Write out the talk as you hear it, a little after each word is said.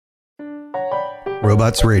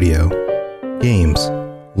Robots Radio. Games,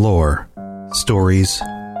 lore, stories,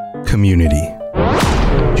 community.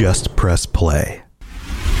 Just press play.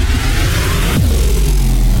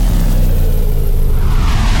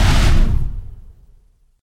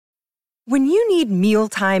 When you need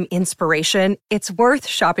mealtime inspiration, it's worth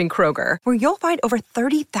shopping Kroger, where you'll find over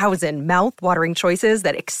 30,000 mouth-watering choices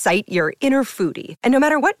that excite your inner foodie. And no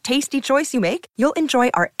matter what tasty choice you make, you'll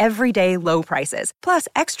enjoy our everyday low prices, plus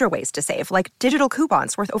extra ways to save, like digital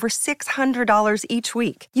coupons worth over $600 each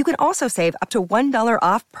week. You can also save up to $1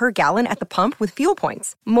 off per gallon at the pump with fuel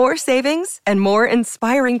points. More savings and more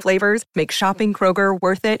inspiring flavors make shopping Kroger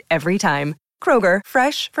worth it every time. Kroger,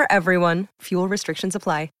 fresh for everyone. Fuel restrictions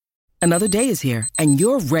apply. Another day is here, and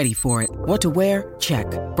you're ready for it. What to wear? Check.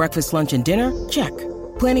 Breakfast, lunch, and dinner? Check.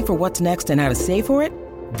 Planning for what's next and how to save for it?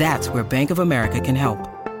 That's where Bank of America can help.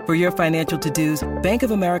 For your financial to-dos, Bank of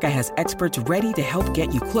America has experts ready to help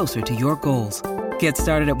get you closer to your goals. Get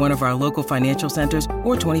started at one of our local financial centers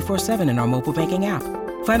or 24/7 in our mobile banking app.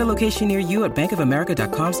 Find a location near you at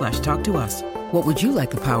bankofamerica.com/talktous. What would you like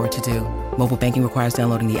the power to do? Mobile banking requires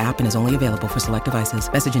downloading the app and is only available for select devices.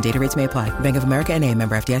 Message and data rates may apply. Bank of America N.A.,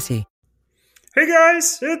 member FDIC. Hey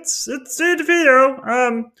guys, it's Dave DeVito.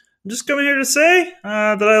 I'm just coming here to say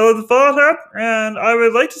that I love the Fallout Hub, and I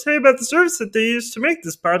would like to tell you about the service that they use to make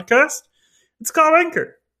this podcast. It's called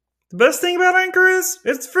Anchor. The best thing about Anchor is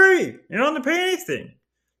it's free. You don't have to pay anything.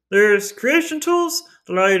 There's creation tools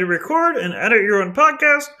that allow you to record and edit your own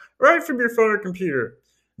podcast right from your phone or computer.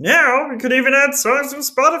 Now, you can even add songs from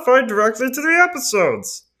Spotify directly to the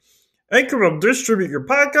episodes. Anchor will distribute your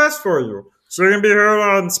podcast for you, so you can be heard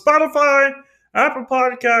on Spotify, Apple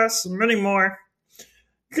Podcasts, and many more.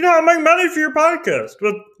 You can now make money for your podcast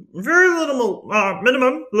with very little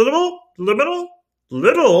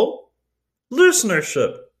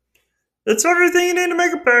listenership. It's everything you need to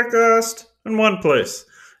make a podcast in one place.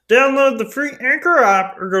 Download the free Anchor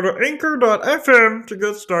app or go to anchor.fm to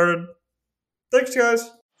get started. Thanks, guys.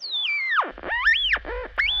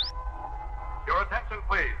 Your attention,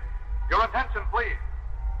 please. Your attention, please.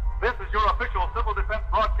 This is your official civil defense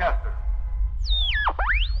broadcaster.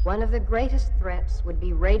 One of the greatest threats would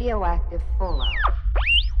be radioactive fallout.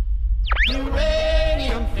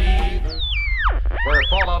 Uranium fever. Where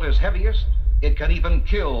fallout is heaviest, it can even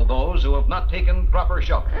kill those who have not taken proper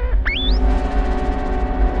shelter.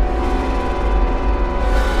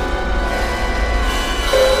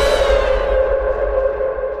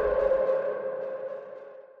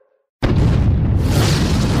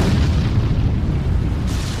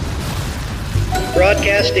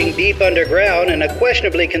 Broadcasting deep underground in a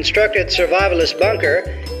questionably constructed survivalist bunker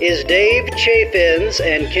is Dave Chaffins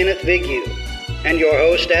and Kenneth Vigue, and your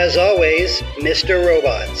host, as always, Mr.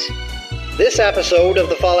 Robots. This episode of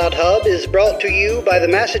the Fallout Hub is brought to you by the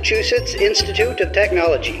Massachusetts Institute of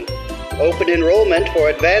Technology. Open enrollment for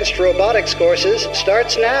advanced robotics courses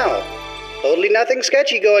starts now. Totally nothing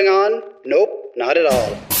sketchy going on. Nope, not at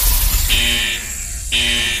all.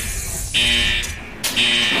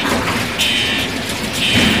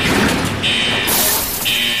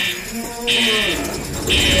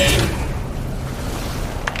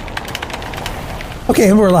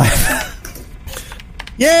 Okay, we're live.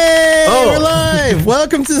 Yay! We're live!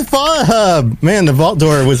 Welcome to the Fallout Hub. Man, the vault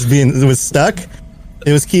door was stuck.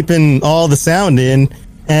 It was keeping all the sound in,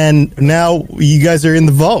 and now you guys are in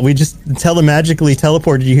the vault. We just magically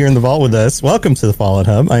teleported you here in the vault with us. Welcome to the Fallout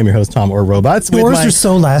Hub. I'm your host, Tom or Robots. Doors are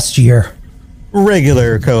so last year.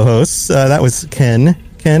 Regular co-hosts. That was Ken.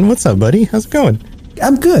 Ken, what's up, buddy? How's it going?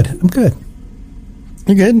 I'm good.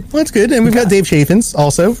 You're good? Well, that's good. And we've got Dave Chaffins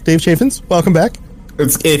also. Dave Chaffins, welcome back.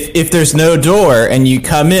 If there's no door and you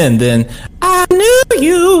come in, then I knew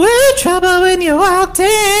you were in trouble when you walked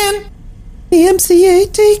in. The MCA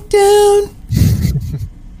takedown.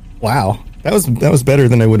 Wow. That was better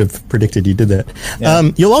than I would have predicted you did that. Yeah.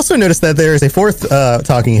 You'll also notice that there is a fourth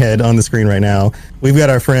talking head on the screen right now. We've got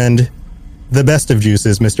our friend, the best of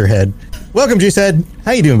Juices, Mr. Head. Welcome, Juicehead.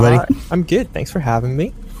 How you doing, buddy? I'm good. Thanks for having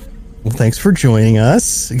me. Well, thanks for joining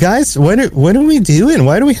us. Guys, what are we doing?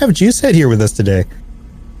 Why do we have Juicehead here with us today?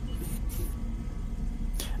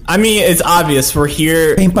 I mean, it's obvious. We're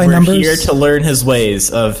here to learn his ways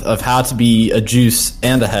of how to be a juice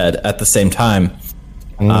and a head at the same time.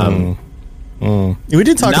 We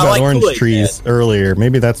did talk about like orange Kool-Aid trees earlier.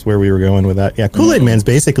 Maybe that's where we were going with that. Yeah, Kool-Aid Man's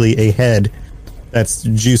basically a head that's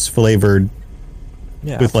juice flavored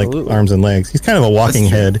with like arms and legs. He's kind of a walking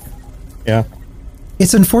head. Yeah.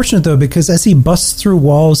 It's unfortunate though, because as he busts through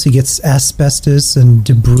walls, he gets asbestos and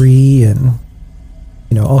debris and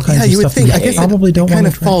all kinds of you stuff. Would think. I guess probably don't kind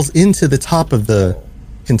of falls into the top of the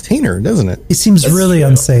container, doesn't it? It seems really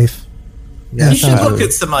unsafe. You should look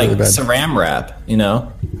at some Saram rap, you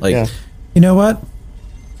know? You know what?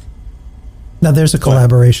 Now there's a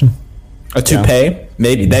collaboration. A toupee?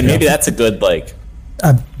 Maybe that's a good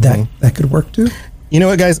that could work too. You know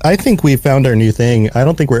what, guys? I think we found our new thing. I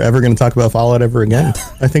don't think we're ever going to talk about Fallout ever again.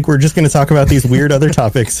 I think we're just going to talk about these weird other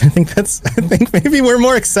topics. I think maybe we're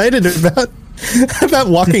more excited about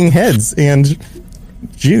walking heads and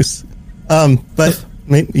juice. But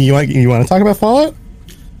you want to talk about Fallout?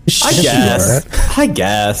 I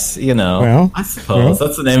guess, you know. Well, I suppose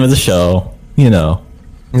that's the name of the show, you know.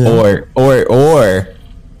 Yeah. Or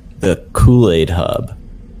the Kool-Aid Hub.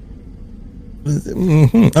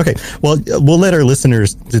 Mm-hmm. Okay, well, we'll let our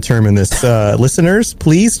listeners determine this. Listeners,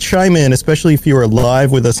 please chime in, especially if you are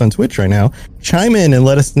live with us on Twitch right now. Chime in and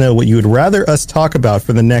let us know what you would rather us talk about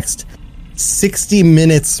for the next 60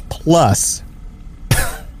 minutes plus.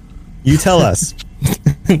 You tell us.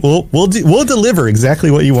 We'll deliver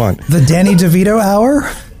exactly what you want. The Danny DeVito hour?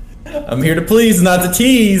 I'm here to please, not to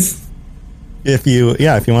tease. If you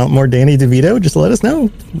want more Danny DeVito, just let us know.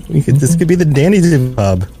 This could be the Danny DeVito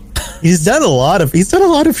Hub. He's done a lot of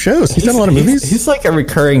shows. He's done a lot of movies. He's like a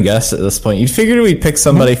recurring guest at this point. You figured we'd pick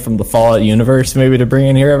somebody from the Fallout universe maybe to bring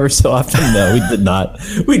in here ever so often. No, we did not.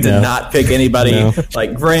 We did not pick anybody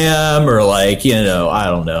like Graham or I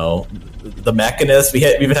don't know, the Mechanist. We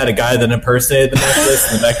even had a guy that impersonated the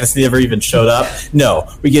Mechanist, and the Mechanist never even showed up. No,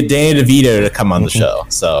 we get Danny DeVito to come on the show.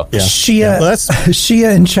 So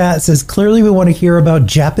Shia in chat says, clearly we want to hear about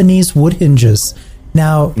Japanese wood hinges.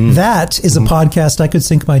 Now, that is a podcast I could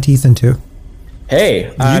sink my teeth into.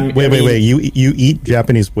 Hey. Wait. You eat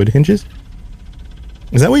Japanese wood hinges?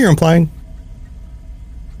 Is that what you're implying?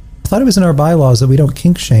 I thought it was in our bylaws that we don't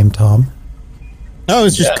kink shame, Tom. I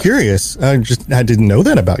was just curious. I didn't know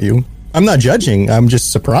that about you. I'm not judging. I'm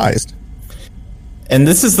just surprised. And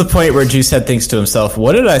this is the point where Juicehead thinks to himself,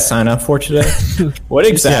 what did I sign up for today? What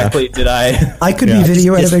exactly did I... I could be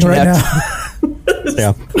video editing right now.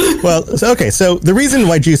 Yeah. Well, so the reason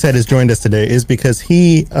why Juicehead has joined us today is because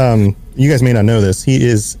he, you guys may not know this, he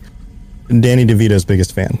is Danny DeVito's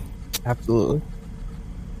biggest fan. Absolutely.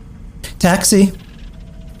 Taxi.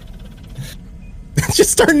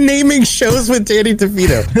 Just start naming shows with Danny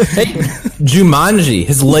DeVito. Hey, Jumanji,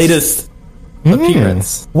 his latest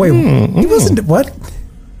appearance. Wait, he wasn't, what?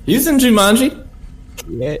 He was in Jumanji?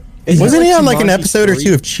 Yeah. Wasn't he on an episode or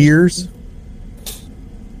two of Cheers?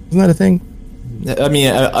 Isn't that a thing? I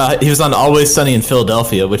mean, he was on Always Sunny in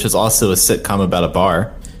Philadelphia, which is also a sitcom about a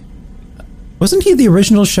bar. Wasn't he the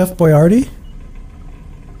original Chef Boyardee?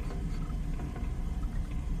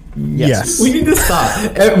 Yes. We need to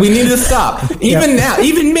stop. Even now,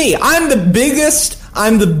 even me, I'm the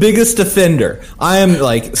biggest offender. I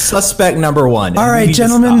am suspect number one. All right,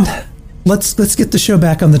 gentlemen, let's get the show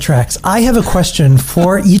back on the tracks. I have a question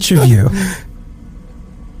for each of you.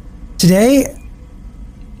 Today,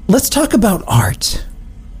 let's talk about art.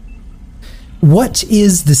 What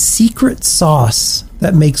is the secret sauce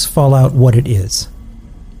that makes Fallout what it is?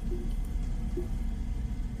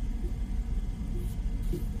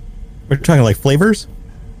 We're talking like flavors?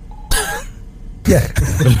 Yeah.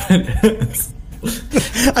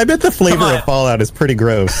 I bet the flavor of Fallout is pretty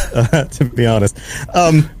gross, to be honest.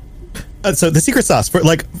 So the secret sauce, for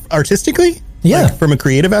artistically? Yeah. From a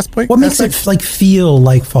creative aspect? What makes it feel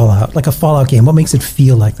like Fallout? Like a Fallout game? What makes it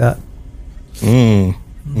feel like that?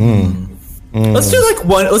 Let's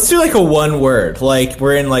do a one word. Like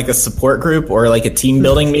we're in a support group or a team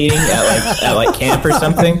building meeting at camp or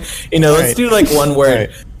something. Let's do one word.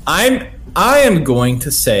 Right. I am going to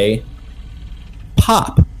say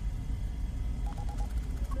pop.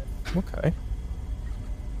 Okay.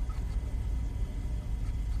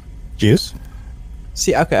 Juice?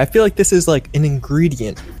 See, okay, I feel like this is an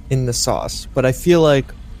ingredient in the sauce, but I feel like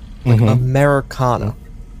Americana.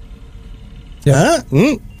 Yeah.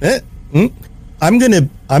 I'm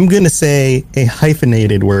gonna say a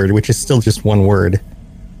hyphenated word, which is still just one word.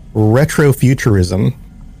 Retrofuturism.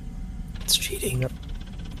 It's cheating.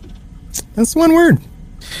 That's one word.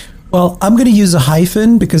 Well, I'm going to use a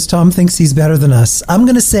hyphen because Tom thinks he's better than us. I'm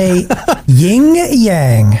going to say yin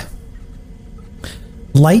yang.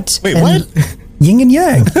 Light. Wait, what? Yin and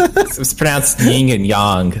yang. It's pronounced yin and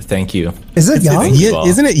yang. Thank you. Is it yang?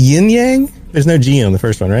 Isn't it yin yang? There's no G on the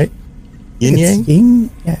first one, right? Yin yang? Yin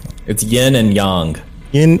yang. It's yin and yang.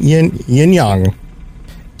 Yin yang.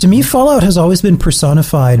 To me, Fallout has always been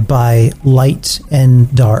personified by light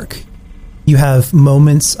and dark. You have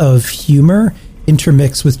moments of humor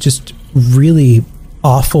intermixed with just really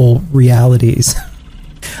awful realities.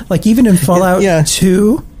 Even in Fallout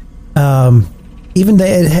 2,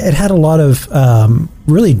 it had a lot of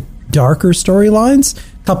really darker storylines,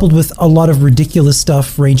 coupled with a lot of ridiculous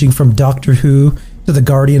stuff ranging from Doctor Who to the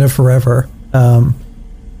Guardian of Forever.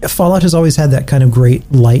 Fallout has always had that kind of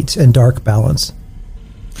great light and dark balance.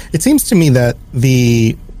 It seems to me that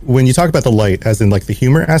when you talk about the light, as in like the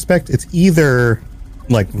humor aspect, it's either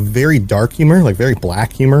like very dark humor, like very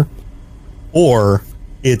black humor, or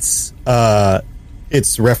it's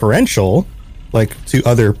referential, like to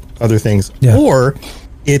other things, or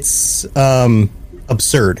it's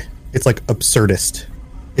absurd. It's like absurdist.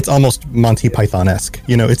 It's almost Monty Python-esque.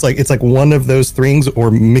 You know, it's like one of those things or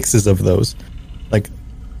mixes of those, like,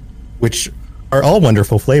 which are all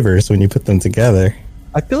wonderful flavors when you put them together.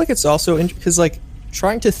 I feel like it's also because like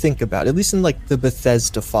trying to think about, at least in like the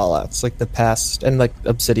Bethesda Fallouts, like the past, and like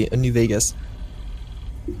Obsidian, New Vegas.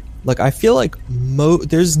 Like I feel like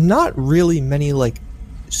there's not really many like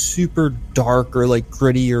super dark or like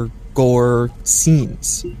gritty or gore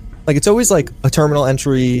scenes. Like it's always like a terminal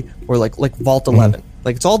entry or like Vault 11.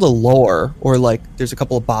 Like it's all the lore, or like there's a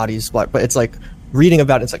couple of bodies, but it's like reading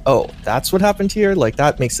about it, it's like, oh, that's what happened here. Like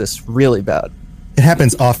that makes this really bad. It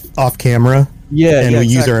happens off camera. Yeah, and we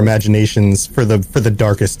exactly. use our imaginations for the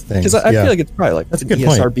darkest things. Because I feel like it's probably like that's an a good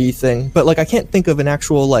ESRB point. thing, but like I can't think of an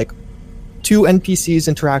actual like two NPCs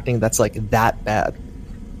interacting that's like that bad.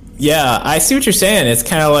 Yeah, I see what you're saying. It's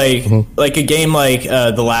kind of like a game like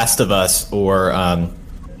The Last of Us, or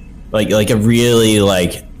like a really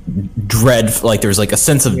like dread. Like there's like a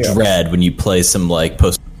sense of dread when you play some like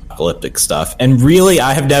post-apocalyptic stuff. And really,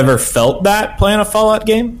 I have never felt that playing a Fallout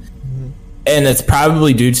game, and it's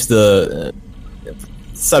probably due to the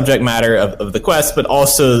subject matter of the quest, but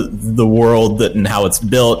also the world and how it's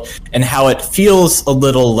built and how it feels a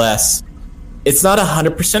little less. It's not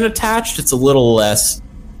 100% attached. It's a little less.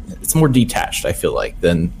 It's more detached, I feel like,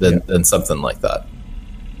 than something like that.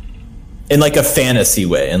 In like a fantasy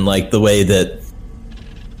way, and like the way that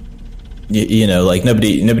you know, like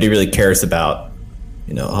nobody really cares about,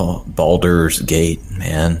 you know, oh, Baldur's Gate,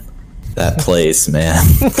 man, that place, man.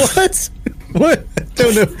 What? I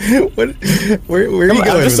don't know. Where are you going?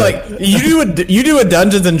 I'm just like you do a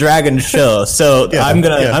Dungeons and Dragons show, so I'm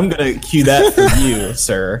gonna cue that for you,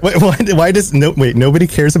 sir. Why does nobody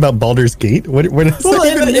cares about Baldur's Gate? What does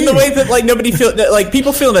that in the way that like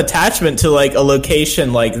people feel an attachment to like a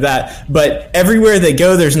location like that, but everywhere they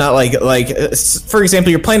go, there's not like for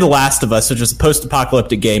example, you're playing The Last of Us, which is a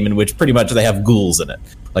post-apocalyptic game in which pretty much they have ghouls in it.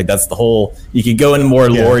 Like that's the whole. You could go in more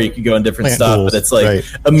lore, you could go in different stuff, ghouls, but it's like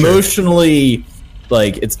emotionally,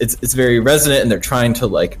 like it's very resonant, and they're trying to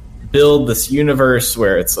like build this universe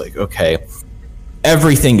where it's like, okay,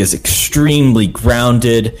 everything is extremely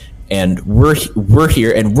grounded, and we're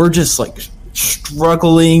here, and we're just like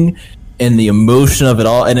struggling in the emotion of it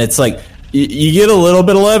all, and it's like. You get a little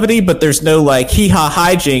bit of levity, but there's no like hee-haw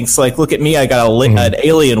hijinks. Like, look at me, I got an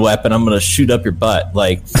alien weapon. I'm gonna shoot up your butt.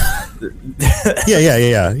 Like,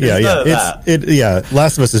 yeah.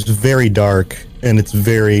 Last of Us is very dark, and it's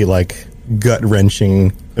very like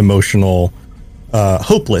gut-wrenching, emotional,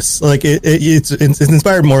 hopeless. Like it's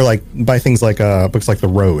inspired more like by things like books like The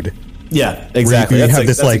Road. Yeah, exactly.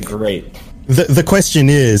 That's great. The question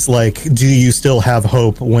is, like, do you still have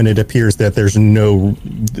hope when it appears that there's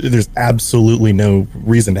absolutely no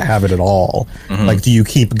reason to have it at all? Mm-hmm. Like, do you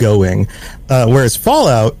keep going? Whereas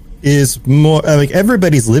Fallout is more like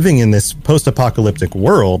everybody's living in this post-apocalyptic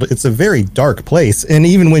world. It's a very dark place. And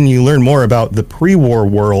even when you learn more about the pre-war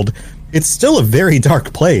world, it's still a very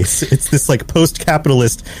dark place. It's this like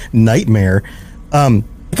post-capitalist nightmare. I'm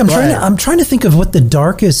trying to think of what the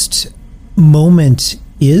darkest moment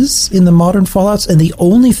is in the modern Fallouts, and the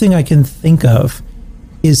only thing I can think of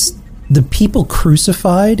is the people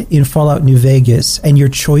crucified in Fallout New Vegas and your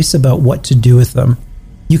choice about what to do with them.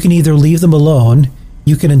 You can either leave them alone,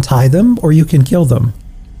 you can untie them, or you can kill them.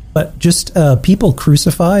 But just people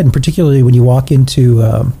crucified, and particularly when you walk into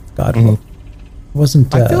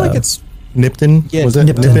wasn't I feel like it's Nipton? Yeah, was it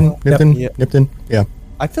Nipton? Nipton? Yeah.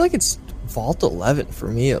 I feel like it's Vault 11 for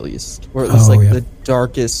me, at least, or at least the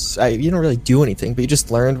darkest. You don't really do anything, but you just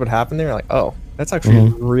learned what happened there. Like, oh, that's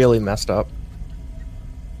actually really messed up.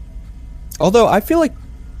 Although I feel like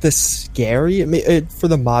the for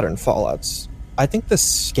the modern Fallouts, I think the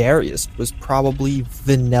scariest was probably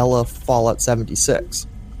vanilla Fallout 76.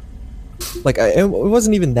 Like it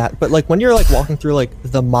wasn't even that, but like when you're like walking through like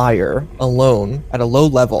the mire alone at a low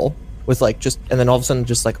level with like and then all of a sudden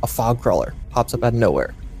just like a fog crawler pops up out of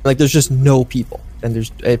nowhere. Like there's just no people, and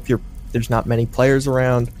there's not many players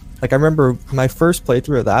around. Like I remember my first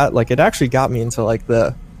playthrough of that, like it actually got me into like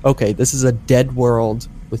this is a dead world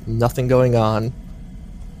with nothing going on.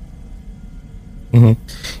 Mm-hmm.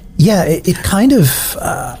 Yeah, it kind of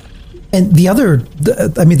And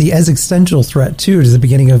the existential threat too to the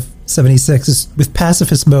beginning of 76 is with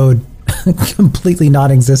pacifist mode completely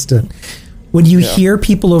non-existent. When you hear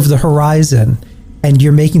people over the horizon and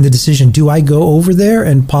you're making the decision, do I go over there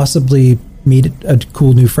and possibly meet a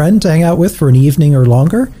cool new friend to hang out with for an evening or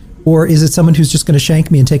longer? Or is it someone who's just going to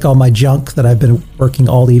shank me and take all my junk that I've been working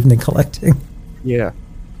all evening collecting? Yeah.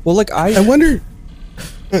 Well, like I wonder.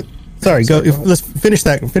 Sorry, go. Let's finish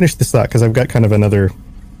this thought because I've got kind of another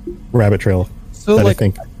rabbit trail. So, that like, I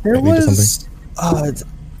think there might lead to was. something.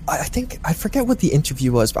 I think I forget what the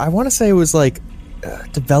interview was, but I want to say it was like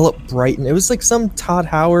Develop Brighton. It was like some Todd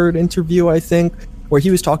Howard interview, I think, where he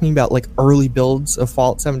was talking about like early builds of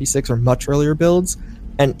Fallout 76 or much earlier builds,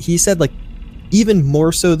 and he said like even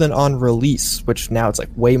more so than on release, which now it's like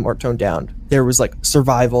way more toned down. There was like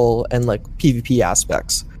survival and like PvP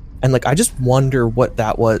aspects. And like I just wonder what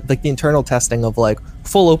that was, like the internal testing of like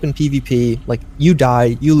full open PvP, like you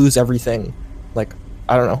die, you lose everything. Like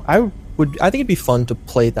I don't know. I think it'd be fun to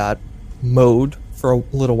play that mode for a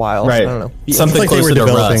little while. Right. I don't know. Something like closer they were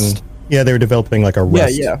to developing. Rust. Yeah, they were developing like a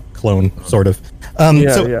Rust clone, sort of. I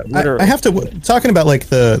have to talking about like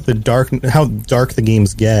the dark, how dark the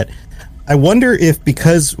games get. I wonder if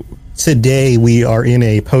because today we are in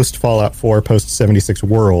a post Fallout 4, post 76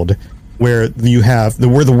 world where you have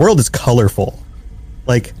where the world is colorful.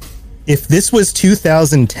 Like if this was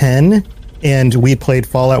 2010 and we played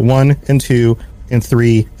Fallout 1 and 2 and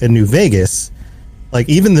 3 in New Vegas, like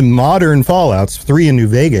even the modern Fallouts 3 in New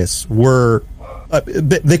Vegas were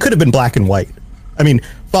they could have been black and white. I mean,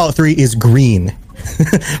 Fallout 3 is green.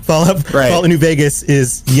 Fallout New Vegas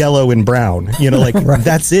is yellow and brown. You know, like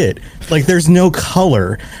that's it. Like there's no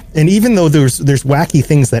color. And even though there's wacky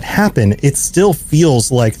things that happen, it still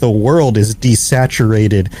feels like the world is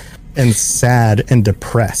desaturated and sad and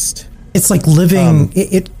depressed. It's like living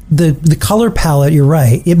the color palette, you're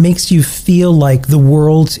right. It makes you feel like the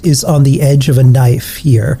world is on the edge of a knife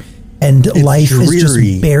here and life is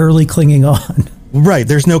just barely clinging on. Right.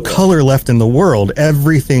 There's no color left in the world.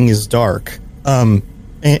 Everything is dark. And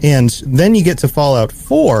then you get to Fallout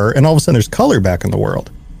 4 and all of a sudden there's color back in the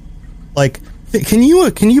world. Like, can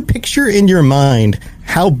you picture in your mind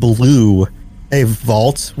how blue a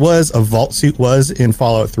vault suit was in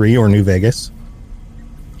Fallout 3 or New Vegas?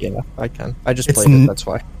 Yeah, I can. I just played it, that's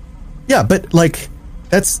why. Yeah, but like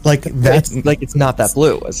that's like that. It's not that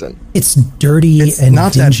blue, is it? It's dirty it's and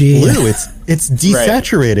not dingy. That blue. It's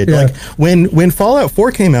desaturated. Yeah. Like when Fallout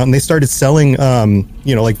 4 came out and they started selling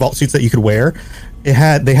like vault suits that you could wear, they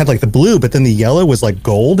had like the blue, but then the yellow was like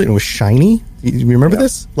gold and it was shiny. You remember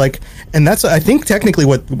this? Like, and that's I think technically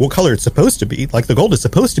what color it's supposed to be. Like the gold is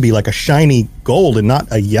supposed to be like a shiny gold and not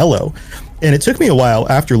a yellow. And it took me a while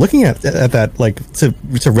after looking at that, like to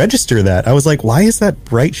register that. I was like, why is that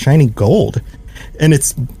bright shiny gold? And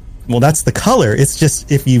that's the color. It's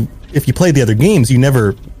just if you played the other games, you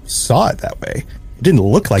never saw it that way. It didn't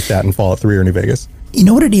look like that in Fallout 3 or New Vegas. You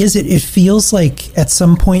know what it is? It feels like at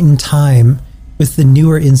some point in time with the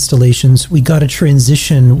newer installations, we got a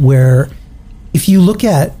transition where if you look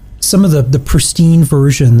at some of the pristine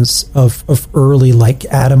versions of early like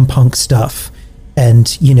Atom Punk stuff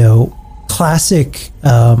and, classic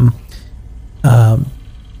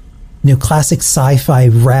classic sci-fi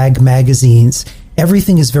rag magazines,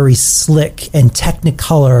 everything is very slick and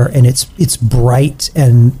technicolor and it's bright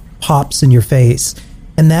and pops in your face,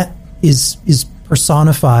 and that is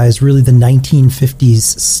personifies really the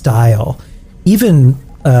 1950s style. Even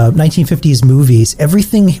 1950s movies,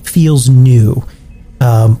 everything feels new.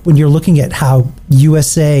 When you're looking at how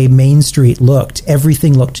USA Main Street looked,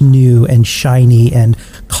 everything looked new and shiny, and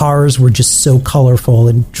cars were just so colorful,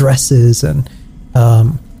 and dresses, and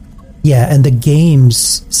and the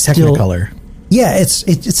games still Technicolor. Yeah, it's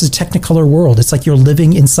a Technicolor world. It's like you're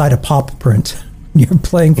living inside a pop print. You're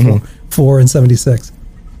playing for 4 and 76.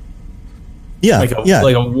 Yeah,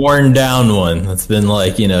 like a worn down one that's been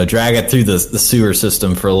like, drag it through the sewer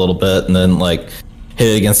system for a little bit and then like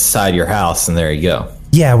hit it against the side of your house and there you go.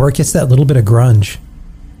 Yeah, where it gets that little bit of grunge.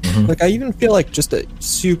 Mm-hmm. Like I even feel like just a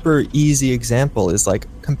super easy example is like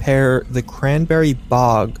compare the Cranberry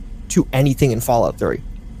Bog to anything in Fallout 3.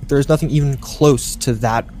 There's nothing even close to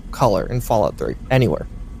that color in Fallout 3 anywhere.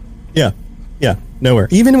 Yeah, nowhere.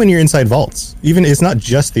 Even when you're inside vaults, it's not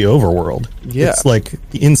just the overworld. Yeah, it's like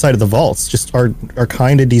the inside of the vaults just are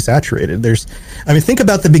kind of desaturated. Think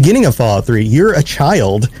about the beginning of Fallout 3. You're a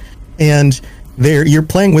child, and you're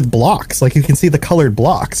playing with blocks. Like you can see the colored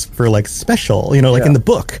blocks for like special. In the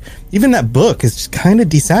book. Even that book is just kind of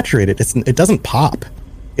desaturated. It doesn't pop.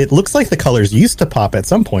 It looks like the colors used to pop at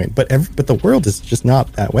some point, but the world is just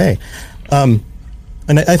not that way.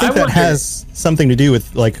 And I think that has something to do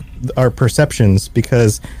with like our perceptions,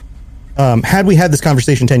 because had we had this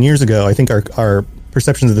conversation 10 years ago, I think our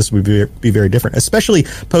perceptions of this would be very different, especially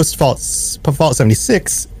post Fallout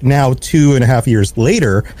 76, now 2.5 years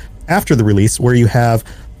later after the release, where you have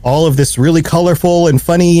all of this really colorful and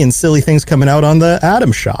funny and silly things coming out on the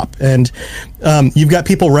Atom Shop. And you've got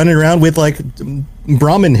people running around with like two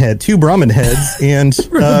Brahmin heads and,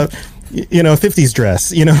 you know, a 50s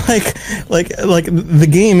dress, you know, like the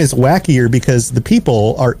game is wackier because the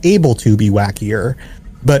people are able to be wackier.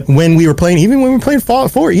 But when we were playing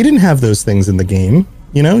Fallout 4, you didn't have those things in the game.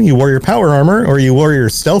 You know, you wore your power armor or you wore your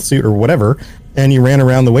stealth suit or whatever, and you ran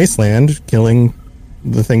around the wasteland killing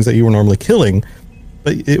the things that you were normally killing.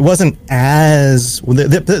 But it wasn't as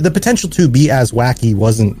the potential to be as wacky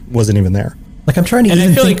wasn't even there. Like I'm trying to. And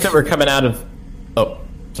I feel like that we're coming out of. Oh,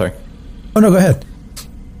 sorry. Oh no, go ahead.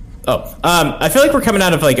 Oh, I feel like we're coming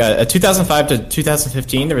out of like a 2005 to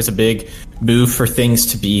 2015. There was a big move for things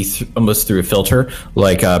to be almost through a filter,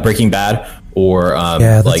 like Breaking Bad or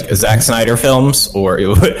like Zack Snyder films, or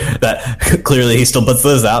that clearly he still puts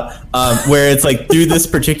those out, where it's like through this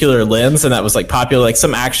particular lens, and that was like popular. Like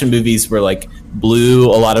some action movies were like blue.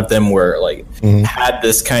 A lot of them were like had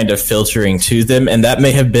this kind of filtering to them, and that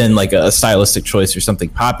may have been like a stylistic choice or something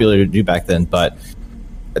popular to do back then, but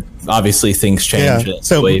obviously things change. Yeah.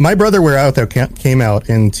 So My Brother Where Out There came out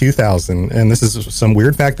in 2000, and this is some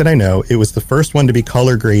weird fact that I know. It was the first one to be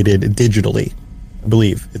color graded digitally. I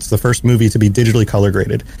believe it's the first movie to be digitally color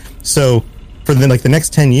graded. So for the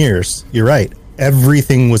next 10 years, you're right,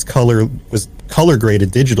 everything was color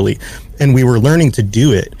graded digitally, and we were learning to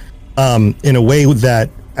do it in a way that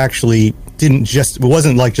actually it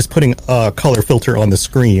wasn't like just putting a color filter on the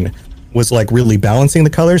screen. Was like really balancing the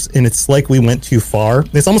colors, and it's like we went too far.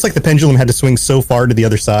 It's almost like the pendulum had to swing so far to the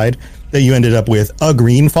other side that you ended up with a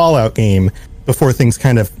green Fallout game before things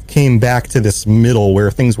kind of came back to this middle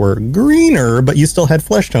where things were greener, but you still had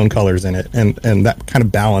flesh tone colors in it, and that kind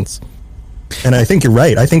of balance. And I think you're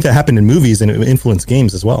right. I think that happened in movies, and it influenced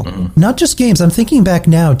games as well. Not just games. I'm thinking back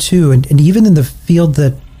now too, and even in the field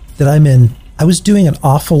that I'm in, I was doing an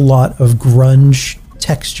awful lot of grunge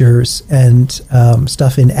textures and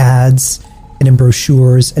stuff in ads and in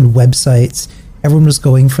brochures and websites. Everyone was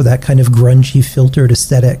going for that kind of grungy filtered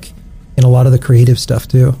aesthetic in a lot of the creative stuff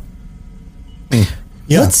too.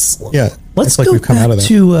 Yeah, let's like go we've come back out of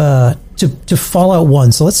that. to Fallout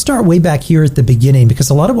 1. So let's start way back here at the beginning, because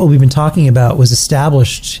a lot of what we've been talking about was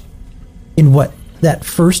established in what that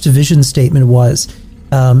first vision statement was.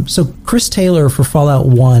 So Chris Taylor for Fallout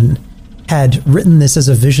 1 had written this as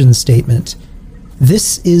a vision statement.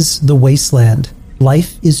 This is the wasteland.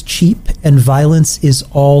 Life is cheap and violence is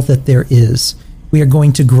all that there is. We are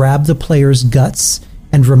going to grab the player's guts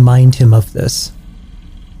and remind him of this.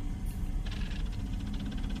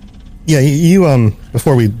 Yeah, you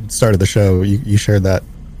before we started the show, you shared that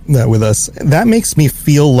with us. That makes me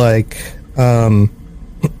feel like I mean,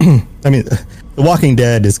 The Walking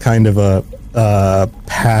Dead is kind of a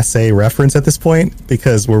passe reference at this point,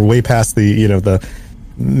 because we're way past the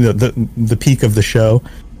peak of the show.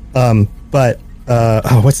 But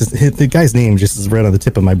what's the guy's name just is right on the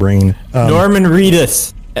tip of my brain. Norman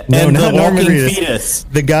Reedus. No, not Norman Reedus. Fetus.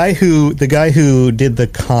 The guy who did the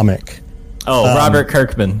comic. Oh, Robert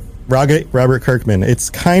Kirkman. Robert Kirkman. It's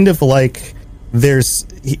kind of like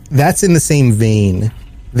that's in the same vein.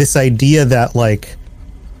 This idea that like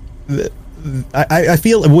I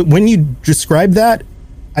feel when you describe that,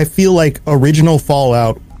 I feel like original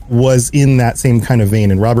Fallout was in that same kind of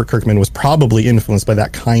vein, and Robert Kirkman was probably influenced by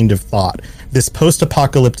that kind of thought. This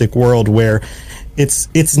post-apocalyptic world where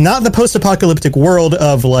it's not the post-apocalyptic world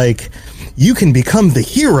of like you can become the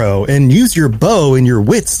hero and use your bow and your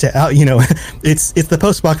wits to out, it's the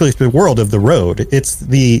post-apocalyptic world of the road. It's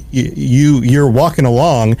the you're walking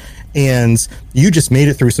along and you just made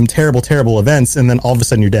it through some terrible events, and then all of a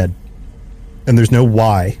sudden you're dead. And there's no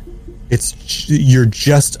why. You're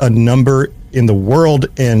just a number in the world,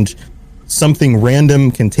 and something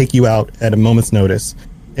random can take you out at a moment's notice,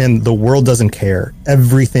 and the world doesn't care.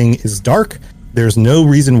 Everything is dark. There's no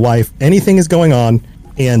reason why anything is going on,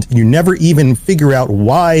 and you never even figure out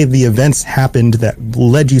why the events happened that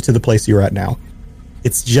led you to the place you're at now.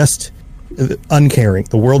 It's just uncaring.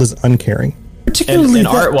 The world is uncaring. Particularly and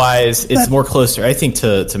art-wise, it's more closer, I think,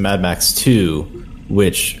 to Mad Max 2,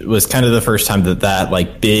 which was kind of the first time that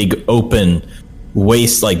like big open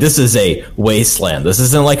waste, like this is a wasteland. This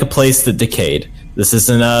isn't like a place that decayed. This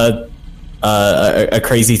isn't a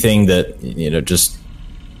crazy thing that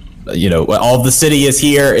all of the city is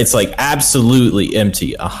here. It's like absolutely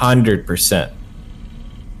empty, 100%.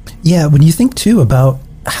 Yeah, when you think too about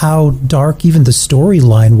how dark even the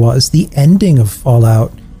storyline was. The ending of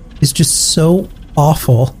Fallout is just so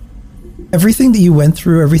awful. Everything that you went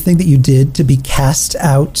through, everything that you did to be cast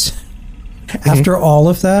out after all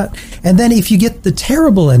of that. And then if you get the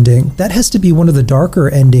terrible ending, that has to be one of the darker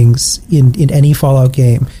endings in any Fallout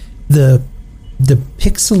game. The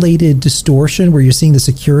pixelated distortion where you're seeing the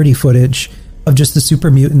security footage of just the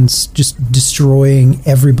super mutants just destroying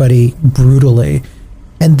everybody brutally.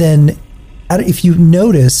 And then if you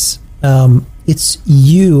notice, it's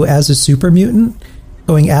you as a super mutant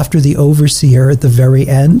going after the overseer at the very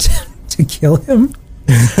end to kill him,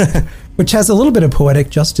 which has a little bit of poetic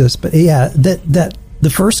justice. But yeah, that the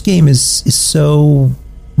first game is so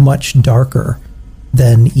much darker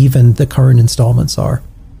than even the current installments are.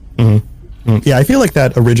 Mm-hmm. Yeah, I feel like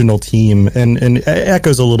that original team, and it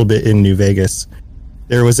echoes a little bit in New Vegas.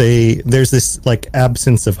 There's this like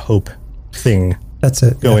absence of hope thing. That's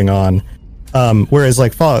it going on. Whereas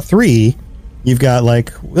like Fallout 3, you've got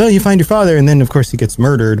like, well, you find your father, and then of course he gets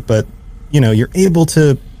murdered, but you're able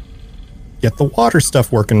to get the water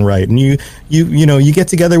stuff working right, and you get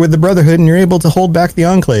together with the Brotherhood, and you're able to hold back the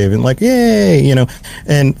Enclave, and like, yay,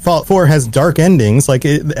 And Fallout 4 has dark endings, like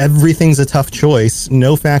everything's a tough choice,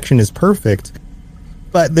 no faction is perfect,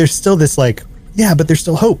 but there's still this like, yeah, but there's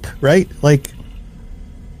still hope, right? Like,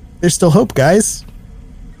 there's still hope, guys.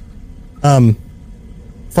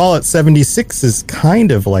 Fallout 76 is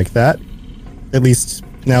kind of like that, at least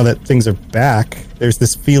now that things are back. There's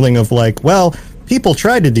this feeling of like, well, people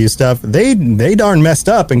tried to do stuff, they darn messed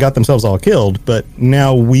up and got themselves all killed, but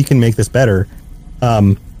now we can make this better.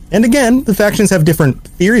 And again, the factions have different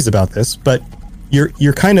theories about this, but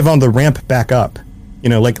you're kind of on the ramp back up.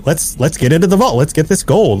 Like, let's get into the vault, let's get this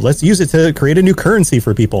gold, let's use it to create a new currency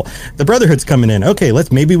for people. The Brotherhood's coming in, okay,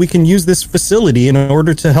 maybe we can use this facility in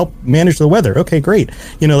order to help manage the weather. Okay, great.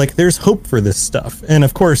 Like, there's hope for this stuff, and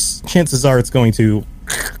of course chances are it's going to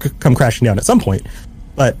come crashing down at some point,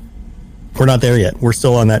 but we're not there yet. We're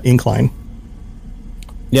still on that incline.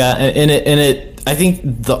 Yeah, and I think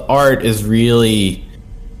the art is really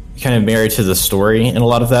kind of married to the story in a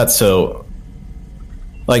lot of that. So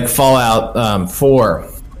like Fallout 4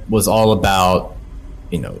 was all about,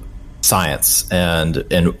 science and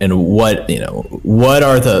what, what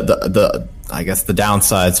are the I guess the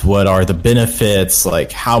downsides, what are the benefits,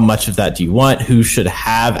 like how much of that do you want, who should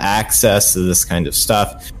have access to this kind of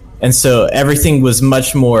stuff. And so everything was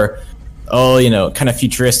much more, kind of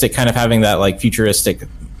futuristic, kind of having that like futuristic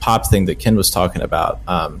pop thing that Ken was talking about.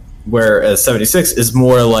 Whereas 76 is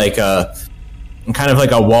more like kind of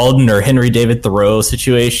like a Walden or Henry David Thoreau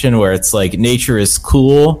situation where it's like nature is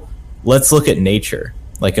cool. Let's look at nature,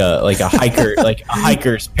 like a hiker, like a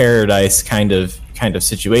hiker's paradise kind of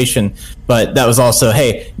situation. But that was also,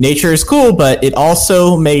 hey, nature is cool, but it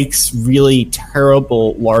also makes really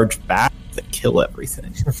terrible large bats that kill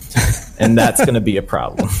everything, and that's going to be a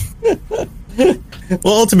problem. Well,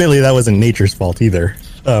 ultimately, that wasn't nature's fault either.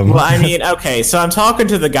 Well, I mean, okay, so I'm talking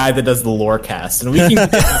to the guy that does the lore cast, and we can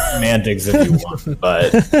get semantics if you want,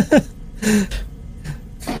 but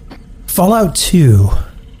Fallout 2.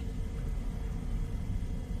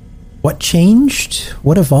 What changed?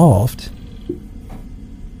 What evolved?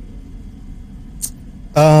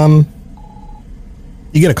 You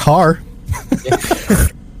get a car.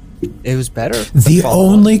 It was better. The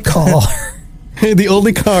only car. The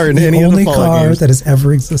only car in any of the only Fallout car games that has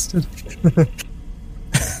ever existed.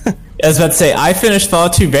 I was about to say, I finished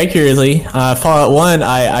Fallout 2 regularly. Fallout 1,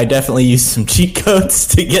 I definitely used some cheat codes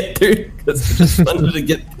to get through, because it's just fun to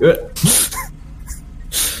get through it.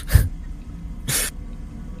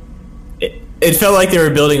 It felt like they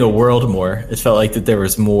were building a world more. It felt like that there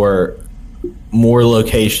was more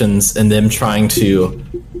locations and them trying to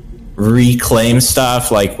reclaim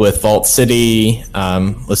stuff, like with Vault City,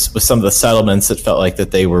 with some of the settlements. It felt like that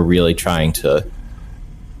they were really trying to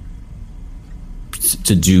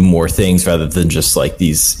do more things rather than just like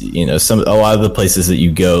these, a lot of the places that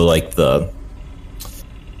you go, like the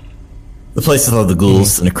places of the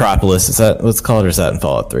ghouls, the Necropolis, is that what's called, or is that in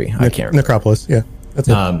Fallout 3? I can't remember. Necropolis, yeah, that's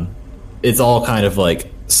it. It's all kind of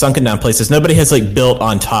like sunken down places. Nobody has like built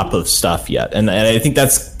on top of stuff yet, and I think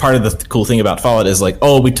that's part of the cool thing about Fallout is like,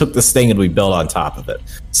 oh, we took this thing and we built on top of it.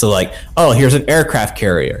 So like, oh, here's an aircraft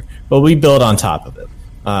carrier, but we built on top of it.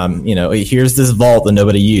 Here's this vault that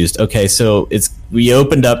nobody used. Okay, so we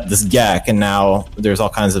opened up this GAC, and now there's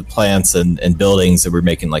all kinds of plants and buildings that we're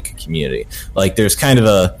making like a community. Like there's kind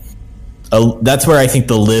of that's where I think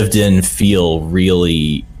the lived in feel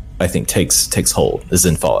really, I think, takes hold, is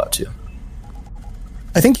in Fallout 2.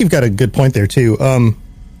 I think you've got a good point there too. And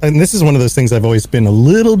this is one of those things I've always been a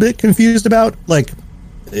little bit confused about. Like,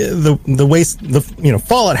 the waste,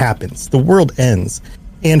 Fallout happens, the world ends,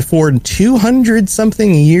 and for 200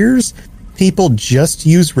 something years, people just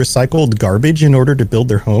use recycled garbage in order to build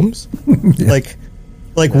their homes. Like,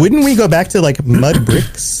 wouldn't we go back to like mud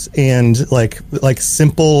bricks and like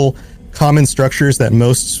simple common structures that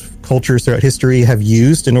most cultures throughout history have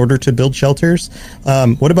used in order to build shelters?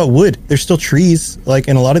 What about wood? There's still trees. Like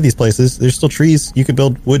in a lot of these places, there's still trees. You could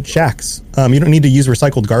build wood shacks. You don't need to use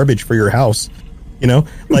recycled garbage for your house.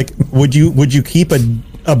 Like would you keep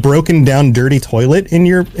a broken down dirty toilet in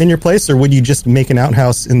your place, or would you just make an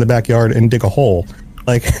outhouse in the backyard and dig a hole?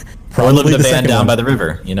 Like probably live in a van down by the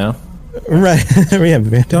river, Right.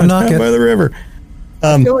 Don't knock it. By the river.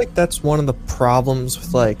 I feel like that's one of the problems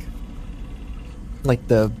with like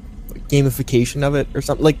the gamification of it or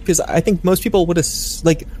something. Like, because I think most people would have,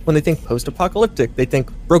 like, when they think post-apocalyptic, they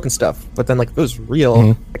think broken stuff. But then, like, if it was real,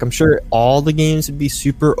 like, I'm sure all the games would be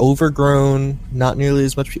super overgrown, not nearly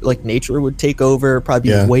as much, like, nature would take over,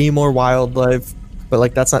 probably be way more wildlife. But,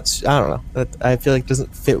 like, that's not, I don't know. That, I feel like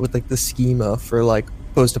doesn't fit with, like, the schema for, like,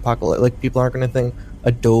 post-apocalyptic. Like, people aren't going to think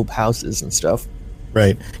adobe houses and stuff.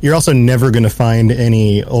 Right. You're also never going to find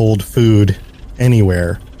any old food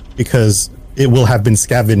anywhere because it will have been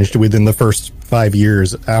scavenged within the first 5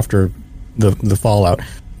 years after the fallout.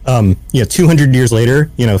 200 years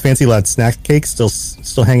later, Fancy Lad snack cake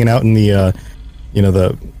still hanging out in the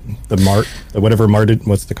the mart, whatever mart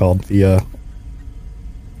what's it called? The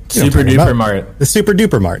Super Duper Mart. The Super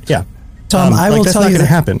Duper Mart. Yeah. Tom, I will tell you that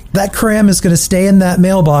happen. That cram is going to stay in that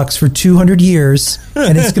mailbox for 200 years,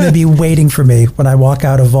 and it's going to be waiting for me when I walk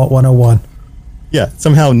out of Vault 101. Yeah,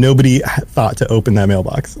 somehow nobody thought to open that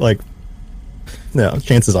mailbox. Like, no,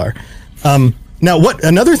 chances are. Now,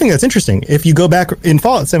 another thing that's interesting, if you go back in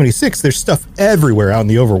Fallout 76, there's stuff everywhere out in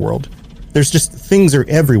the overworld. There's just things are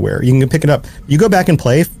everywhere. You can pick it up. You go back and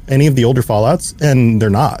play any of the older Fallouts, and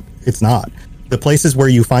it's not. The places where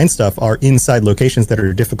you find stuff are inside locations that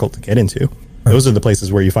are difficult to get into. Those are the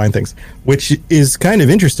places where you find things, which is kind of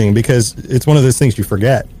interesting because it's one of those things you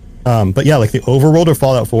forget. But yeah, like the overworld of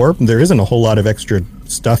Fallout 4, there isn't a whole lot of extra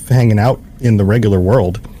stuff hanging out in the regular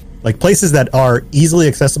world. Like places that are easily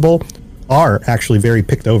accessible are actually very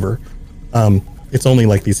picked over. It's only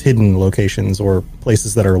like these hidden locations or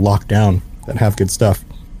places that are locked down that have good stuff.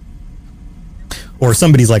 Or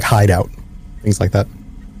somebody's like hideout, things like that.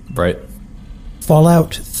 Right.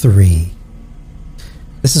 Fallout 3.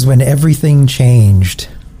 This is when everything changed.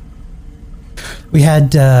 We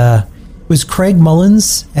had it was Craig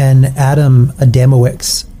Mullins and Adam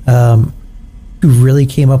Adamowicz who really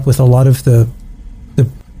came up with a lot of the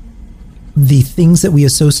things that we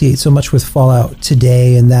associate so much with Fallout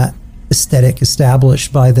today, and that aesthetic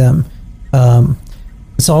established by them.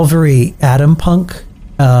 It's all very atom punk.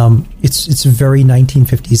 It's very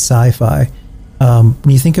 1950s sci-fi. When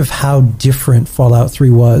you think of how different Fallout 3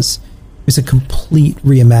 was, it was a complete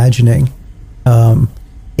reimagining.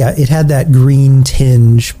 It had that green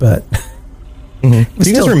tinge, but do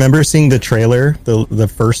you guys remember seeing the trailer, the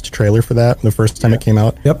first trailer for that, the first time it came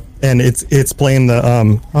out? Yep. And it's playing the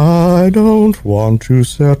I don't want to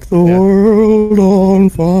set the world on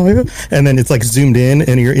fire, and then it's like zoomed in,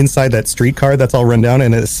 and you're inside that streetcar that's all run down,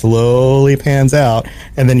 and it slowly pans out,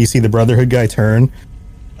 and then you see the Brotherhood guy turn.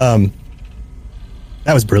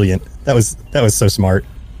 That was brilliant. That was so smart.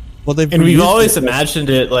 Well, we've always imagined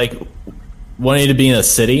it like wanting to be in a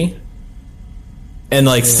city. And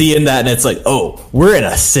like seeing that, and it's like, oh, we're in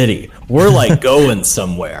a city. We're like going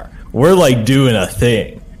somewhere. We're like doing a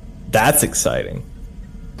thing. That's exciting.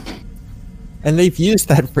 And they've used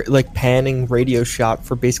that like panning radio shot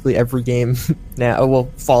for basically every game now. Well,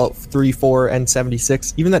 Fallout 3, 4, and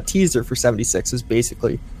 76. Even that teaser for 76 is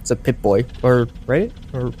basically it's a Pip-Boy or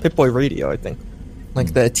Pip-Boy radio, I think.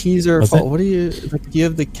 Like the teaser. What do you like? Do you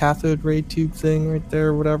have the cathode ray tube thing right there,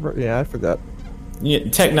 or whatever? Yeah, I forgot. Yeah,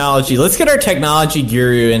 technology. Let's get our technology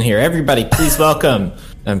guru in here. Everybody, please welcome.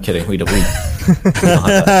 I'm kidding. We don't. You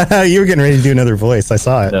were getting ready to do another voice. I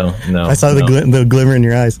saw it. No. I saw the glimmer in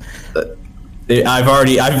your eyes.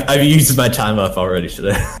 I've used my time up already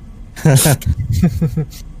today.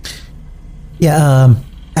 Yeah.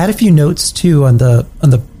 Add a few notes too on the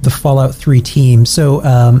Fallout 3 team. So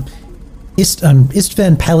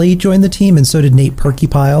Istvan Peli joined the team, and so did Nate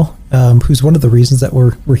Purkeypile, who's one of the reasons that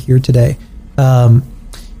we're here today. Adam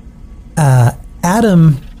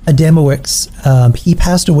Adamowicz, he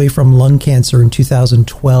passed away from lung cancer in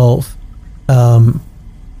 2012,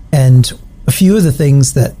 and a few of the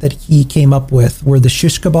things that he came up with were the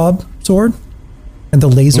shish kebab sword and the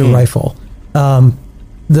laser rifle.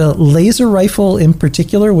 The laser rifle in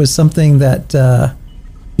particular was something that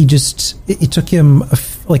it took him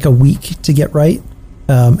like a week to get right.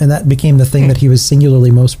 and that became the thing that he was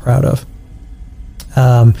singularly most proud of.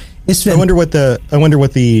 I wonder what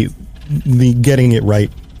the getting it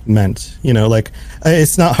right meant. Like,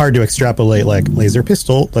 it's not hard to extrapolate, like, laser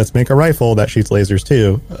pistol, let's make a rifle that shoots lasers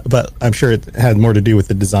too, but I'm sure it had more to do with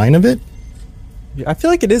the design of it. Yeah, I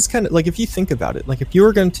feel like it is kind of like, if you think about it, like if you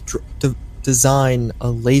were going to design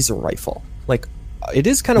a laser rifle, like, it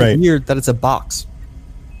is kind of weird that it's a box.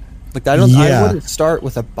 Like, I wouldn't start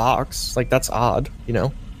with a box. Like, that's odd,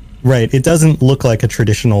 Right. It doesn't look like a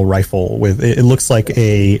traditional rifle with it looks like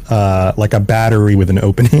a battery with an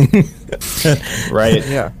opening. Right.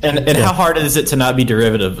 Yeah. And how hard is it to not be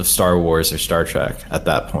derivative of Star Wars or Star Trek at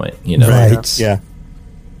that point, Right. Yeah.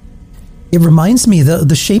 It reminds me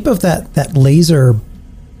the shape of that laser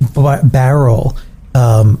barrel.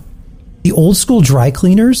 The old school dry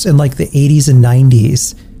cleaners in like the 80s and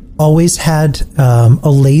 90s always had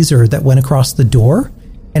a laser that went across the door,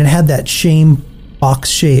 and it had that same box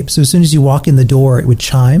shape. So as soon as you walk in the door, it would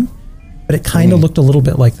chime, but it kind of looked a little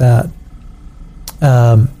bit like that.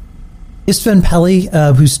 Istvan Peli,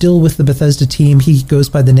 who's still with the Bethesda team, he goes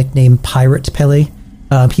by the nickname Pirate Peli.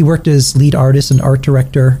 He worked as lead artist and art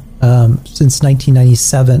director since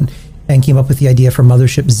 1997 and came up with the idea for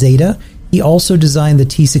Mothership Zeta. He also designed the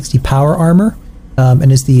T-60 power armor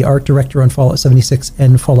and is the art director on Fallout 76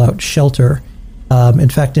 and Fallout Shelter. In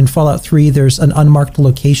fact, in Fallout 3, there's an unmarked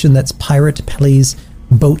location that's Pirate Peli's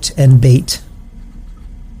boat and bait.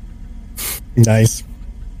 Nice.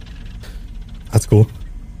 That's cool.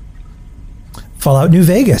 Fallout New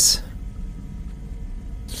Vegas.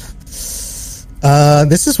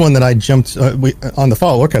 This is one that I jumped on the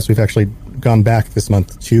Fallout Warcast. We've actually gone back this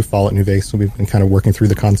month to Fallout New Vegas, so we've been kind of working through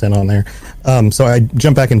the content on there. So I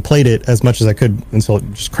jumped back and played it as much as I could until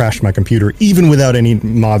it just crashed my computer, even without any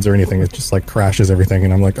mods or anything. It just like crashes everything,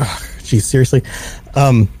 and I'm like, oh, geez, seriously.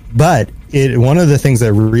 But one of the things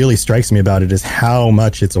that really strikes me about it is how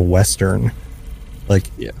much it's a Western. Like,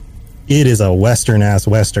 it is a Western ass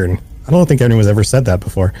Western. I don't think anyone's ever said that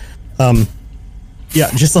before.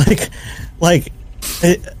 Just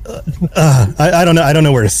I don't know. I don't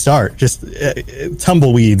know where to start. Just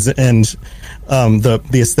tumbleweeds and the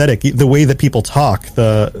aesthetic, the way that people talk.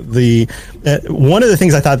 One of the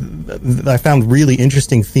things I thought that I found really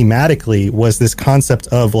interesting thematically was this concept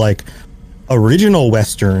of like original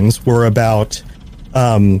Westerns were about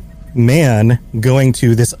man going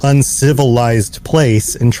to this uncivilized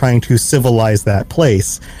place and trying to civilize that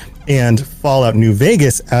place. And Fallout New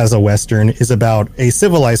Vegas as a Western is about a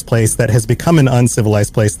civilized place that has become an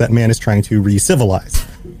uncivilized place that man is trying to re-civilize.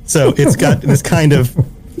 So it's got this kind of,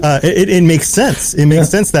 it makes sense. It makes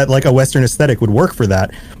sense that like a Western aesthetic would work for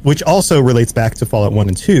that, which also relates back to Fallout 1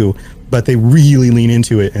 and 2, but they really lean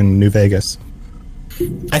into it in New Vegas.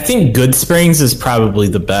 I think Good Springs is probably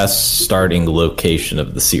the best starting location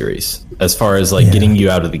of the series as far as like getting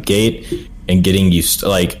you out of the gate and getting you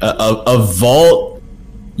like a vault.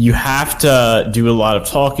 You have to do a lot of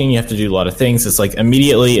talking. You have to do a lot of things. It's like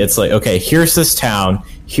immediately it's like, okay, here's this town.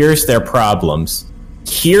 Here's their problems.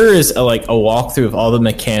 Here is a walkthrough of all the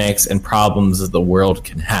mechanics and problems that the world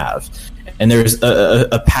can have. And there's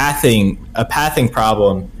a pathing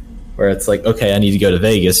problem where it's like, okay, I need to go to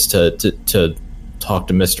Vegas to talk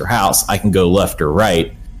to Mr. House. I can go left or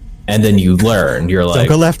right. And then you learn. You're like, don't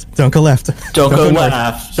go left. Don't go left. Don't go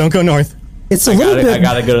left. Don't go north. It's a little bit. I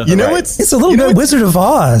gotta go to the right. It's a little bit Wizard of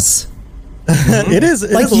Oz. It is.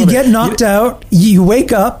 Like you get knocked out, you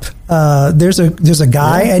wake up. There's a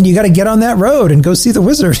guy, and you got to get on that road and go see the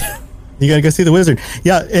wizard. You got to go see the wizard.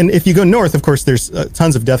 Yeah, and if you go north, of course, there's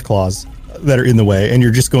tons of death claws that are in the way, and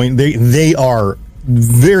you're just going. They are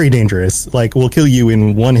very dangerous. Like will kill you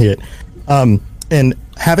in one hit. And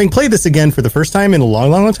having played this again for the first time in a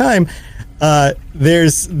long, long, long time.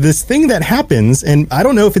 There's this thing that happens, and I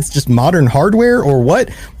don't know if it's just modern hardware or what,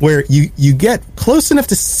 where you get close enough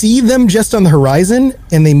to see them just on the horizon,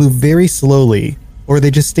 and they move very slowly, or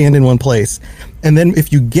they just stand in one place. And then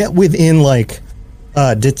if you get within like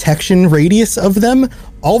detection radius of them,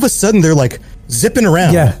 all of a sudden they're like zipping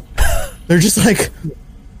around. Yeah, they're just like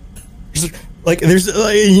there's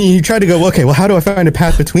you try to go, okay, well, how do I find a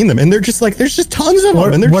path between them? And they're just like there's just tons of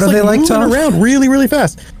them, and they're what just are they like moving around really, really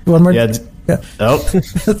fast. One more. Yeah. Nope. I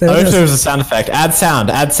wish there was a sound effect. Add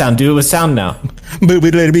sound. Do it with sound now. Wow.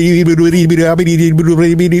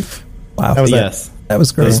 That was That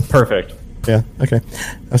was great. That was perfect. Yeah. Okay.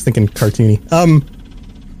 I was thinking cartoony.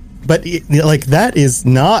 But like that is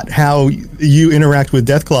not how you interact with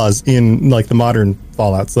Deathclaws in like the modern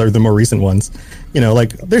Fallouts or the more recent ones.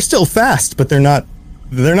 Like they're still fast, but they're not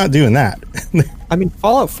doing that. I mean,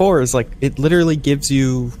 Fallout 4 is like it literally gives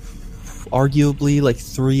you arguably like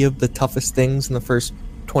 3 of the toughest things in the first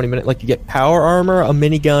 20 minutes. Like you get power armor, a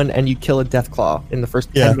minigun, and you kill a Deathclaw in the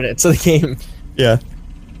first 10 minutes of the game. Yeah.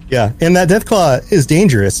 Yeah, and that Deathclaw is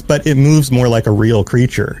dangerous, but it moves more like a real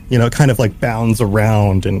creature. You know, it kind of like bounds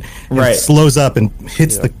around and slows up and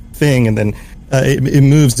hits the thing, and then it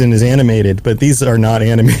moves and is animated. But these are not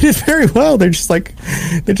animated very well. They're just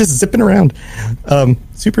zipping around.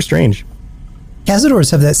 Super strange.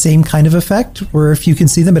 Cazadors have that same kind of effect, where if you can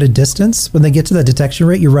see them at a distance, when they get to that detection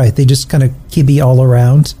rate, you're right. They just kind of kibby all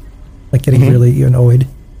around, like getting really annoyed.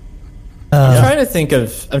 I'm trying to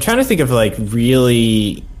think of like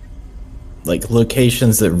really like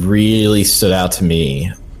locations that really stood out to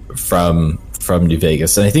me from New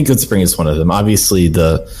Vegas, and I think Good Spring is one of them. Obviously,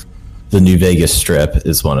 the New Vegas Strip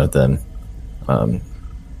is one of them.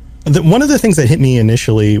 One of the things that hit me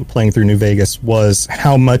initially playing through New Vegas was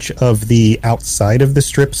how much of the outside of the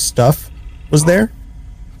Strip stuff was there.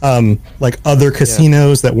 Like other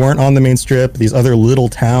casinos that weren't on the main Strip, these other little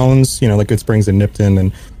towns, you know, like Good Springs and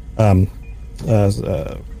Nipton and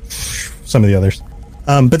some of the others.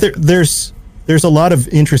 But there's a lot of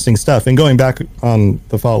interesting stuff. And going back on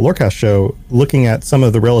the Fallout Lorecast show, looking at some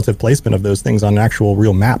of the relative placement of those things on an actual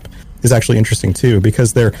real map is actually interesting too,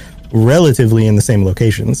 because they're relatively in the same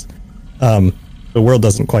locations. The world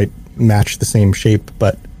doesn't quite match the same shape,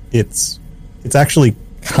 but it's actually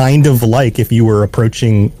kind of like if you were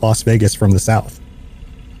approaching Las Vegas from the south.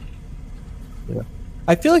 Yeah.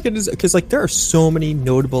 I feel like it is because like there are so many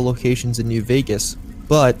notable locations in New Vegas,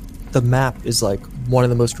 but the map is like one of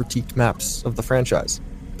the most critiqued maps of the franchise.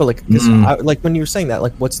 But like, like when you were saying that,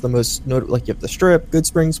 like what's the most notable? Like you have the Strip, Good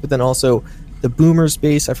Springs, but then also the Boomers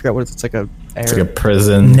base. I forgot what it's like it's like a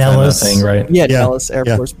prison Nellis kind of thing, right? Yeah, Nellis Air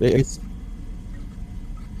Force Base.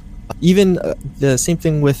 Even the same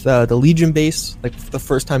thing with the Legion base. Like the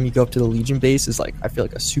first time you go up to the Legion base is like I feel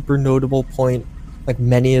like a super notable point. Like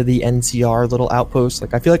many of the NCR little outposts.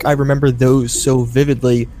 Like I feel like I remember those so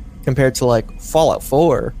vividly compared to like Fallout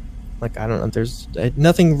 4. Like I don't know, there's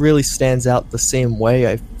nothing really stands out the same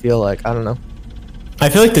way. I feel like I don't know. I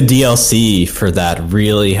feel like the DLC for that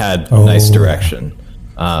really had nice direction.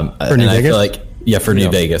 For New Vegas? I feel like for New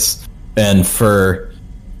Vegas, and for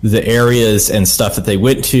the areas and stuff that they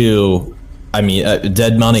went to. I mean,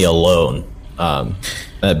 Dead Money alone. But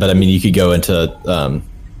I mean, you could go into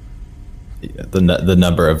the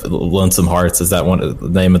number of Lonesome Hearts. Is that the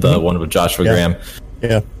name of the one with Joshua Graham?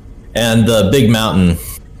 Yeah, and the Big Mountain.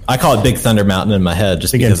 I call it Big Thunder Mountain in my head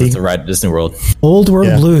just because it's a ride at Disney World. Old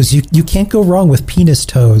World Blues. You can't go wrong with penis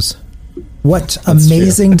toes. What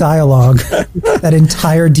amazing dialogue that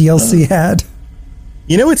entire DLC had.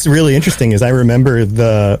 You know what's really interesting is I remember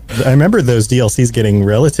those DLCs getting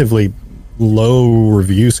relatively low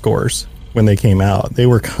review scores when they came out. They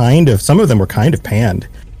were some of them were kind of panned.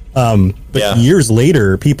 But years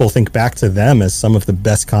later, people think back to them as some of the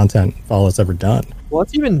best content Fallout's ever done. Well,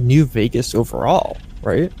 it's even New Vegas overall,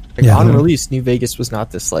 right? Like on release, New Vegas was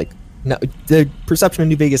not this like. No, the perception of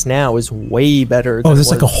New Vegas now is way better.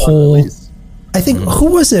 There's like a whole. I think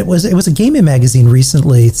who was it? It was a gaming magazine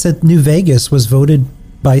recently. It said New Vegas was voted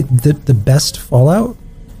by the best Fallout.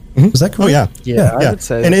 Was that correct? Yeah. I would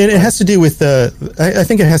say, and it has to do with I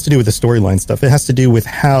think it has to do with the storyline stuff. It has to do with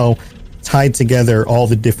how tied together all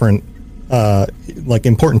the different like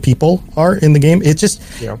important people are in the game. It's just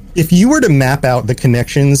if you were to map out the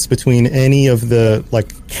connections between any of the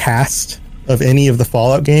like cast of any of the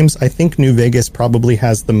Fallout games, I think New Vegas probably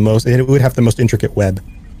has the most. It would have the most intricate web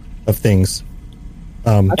of things.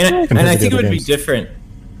 And I think it would be different.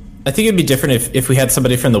 I think it'd be different if we had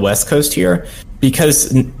somebody from the West Coast here,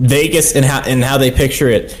 because Vegas and how they picture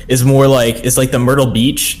it is more like it's like the Myrtle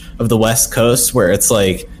Beach of the West Coast, where it's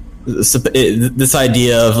like this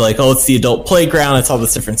idea of like, it's the adult playground, it's all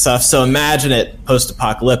this different stuff. So imagine it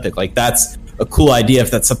post-apocalyptic. Like that's a cool idea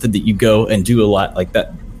if that's something that you go and do a lot like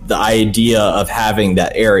that. The idea of having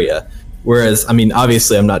that area. Whereas, I mean,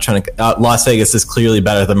 obviously, I'm not trying to. Las Vegas is clearly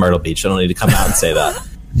better than Myrtle Beach. I don't need to come out and say that.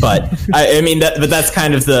 But I mean, but that's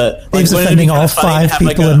kind of the. Dave's offending all 5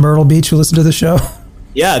 people in Myrtle Beach who listen to the show.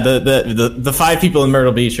 Yeah, the 5 people in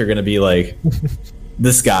Myrtle Beach are going to be like,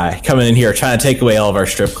 this guy coming in here trying to take away all of our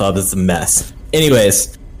strip clubs. It's a mess.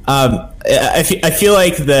 Anyways, I feel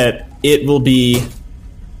like that it will be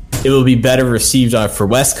better received for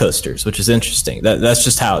West Coasters, which is interesting. That's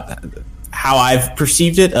just how I've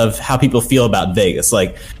perceived it, of how people feel about Vegas.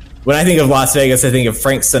 Like when I think of Las Vegas, I think of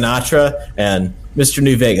Frank Sinatra and Mr.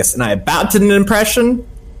 New Vegas, and I about did an impression,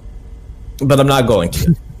 but I'm not going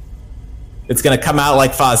to. It's going to come out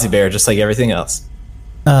like Fozzie Bear, just like everything else.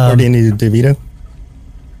 Or Danny DeVito.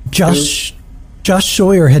 Josh Josh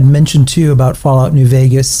Scheuer had mentioned too about Fallout New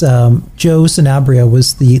Vegas. Joe Sanabria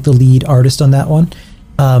was the lead artist on that one.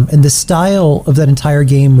 And the style of that entire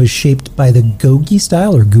game was shaped by the Googie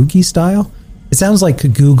style. It sounds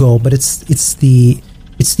like Google, but it's the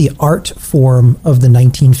art form of the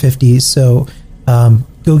 1950s. So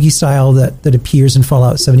Googie style that appears in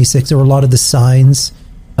Fallout 76. There were a lot of the signs,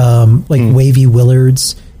 wavy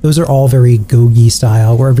willards. Those are all very Googie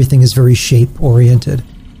style, where everything is very shape oriented.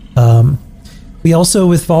 We also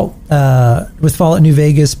with Fallout New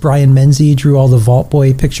Vegas, Brian Menzies drew all the Vault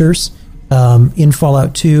Boy pictures in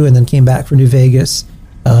Fallout 2, and then came back for New Vegas.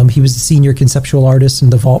 He was the senior conceptual artist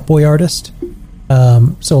and the Vault Boy artist.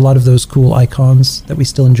 So a lot of those cool icons that we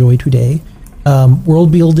still enjoy today.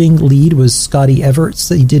 World building lead was Scotty Everts.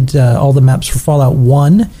 He did all the maps for Fallout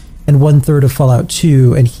 1 and 1/3 of Fallout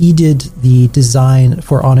 2, and he did the design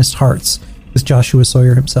for Honest Hearts with Joshua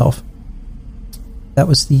Sawyer himself. That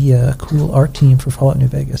was the cool art team for Fallout New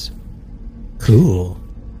Vegas. Cool.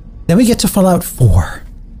 Then we get to Fallout 4.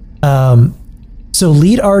 So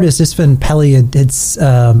lead artist Isfan Pelli had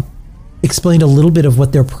explained a little bit of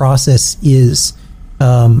what their process is.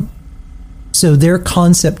 So their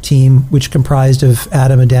concept team, which comprised of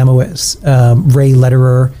Adam Adamowicz, Ray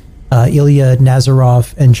Lederer, Ilya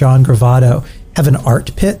Nazarov, and John Gravato, have an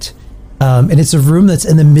art pit. And it's a room that's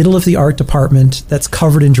in the middle of the art department that's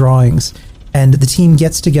covered in drawings. And the team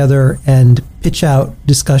gets together and pitch out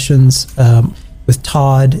discussions with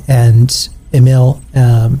Todd and Emil.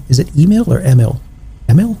 Is it Emil or Emil?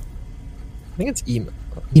 Emil? I think it's email.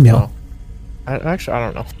 Email. I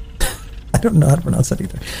don't know. I don't know how to pronounce that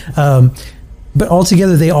either. But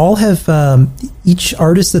altogether, they all have, each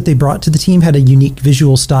artist that they brought to the team had a unique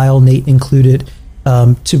visual style, Nate included,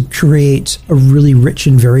 to create a really rich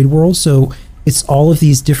and varied world. So it's all of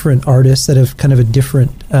these different artists that have kind of a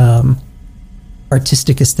different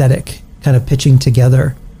artistic aesthetic kind of pitching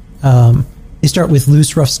together. They start with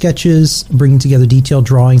loose, rough sketches, bringing together detailed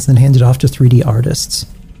drawings, then hand it off to 3D artists.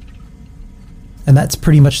 And that's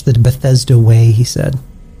pretty much the Bethesda way, he said.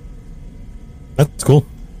 That's cool.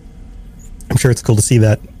 I'm sure it's cool to see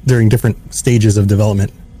that during different stages of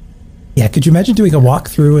development. Yeah, could you imagine doing a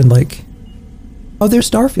walkthrough and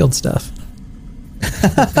there's Starfield stuff.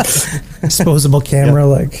 Disposable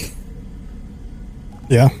camera,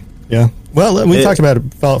 Yeah. Well, we talked about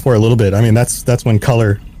Fallout 4 a little bit. I mean, that's when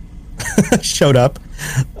color showed up.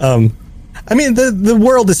 I mean, the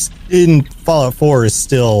world is in Fallout 4 is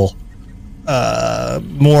still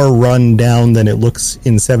more run down than it looks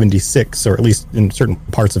in 76, or at least in certain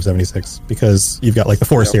parts of 76, because you've got the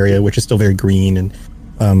forest area, which is still very green,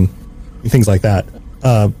 and things like that.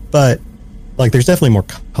 But there's definitely more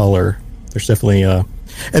color. There's definitely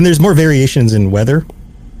and there's more variations in weather.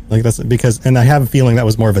 That's because, and I have a feeling that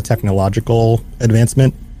was more of a technological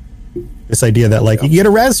advancement. This idea that you get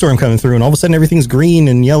a radstorm coming through, and all of a sudden everything's green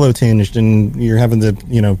and yellow tinged, and you're having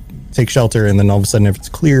to take shelter, and then all of a sudden it's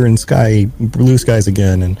clear and blue skies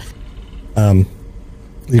again, and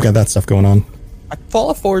you've got that stuff going on.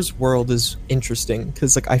 Fallout 4's world is interesting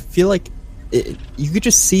because I feel like you could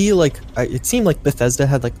just see it seemed like Bethesda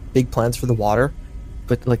had big plans for the water,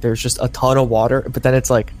 but there's just a ton of water, but then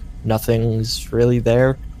it's nothing's really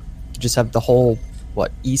there. You just have the whole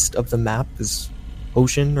east of the map is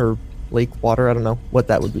ocean or lake water. I don't know what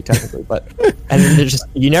that would be technically, but and there's just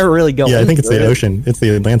you never really go. Yeah, I think it's the ocean. It's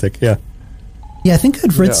the Atlantic. Yeah. Yeah, I think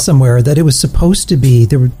I'd read somewhere that it was supposed to be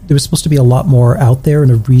there was supposed to be a lot more out there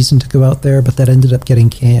and a reason to go out there, but that ended up getting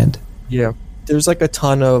canned. Yeah, there's a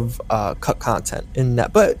ton of cut content in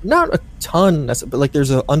that, but not a ton. But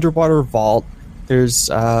there's an underwater vault. There's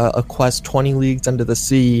a quest 20 leagues under the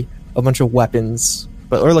sea, a bunch of weapons,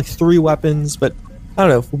 or 3 weapons, but I don't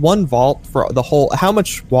know, one vault for the whole, how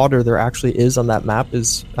much water there actually is on that map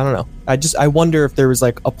is, I don't know. I wonder if there was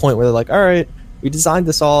a point where they're all right, we designed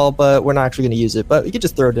this all, but we're not actually going to use it, but we could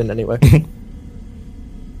just throw it in anyway.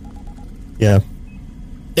 Yeah.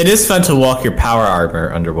 It is fun to walk your power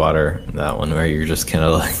armor underwater, that one, where you're just kind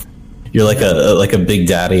of you're like a big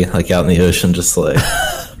daddy, out in the ocean, just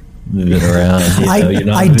moving around.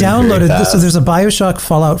 I downloaded this. So there's a BioShock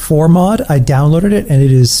Fallout 4 mod. I downloaded it, and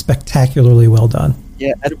it is spectacularly well done.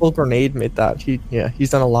 Yeah, Edible Grenade made that. He's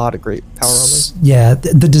done a lot of great power armor. Yeah,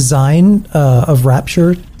 the design of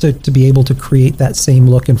Rapture to be able to create that same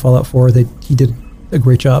look in Fallout 4, he did a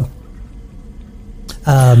great job.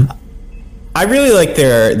 I really like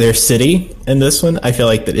their city in this one. I feel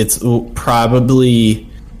like that it's probably,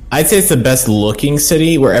 I'd say it's the best looking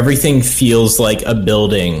city, where everything feels like a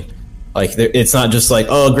building. It's not just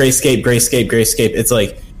grayscape. It's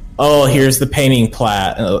oh, here's the painting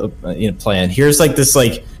plan. Here's this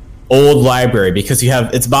old library, because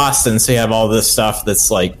it's Boston, so you have all this stuff that's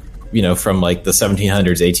like, you know, from like the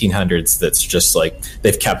 1700s, 1800s, that's just like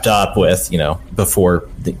they've kept up with, you know, before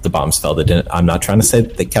the bombs fell. They didn't. I'm not trying to say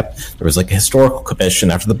that there was like a historical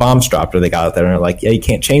commission after the bombs dropped, where they got out there and they're like, yeah, you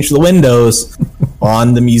can't change the windows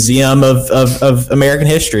on the Museum of American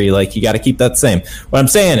History. Like, you got to keep that the same. What I'm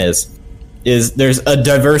saying is there's a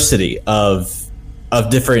diversity of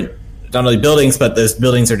different, not only buildings, but those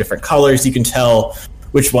buildings are different colors. You can tell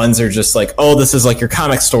which ones are just like, oh, this is like your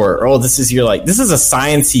comic store, or oh, this is a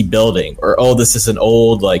science-y building, or oh, this is an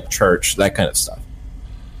old like church, that kind of stuff.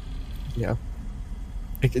 Yeah.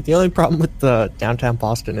 The only problem with the downtown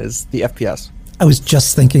Boston is the FPS. I was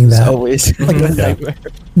just thinking that. It's always like a nightmare.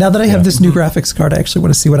 Now that I have this new graphics card, I actually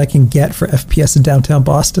want to see what I can get for FPS in downtown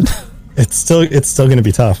Boston. It's still going to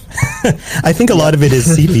be tough. I think a lot of it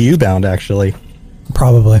is CPU bound, actually.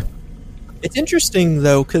 Probably. It's interesting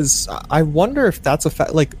though, because I wonder if that's a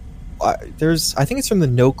fact. Like, I think it's from the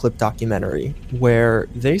No Clip documentary, where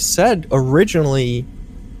they said originally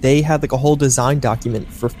they had like a whole design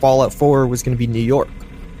document for Fallout 4 was going to be New York.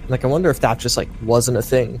 Like, I wonder if that just like wasn't a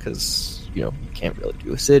thing, because, you know, you can't really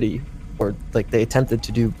do a city, or like they attempted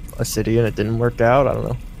to do a city and it didn't work out. I don't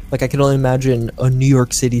know. Like, I can only imagine a New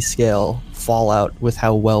York City scale Fallout with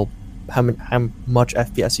how much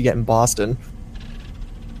FPS you get in Boston.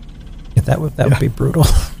 Yeah, that would be brutal.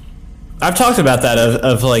 I've talked about that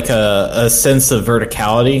of like a sense of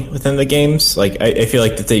verticality within the games. Like, I feel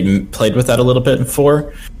like that they played with that a little bit in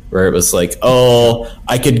 4, where it was like, oh,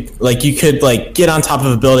 you could like get on top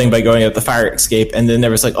of a building by going up the fire escape, and then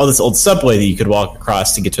there was like, oh, this old subway that you could walk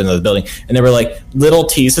across to get to another building, and there were like little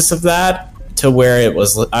teases of that, to where it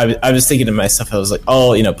was, I was thinking to myself, I was like,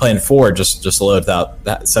 oh, you know, playing 4 just load without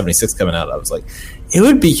that 76 coming out, I was like, it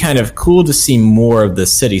would be kind of cool to see more of the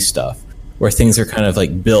city stuff, where things are kind of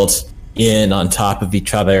like built in on top of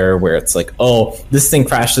each other, where it's like, oh, this thing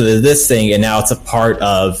crashed into this thing, and now it's a part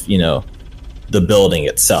of, you know, the building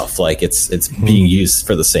itself. Like, it's being used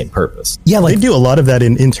for the same purpose. Yeah, like they do a lot of that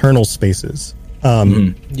in internal spaces.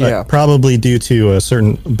 Probably due to a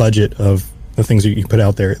certain budget of the things that you put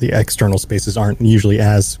out there. The external spaces aren't usually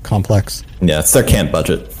as complex. Yeah, it's their camp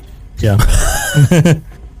budget. Yeah.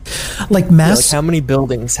 like mass. Like, how many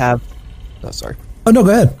buildings have? Oh, sorry. Oh no, go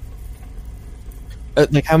ahead.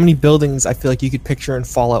 Like, how many buildings I feel like you could picture in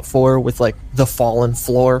Fallout 4 with like the fallen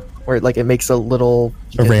floor, where like it makes a little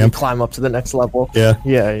ramp, you climb up to the next level. Yeah.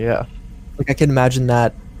 Like, I can imagine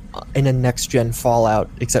that in a next gen Fallout,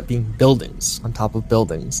 except being buildings on top of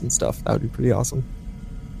buildings and stuff. That would be pretty awesome.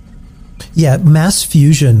 Yeah, Mass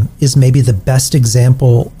Fusion is maybe the best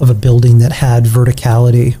example of a building that had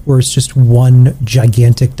verticality, where it's just one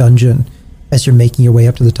gigantic dungeon as you're making your way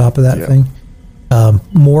up to the top of that thing.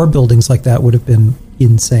 More buildings like that would have been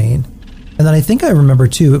insane. And then I think I remember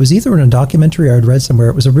too, it was either in a documentary or I'd read somewhere,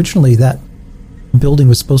 it was originally that building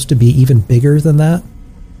was supposed to be even bigger than that.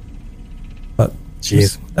 But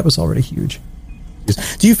that was already huge.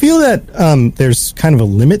 Do you feel that there's kind of a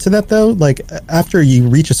limit to that, though? Like, after you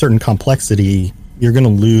reach a certain complexity, you're going to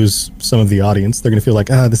lose some of the audience. They're going to feel like,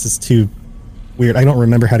 this is too weird. I don't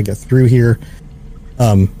remember how to get through here.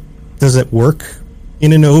 Does it work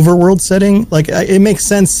in an overworld setting? Like, it makes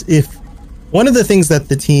sense if one of the things that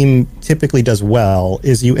the team typically does well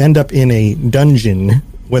is you end up in a dungeon,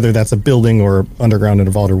 whether that's a building or underground in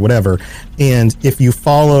a vault or whatever, and if you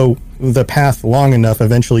follow the path long enough,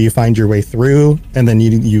 eventually you find your way through, and then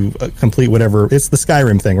you complete whatever. It's the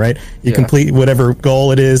Skyrim thing, right? You complete whatever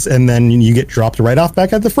goal it is, and then you get dropped right off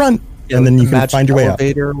back at the front, and then you can find your way out.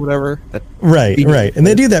 Or whatever. Right. And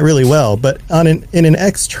they do that really well. But in an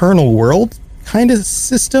external world kind of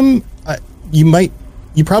system,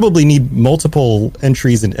 you probably need multiple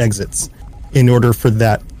entries and exits in order for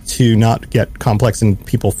that to not get complex and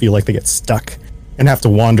people feel like they get stuck and have to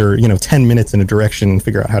wander, 10 minutes in a direction and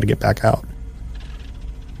figure out how to get back out.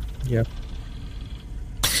 Yeah.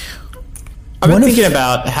 I've been thinking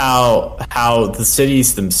about how the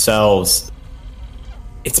cities themselves,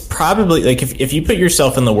 it's probably like if you put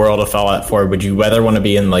yourself in the world of Fallout 4, would you rather want to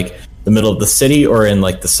be in like the middle of the city or in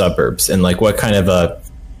like the suburbs, and like what kind of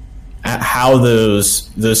how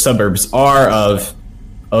those suburbs are of,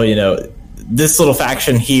 this little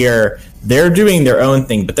faction here, they're doing their own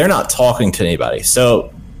thing, but they're not talking to anybody.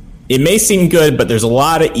 So it may seem good, but there's a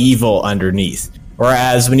lot of evil underneath.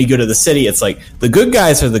 Whereas when you go to the city, it's like the good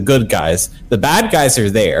guys are the good guys, the bad guys are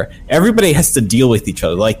there. Everybody has to deal with each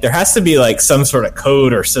other. Like there has to be like some sort of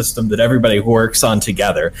code or system that everybody works on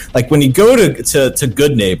together. Like when you go to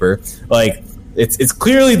Good Neighbor, like it's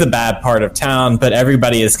clearly the bad part of town, but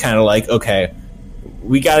everybody is kind of like, okay,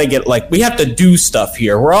 we got to get we have to do stuff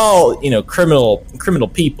here. We're all criminal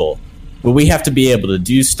people, but we have to be able to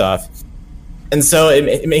do stuff. And so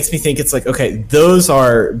it makes me think it's like, okay, those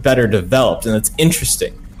are better developed, and it's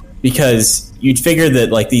interesting because you'd figure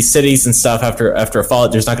that these cities and stuff after a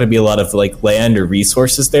Fallout, there's not going to be a lot of land or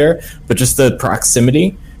resources there, but just the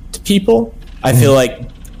proximity to people, I feel like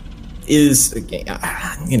is,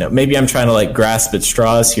 maybe I'm trying to grasp at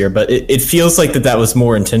straws here, but it feels like that was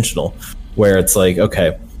more intentional, where it's like,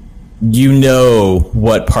 okay,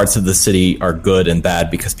 what parts of the city are good and bad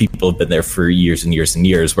because people have been there for years and years and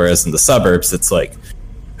years, whereas in the suburbs it's like,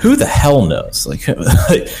 who the hell knows?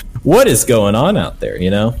 What is going on out there,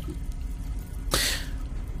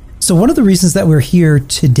 So one of the reasons that we're here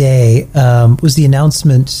today was the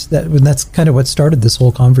announcement that's kind of what started this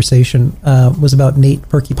whole conversation, was about Nate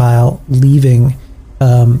Purkeypile leaving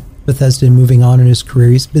Bethesda and moving on in his career.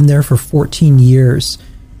 He's been there for 14 years,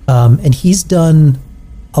 and he's done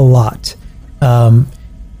a lot.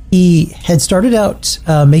 He had started out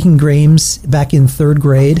making games back in 3rd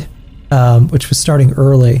grade, which was starting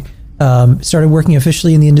early. Started working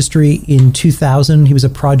officially in the industry in 2000. He was a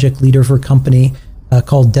project leader for a company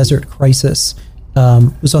called Desert Crisis.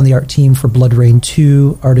 Was on the art team for Blood Rain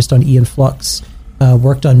 2, artist on Ian Flux,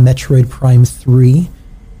 worked on Metroid Prime 3.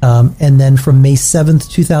 And then from May 7th,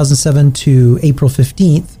 2007 to April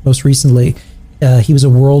 15th, most recently, he was a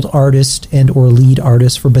world artist and/or lead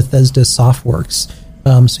artist for Bethesda Softworks.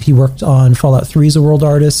 So he worked on Fallout 3 as a world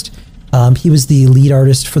artist. He was the lead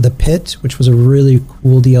artist for The Pit, which was a really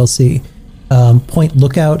cool DLC. Point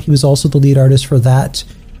Lookout, he was also the lead artist for that,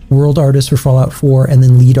 world artist for Fallout 4, and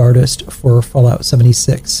then lead artist for Fallout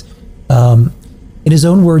 76. In his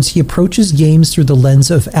own words, he approaches games through the lens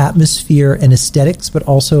of atmosphere and aesthetics, but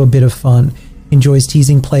also a bit of fun. Enjoys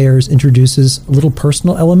teasing players, introduces little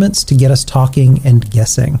personal elements to get us talking and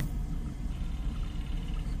guessing.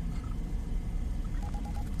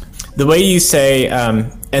 The way you say,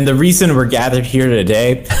 and the reason we're gathered here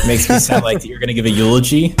today makes me sound like you're going to give a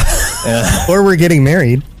eulogy. Or we're getting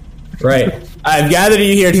married. Right. I've gathered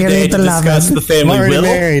you here today to discuss the family I'm already will.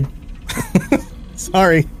 married.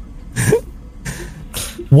 Sorry.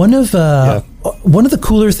 One of the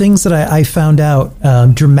cooler things that I found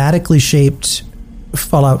out dramatically shaped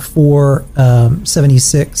Fallout 4,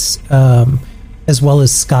 76, as well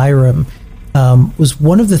as Skyrim, was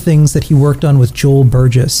one of the things that he worked on with Joel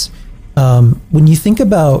Burgess. When you think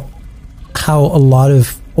about how a lot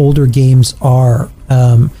of older games are,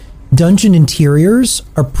 dungeon interiors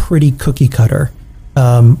are pretty cookie cutter.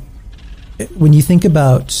 When you think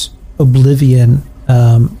about Oblivion,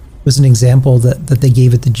 was an example that they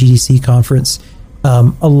gave at the GDC conference.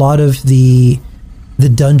 A lot of the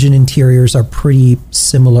dungeon interiors are pretty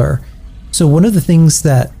similar. So one of the things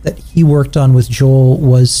that he worked on with Joel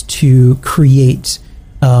was to create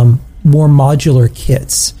more modular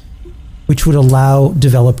kits, which would allow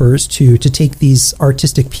developers to take these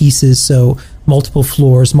artistic pieces, so multiple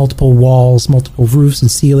floors, multiple walls, multiple roofs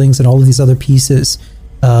and ceilings, and all of these other pieces,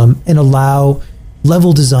 and allow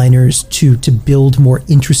level designers to build more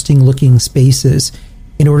interesting looking spaces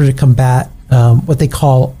in order to combat what they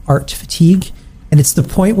call art fatigue. And it's the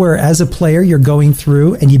point where, as a player, you're going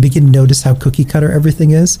through and you begin to notice how cookie cutter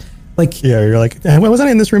everything is. You're like, wasn't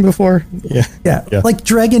I in this room before? Yeah. Like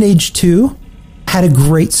Dragon Age 2 had a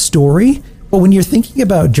great story, but when you're thinking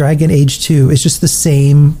about Dragon Age 2, it's just the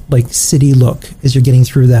same city look as you're getting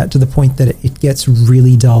through that, to the point that it gets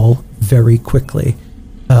really dull very quickly.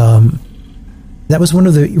 That was one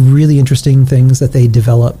of the really interesting things that they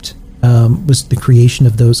developed, was the creation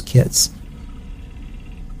of those kits.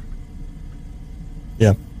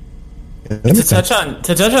 Yeah. To touch on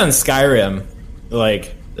Skyrim,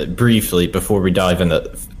 briefly before we dive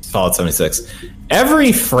into Fallout 76,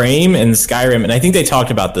 every frame in Skyrim, and I think they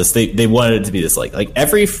talked about this, they wanted it to be this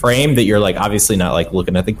every frame that you're obviously not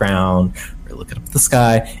looking at the ground or looking up at the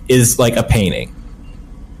sky is a painting.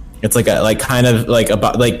 It's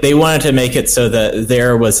they wanted to make it so that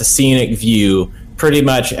there was a scenic view pretty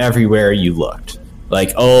much everywhere you looked.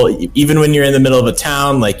 Even when you're in the middle of a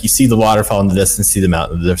town, you see the waterfall in the distance, see the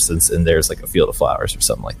mountain in the distance, and there's a field of flowers or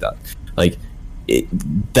something like that.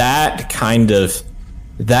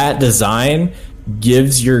 That design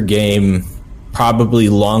gives your game probably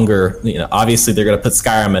longer. Obviously they're going to put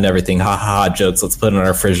Skyrim and everything. Ha ha ha, jokes. Let's put it in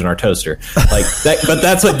our fridge and our toaster. That, but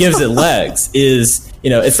that's what gives it legs. Is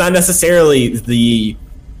it's not necessarily the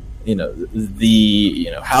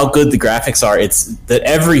how good the graphics are. It's that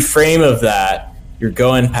every frame of that you're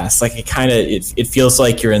going past, it feels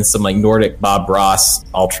like you're in some Nordic Bob Ross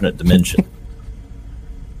alternate dimension.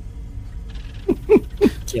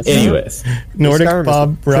 Yes. Anyways, Nordic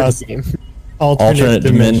Bob Ross Alternate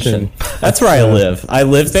dimension. That's where I live. I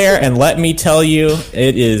live there, and let me tell you,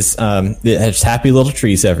 it is it has happy little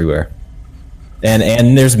trees everywhere,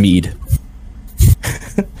 and there's mead.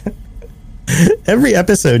 Every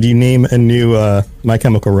episode, you name a new My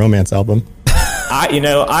Chemical Romance album.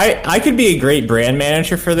 I could be a great brand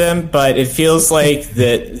manager for them, but it feels like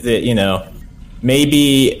that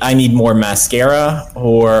maybe I need more mascara,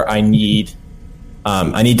 or I need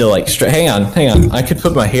to like hang on. I could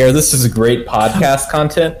put my hair. This is a great podcast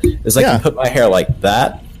content. Is I can put my hair like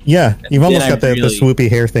that. Yeah, you've almost got the swoopy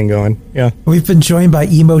hair thing going. Yeah, we've been joined by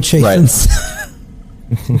emo Chafins. Right.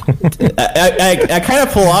 I kind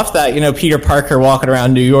of pull off that Peter Parker walking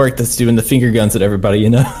around New York that's doing the finger guns at everybody.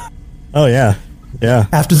 Oh yeah.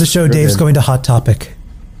 After the show, Dave's going to Hot Topic.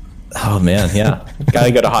 Oh man, yeah.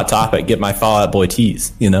 Gotta go to Hot Topic, get my Fallout Boy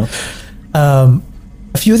tees.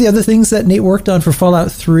 A few of the other things that Nate worked on for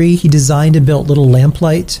Fallout 3, he designed and built Little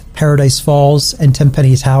Lamplight, Paradise Falls, and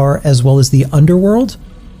Tenpenny Tower, as well as the Underworld.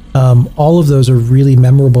 All of those are really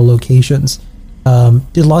memorable locations.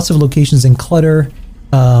 Did lots of locations in Clutter.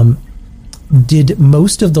 Did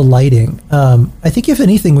most of the lighting. I think, if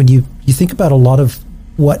anything, when you think about a lot of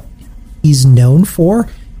what he's known for,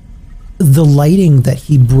 the lighting that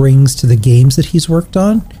he brings to the games that he's worked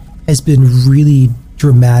on has been really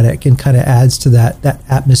dramatic and kind of adds to that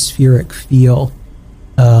atmospheric feel.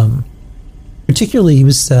 Particularly, he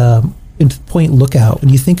was in Point Lookout. When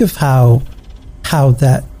you think of how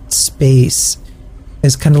that space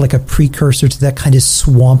is kind of like a precursor to that kind of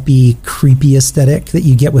swampy, creepy aesthetic that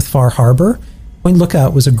you get with Far Harbor, Point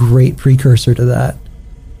Lookout was a great precursor to that.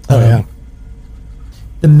 Yeah.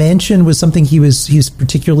 The mansion was something he was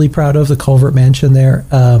particularly proud of, the Culvert Mansion there,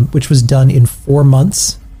 which was done in 4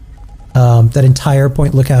 months. That entire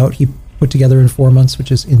Point Lookout he put together in 4 months,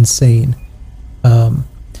 which is insane.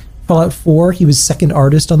 Fallout 4, he was second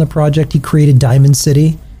artist on the project. He created Diamond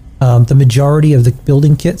City. The majority of the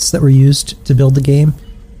building kits that were used to build the game,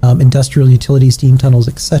 industrial utilities, steam tunnels,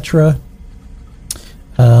 etc.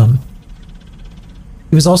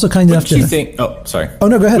 He was also kind enough to... Oh, sorry. Oh,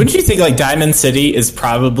 no, go ahead. Wouldn't you think like Diamond City is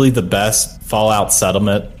probably the best Fallout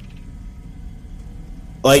settlement?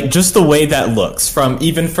 Like, just the way that looks, from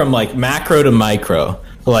like macro to micro.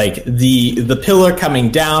 Like the pillar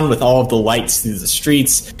coming down with all of the lights through the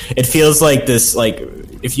streets. It feels like this, like,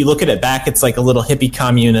 if you look at it back, it's like a little hippie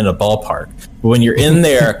commune in a ballpark. But when you're in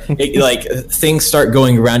there, things start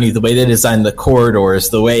going around you. The way they design the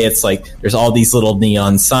corridors, the way it's like there's all these little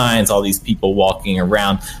neon signs, all these people walking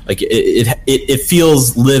around. Like it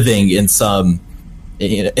feels living in some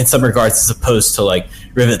regards, as opposed to like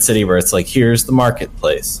Rivet City, where it's like, here's the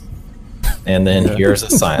marketplace, and then here's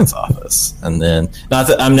a science office, and then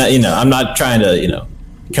I'm not trying to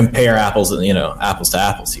compare apples to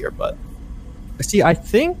apples here, but see, I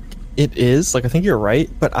think it is, like, I think you're right,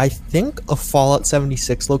 but I think a Fallout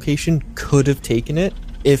 76 location could have taken it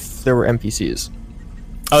if there were NPCs.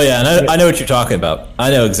 Oh yeah, and I know what you're talking about. I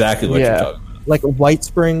know exactly what you're talking about. Like White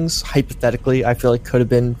Springs, hypothetically, I feel like could have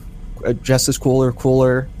been just as cool or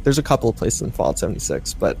cooler. There's a couple of places in Fallout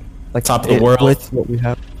 76, but like top of the world with what we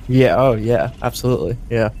have. Yeah. Oh yeah. Absolutely.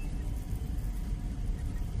 Yeah.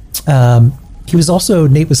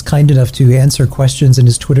 Nate was kind enough to answer questions in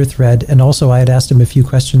his Twitter thread, and also I had asked him a few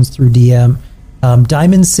questions through DM.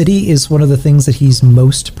 Diamond City is one of the things that he's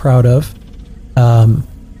most proud of.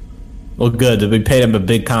 Well, good. We paid him a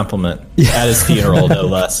big compliment at his funeral, no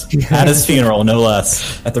less. At his funeral, no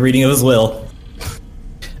less. At the reading of his will.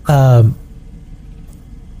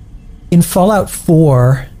 In Fallout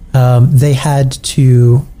 4, they had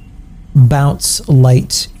to bounce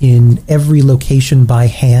light in every location by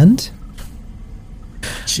hand.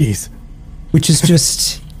 Jeez. Which is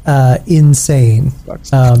just insane.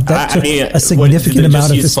 That took a significant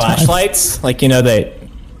amount of his time. Flashlights? Like, they...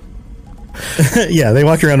 Yeah, they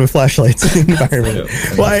walk around with flashlights in the environment.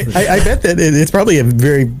 Well, I bet that it's probably a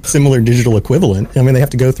very similar digital equivalent. I mean, they have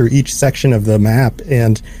to go through each section of the map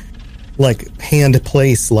and, like, hand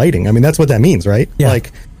place lighting. I mean, that's what that means, right? Yeah.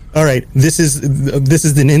 Like, all right, this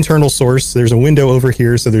is an internal source. There's a window over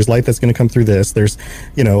here, so there's light that's going to come through this. There's,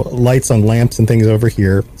 lights on lamps and things over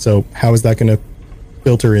here. So how is that going to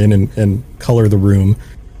filter in and color the room?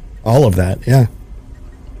 All of that, yeah.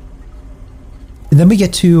 And then we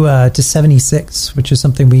get to 76, which is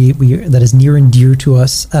something we that is near and dear to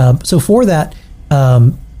us. So for that,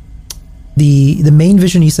 the main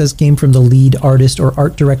vision, he says, came from the lead artist or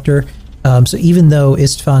art director. So even though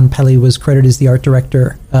Istvan Peli was credited as the art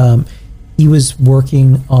director, he was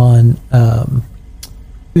working on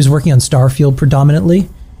Starfield predominantly.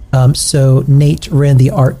 So Nate ran the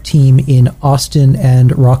art team in Austin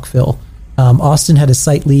and Rockville. Austin had a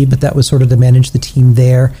site lead, but that was sort of to manage the team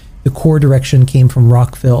there. The core direction came from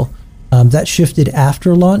Rockville. That shifted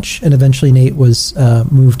after launch, and eventually Nate was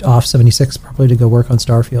moved off 76 probably to go work on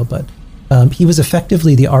Starfield, but he was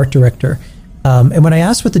effectively the art director. And when I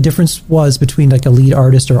asked what the difference was between like a lead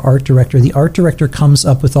artist or art director, the art director comes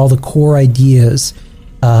up with all the core ideas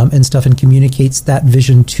and stuff and communicates that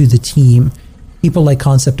vision to the team. People like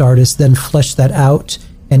concept artists then flesh that out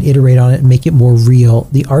and iterate on it and make it more real.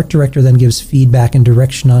 The art director then gives feedback and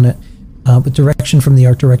direction on it, with direction from the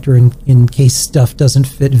art director in case stuff doesn't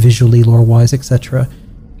fit visually, lore-wise, etc.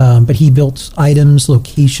 But he built items,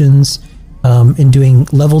 locations, and doing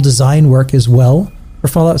level design work as well for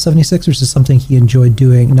Fallout 76, which is something he enjoyed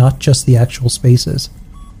doing, not just the actual spaces.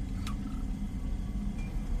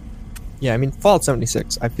 Yeah, I mean, Fallout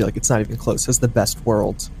 76, I feel like it's not even close as the best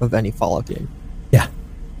world of any Fallout game. Yeah,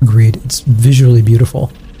 agreed. It's visually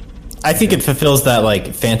beautiful. I think it fulfills that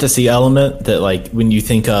like fantasy element that like when you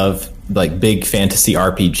think of like big fantasy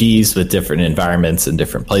RPGs with different environments and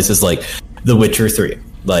different places, like The Witcher 3,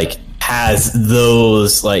 like has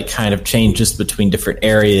those like kind of changes between different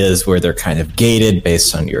areas where they're kind of gated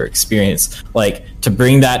based on your experience. Like to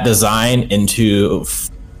bring that design into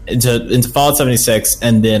Fallout 76,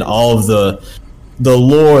 and then all of the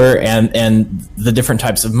lore and the different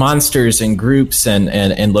types of monsters and groups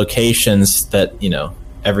and locations that, you know,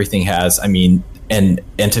 everything has. I mean, and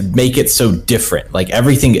to make it so different, like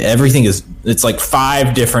everything is, it's like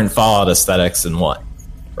 5 different Fallout aesthetics in one.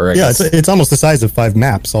 Or it's almost the size of 5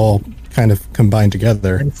 maps all kind of combined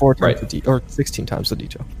together. And 4 times or 16 times the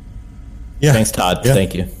detail. Yeah. Thanks, Todd. Yeah.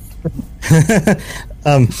 Thank you.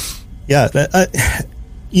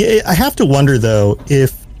 I have to wonder though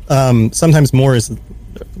if sometimes more is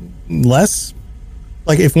less.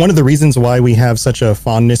 Like if one of the reasons why we have such a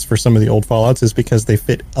fondness for some of the old Fallouts is because they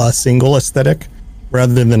fit a single aesthetic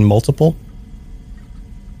rather than multiple.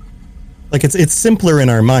 Like it's simpler in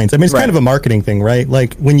our minds. I mean, it's kind of a marketing thing, right?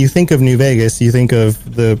 Like when you think of New Vegas, you think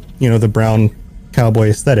of the brown cowboy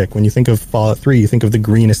aesthetic. When you think of Fallout 3, you think of the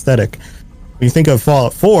green aesthetic. When you think of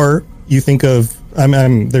Fallout 4, you think of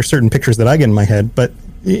there's certain pictures that I get in my head, but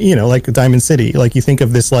you know, like Diamond City, like you think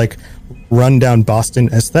of this like rundown Boston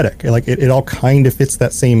aesthetic. Like it all kind of fits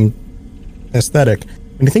that same aesthetic.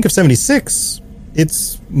 When you think of 76,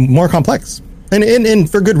 it's more complex, and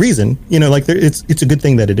for good reason. You know, like it's a good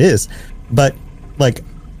thing that it is. But like,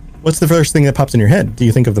 what's the first thing that pops in your head? Do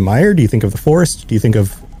you think of the mire? Do you think of the forest? Do you think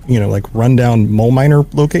of, you know, like rundown mole miner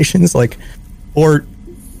locations? Like, or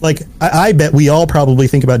like I bet we all probably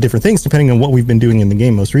think about different things depending on what we've been doing in the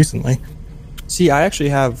game most recently. See, I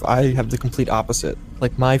have the complete opposite.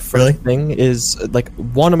 Like my first thing is like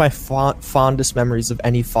one of my fondest memories of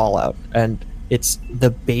any Fallout, and it's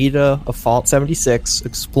the beta of Fallout 76,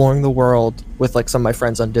 exploring the world with like some of my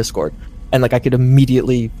friends on Discord, and like I could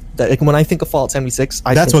immediately like when I think of Fallout 76,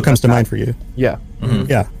 that's what comes to mind for you. Yeah, mm-hmm.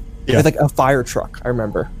 yeah. With like a fire truck, I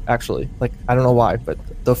remember actually. Like I don't know why, but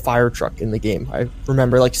the fire truck in the game, I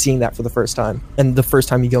remember like seeing that for the first time, and the first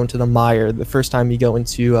time you go into the mire, the first time you go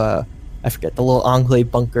into I forget the little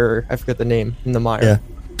enclave bunker. I forget the name in the mire.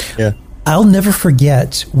 Yeah. I'll never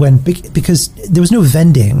forget when, because there was no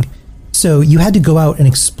vending, so you had to go out and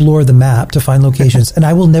explore the map to find locations. And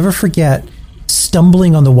I will never forget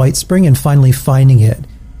stumbling on the White Spring and finally finding it.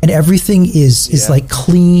 And everything is like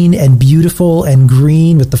clean and beautiful and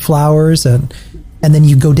green with the flowers, and then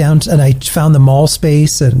you go down and I found the mall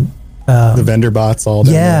space and the vendor bots all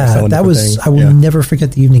down there that was things. I will never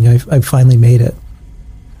forget the evening I finally made it.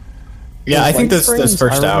 Yeah, I think those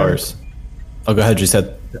first hours. Oh, go ahead, you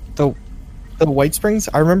said. The White Springs,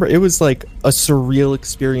 I remember it was like a surreal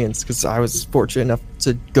experience because I was fortunate enough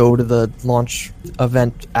to go to the launch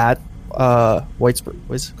event at White Springs.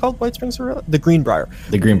 Was it called White Springs? The Greenbrier.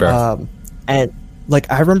 The Greenbrier. And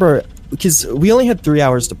like I remember, because we only had 3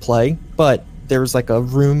 hours to play, but there was like a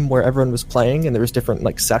room where everyone was playing and there was different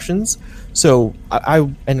like sessions. So I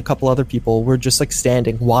and a couple other people were just like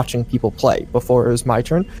standing watching people play before it was my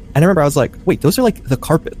turn. And I remember I was like, wait, those are like the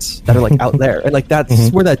carpets that are like out there. And like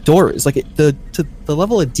that's where that door is. Like the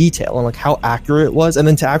level of detail and like how accurate it was. And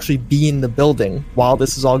then to actually be in the building while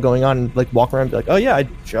this is all going on and like walk around and be like, oh yeah, I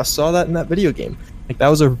just saw that in that video game. Like that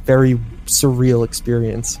was a very surreal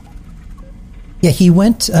experience. Yeah, he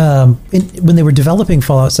went when they were developing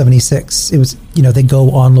Fallout 76. It was, you know, they go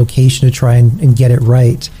on location to try and get it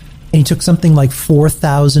right, and he took something like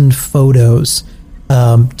 4,000 photos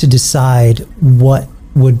to decide what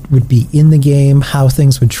would be in the game, how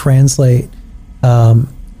things would translate.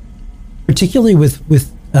 Particularly with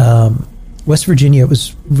West Virginia, it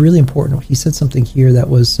was really important. He said something here that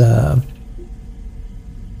was.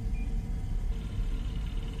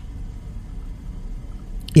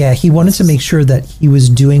 Yeah, he wanted to make sure that he was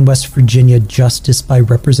doing West Virginia justice by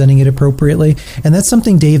representing it appropriately. And that's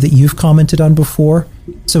something, Dave, that you've commented on before.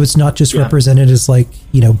 So it's not just represented as like,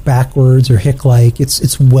 backwards or hick-like.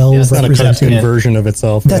 It's well represented. It's not a cartoon version of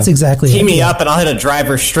itself. That's exactly it. Tee me up and I'll hit a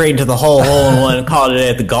driver straight into the hole in one and call it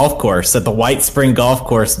at the golf course, at the White Spring Golf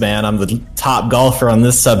Course, man. I'm the top golfer on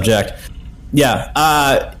this subject.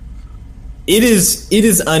 Yeah, it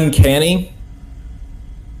is uncanny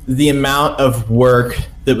the amount of work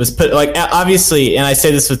that was put, like, obviously, and I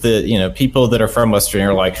say this with the, people that are from West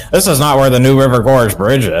Virginia are like, this is not where the New River Gorge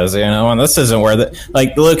Bridge is, and this isn't where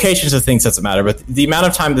the locations of things doesn't matter, but the amount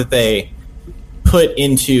of time that they put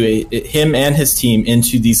into him and his team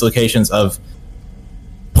into these locations of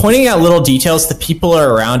pointing out little details that people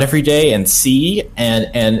are around every day and see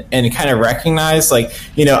and kind of recognize, like,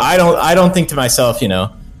 I don't think to myself,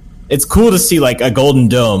 it's cool to see like a golden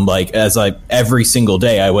dome, like as like every single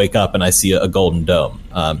day I wake up and I see a golden dome.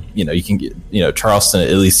 You can get, Charleston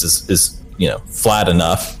at least is flat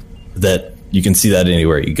enough that you can see that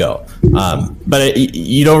anywhere you go. But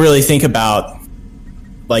you don't really think about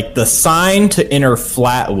like the sign to enter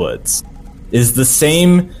Flatwoods is the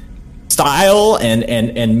same style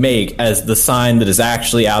and make as the sign that is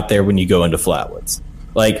actually out there when you go into Flatwoods.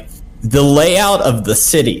 Like the layout of the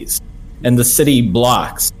cities and the city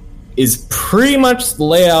blocks is pretty much the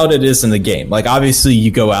layout it is in the game. Like obviously you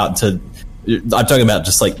go out to, I'm talking about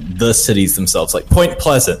just like the cities themselves, like Point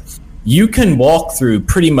Pleasant. You can walk through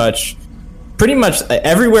pretty much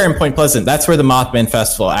everywhere in Point Pleasant. That's where the Mothman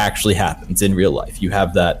Festival actually happens in real life. You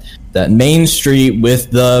have that main street with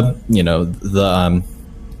the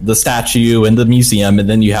statue and the museum, and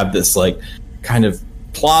then you have this like kind of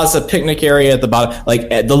plaza picnic area at the bottom. Like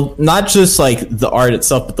not just like the art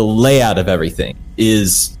itself, but the layout of everything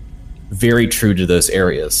is very true to those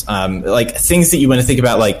areas. Like things that you want to think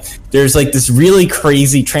about, like there's like this really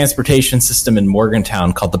crazy transportation system in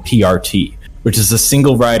Morgantown called the PRT, which is a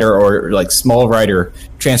single rider or like small rider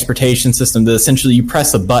transportation system that essentially you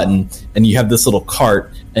press a button and you have this little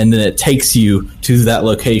cart and then it takes you to that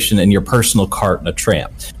location in your personal cart and a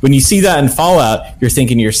tram. When you see that in Fallout, you're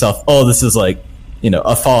thinking to yourself, oh, this is like,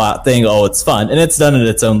 a Fallout thing. Oh, it's fun. And it's done in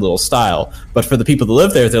its own little style. But for the people that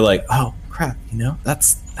live there, they're like, oh crap,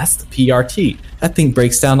 that's the PRT. That thing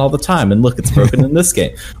breaks down all the time. And look, it's broken in this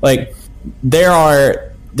game. Like there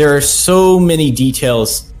are so many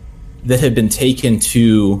details that have been taken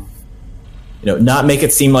to, not make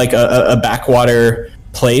it seem like a backwater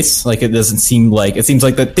place. Like it doesn't seem like, it seems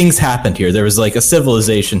like that things happened here. There was like a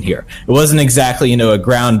civilization here. It wasn't exactly, a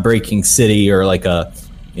groundbreaking city or like a,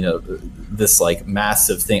 this like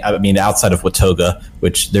massive thing. I mean, outside of Watauga,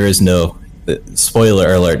 which there is no,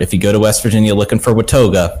 spoiler alert, if you go to West Virginia looking for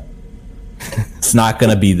Watauga, it's not going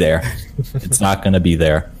to be there. It's not going to be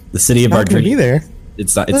there. The city of our dreams. Be there.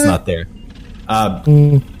 It's not there.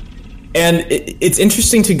 And it's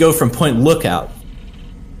interesting to go from Point Lookout,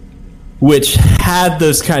 which had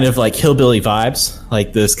those kind of like hillbilly vibes,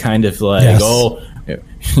 like those kind of like, yes. Oh,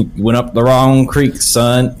 you went up the wrong creek,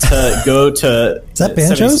 son, to go to is that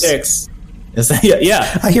Banjos? 76.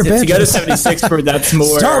 Yeah. I hear Banjos. To go to 76 where that's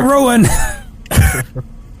more... Start rowing!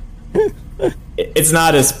 It's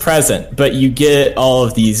not as present, but you get all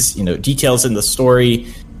of these, details in the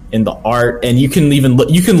story, in the art, and you can even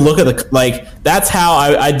look at the, like, that's how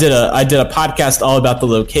I did a podcast all about the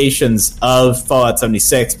locations of Fallout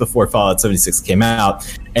 76 before Fallout 76 came out,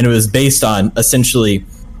 and it was based on essentially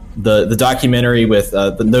the documentary with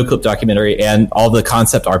the No Clip documentary and all the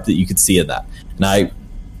concept art that you could see in that. And I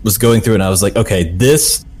was going through and I was like, okay,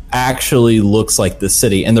 this actually looks like this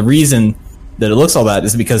city. And the reason that it looks all that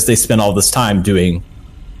is because they spent all this time doing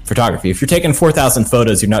photography. If you're taking 4,000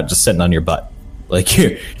 photos, you're not just sitting on your butt. Like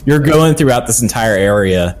you're going throughout this entire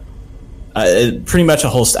area, pretty much a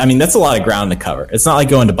whole. I mean, that's a lot of ground to cover. It's not like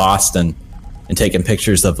going to Boston and taking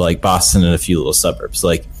pictures of like Boston and a few little suburbs.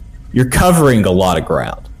 Like you're covering a lot of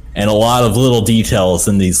ground and a lot of little details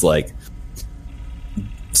in these like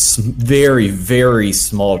very, very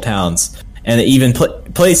small towns. And even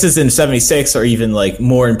places in 76 are even like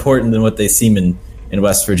more important than what they seem in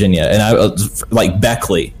West Virginia. And I like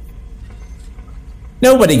Beckley.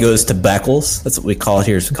 Nobody goes to Beckles. That's what we call it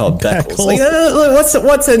here. It's called Beckles. Like,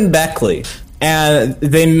 what's in Beckley? And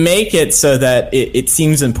they make it so that it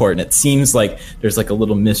seems important. It seems like there's like a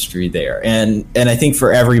little mystery there. And I think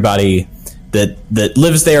for everybody that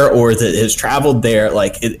lives there or that has traveled there,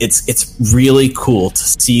 like it's really cool to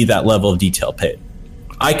see that level of detail paid.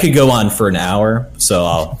 I could go on for an hour, so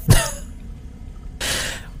I'll.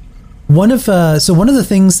 One of the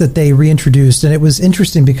things that they reintroduced, and it was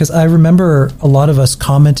interesting because I remember a lot of us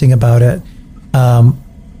commenting about it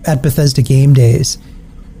at Bethesda Game Days,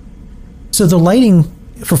 So the lighting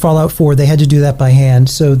for Fallout 4, they had to do that by hand.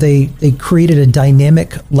 So they created a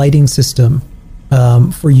dynamic lighting system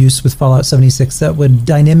for use with Fallout 76 that would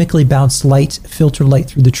dynamically bounce light, filter light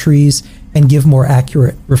through the trees, and give more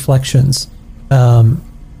accurate reflections. That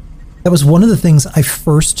was one of the things I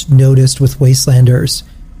first noticed with Wastelanders,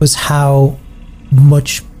 was how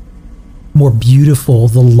much more beautiful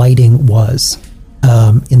the lighting was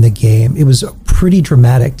in the game. It was a pretty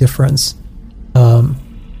dramatic difference.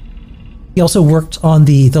 He also worked on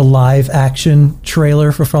the live action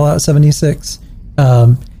trailer for Fallout 76.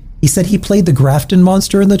 He said he played the Grafton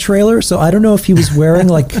monster in the trailer, so I don't know if he was wearing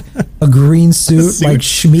like a green suit like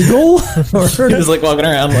Schmeagol, or he was like walking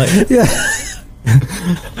around like, yeah.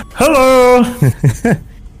 Hello.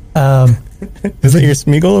 Is it your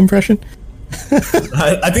Smeagol impression?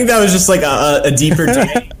 I think that was just like a deeper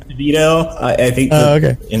DeVito. I think.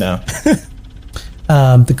 Okay. You know,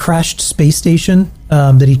 the crashed space station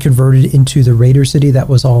that he converted into the Raider City, that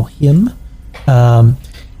was all him.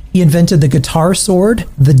 He invented the guitar sword,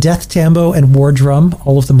 the death tambo, and war drum,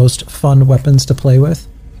 all of the most fun weapons to play with,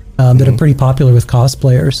 that are pretty popular with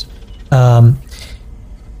cosplayers.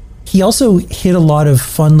 He also hit a lot of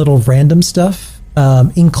fun little random stuff,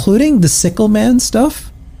 including the Sickle Man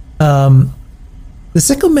stuff. The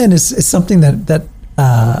Sickle Man is something that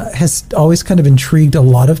has always kind of intrigued a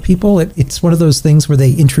lot of people. It's one of those things where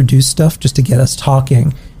they introduce stuff just to get us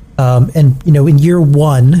talking. And, you know, in year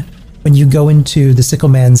one, when you go into the Sickle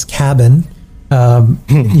Man's cabin,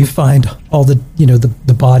 you find all the, you know,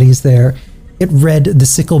 the bodies there. It read the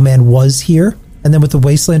Sickle Man was here. And then with the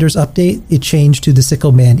Wastelanders update, it changed to the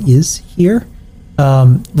Sickle Man is here.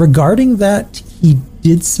 Regarding that, he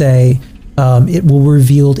did say it will be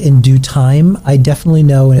revealed in due time. I definitely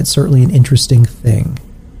know, and it's certainly an interesting thing.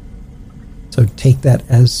 So take that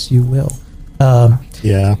as you will.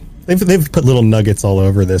 Yeah. They've put little nuggets all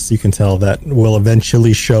over this. You can tell that will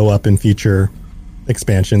eventually show up in future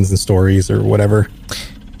expansions and stories or whatever.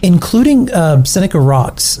 Including Seneca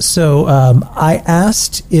Rocks. So I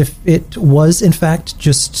asked if it was, in fact,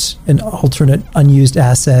 just an alternate unused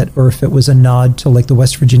asset or if it was a nod to, like, the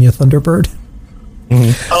West Virginia Thunderbird.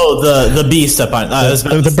 Mm-hmm. Oh, the beast up on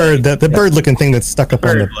the bird, the bird-looking thing that's stuck up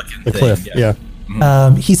on the cliff. Yeah.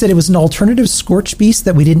 He said it was an alternative Scorch Beast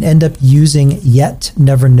that we didn't end up using yet.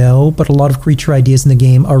 Never know. But a lot of creature ideas in the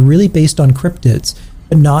game are really based on cryptids,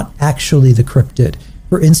 but not actually the cryptid.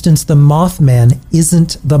 For instance, the Mothman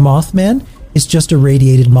isn't the Mothman. It's just a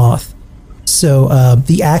radiated moth. So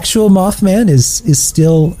the actual Mothman is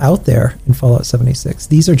still out there in Fallout 76.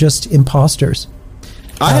 These are just imposters.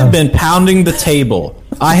 I have been pounding the table.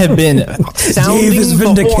 I have been sounding Dave is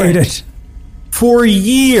vindicated for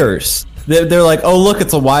years. They're like, oh look,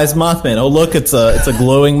 it's a wise Mothman. Oh look, it's a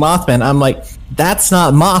glowing Mothman. I'm like, that's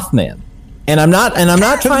not Mothman. And I'm not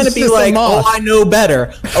trying to be like, oh, I know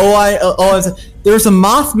better. There's a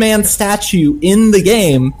Mothman statue in the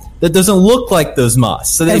game that doesn't look like those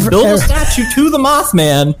moths. So they built a statue to the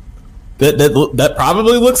Mothman that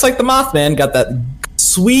probably looks like the Mothman. Got that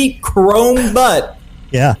sweet chrome butt.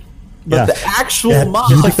 Yeah. But the actual moth,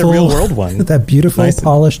 just like the real world one, that beautiful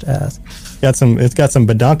polished ass. It's got some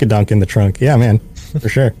badonkadonk in the trunk. Yeah, man, for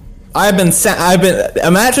sure. I've been.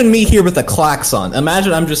 Imagine me here with a klaxon.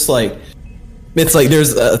 Imagine I'm just like. It's like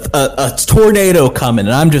there's a tornado coming,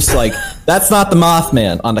 and I'm just like, that's not the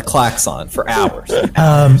Mothman on the klaxon for hours.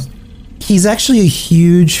 He's actually a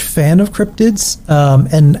huge fan of cryptids,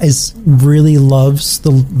 and really loves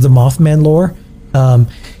the Mothman lore.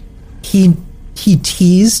 He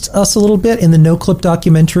teased us a little bit in the No Clip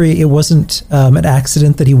documentary. It wasn't an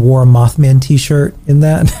accident that he wore a Mothman t-shirt in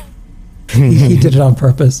that. he did it on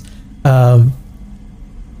purpose.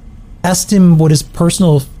 Asked him what his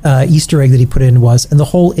personal Easter egg that he put in was, and the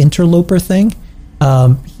whole interloper thing,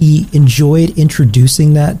 he enjoyed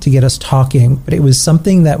introducing that to get us talking, but it was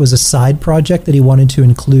something that was a side project that he wanted to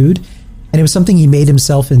include, and it was something he made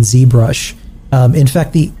himself in ZBrush. In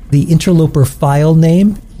fact, the interloper file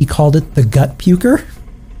name, he called it the Gut Puker.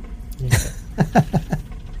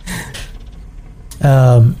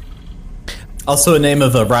 Also a name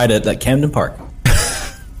of a ride at Camden Park.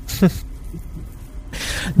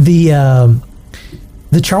 The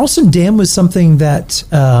Charleston Dam was something that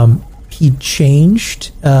he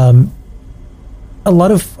changed. A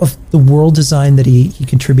lot of the world design that he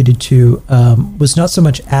contributed to was not so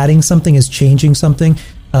much adding something as changing something.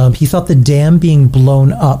 He thought the dam being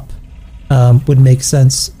blown up would make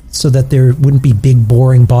sense so that there wouldn't be big,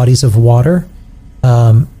 boring bodies of water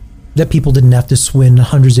that people didn't have to swim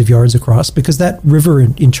hundreds of yards across, because that river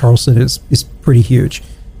in Charleston is pretty huge.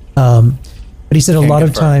 But he said a lot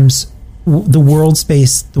of times the world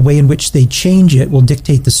space, the way in which they change it will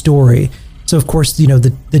dictate the story. So of course,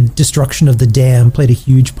 the destruction of the dam played a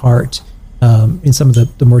huge part in some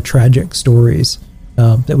of the more tragic stories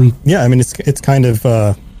that we. Yeah, I mean, it's kind of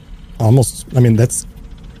almost. I mean, it's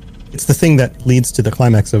the thing that leads to the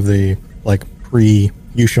climax of the pre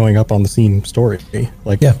you showing up on the scene story.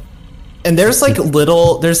 Yeah. And there's a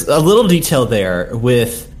little detail there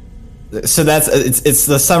with. So it's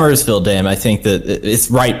the Summersville Dam. I think that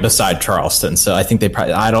it's right beside Charleston. So I think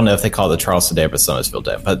I don't know if they call it the Charleston Dam or Summersville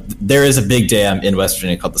Dam, but there is a big dam in West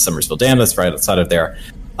Virginia called the Summersville Dam. That's right outside of there.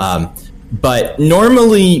 But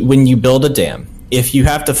normally when you build a dam, if you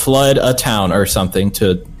have to flood a town or something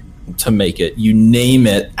to make it, you name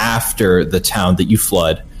it after the town that you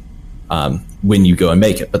flood when you go and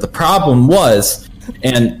make it. But the problem was,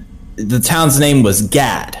 and the town's name was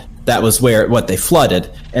Gad. That was what they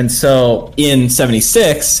flooded. And so in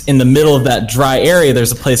 76, in the middle of that dry area,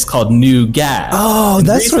 there's a place called New Gad. Oh,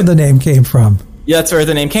 that's where the name came from. Yeah, that's where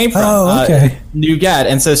the name came from. Oh, okay. New Gad.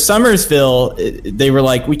 And so Summersville, they were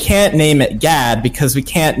like, we can't name it Gad because we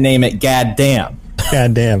can't name it Gad Dam.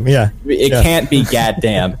 Gad Dam, yeah. It can't be Gad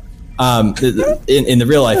Dam in the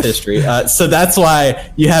real life history. So that's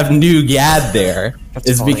why you have New Gad there.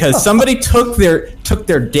 Because somebody took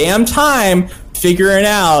their damn time figuring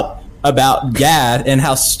out about Gad and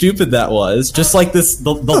how stupid that was. Just like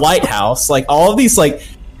the lighthouse, all of these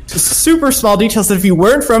super small details that if you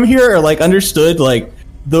weren't from here or understood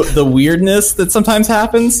the weirdness that sometimes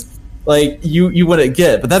happens, you wouldn't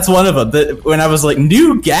get. But that's one of them. That when I was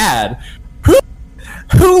New Gad,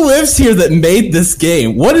 who lives here that made this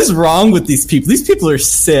game? What is wrong with these people? These people are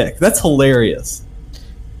sick. That's hilarious.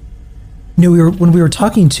 When we were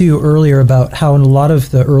talking to you earlier about how in a lot of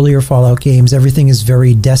the earlier Fallout games, everything is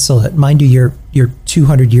very desolate. Mind you, you're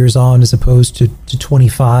 200 years on as opposed to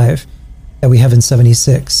 25 that we have in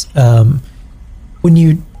 76. When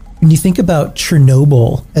you think about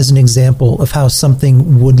Chernobyl as an example of how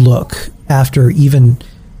something would look after even,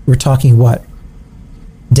 we're talking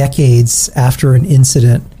decades after an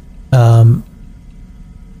incident,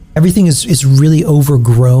 everything is really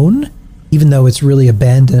overgrown. Even though it's really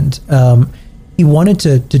abandoned. He wanted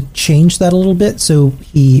to change that a little bit, so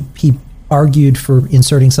he argued for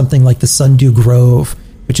inserting something like the Sundew Grove,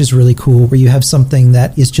 which is really cool, where you have something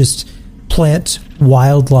that is just plant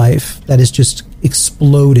wildlife that is just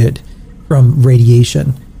exploded from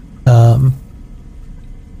radiation.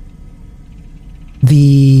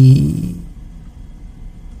 He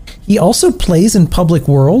also plays in public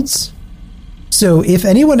worlds. So if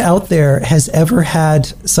anyone out there has ever had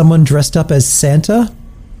someone dressed up as Santa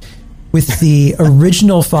with the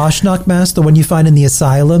original Fashnak mask, the one you find in the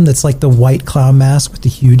asylum, that's the white clown mask with the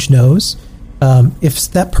huge nose, if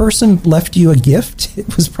that person left you a gift,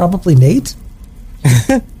 it was probably Nate.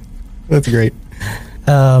 That's great.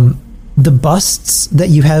 The busts that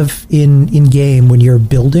you have in game when you're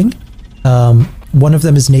building, one of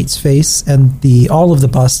them is Nate's face, and all of the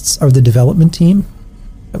busts are the development team.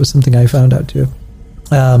 That was something I found out too.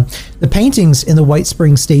 The paintings in the White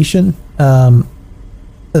Spring Station, the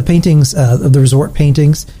paintings, the resort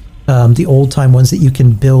paintings, the old time ones that you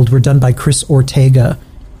can build were done by Chris Ortega.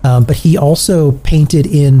 But he also painted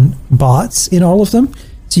in bots in all of them.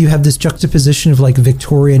 So you have this juxtaposition of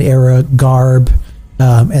Victorian era garb,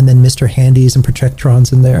 and then Mr. Handies and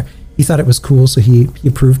Protectrons in there. He thought it was cool, so he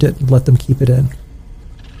approved it and let them keep it in.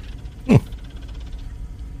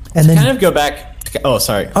 And then kind of go back. Oh,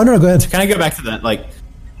 sorry. Oh, no, go ahead. To kind of go back to that,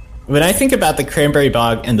 when I think about the Cranberry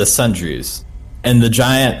Bog and the Sundrews and the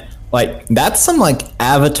giant, that's some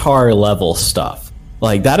Avatar level stuff.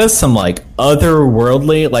 That is some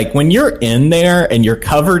otherworldly. When you're in there and you're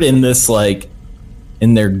covered in this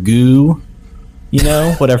in their goo,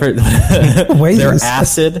 whatever, their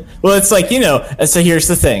acid. Well, it's so here's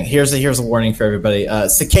the thing. Here's a warning for everybody.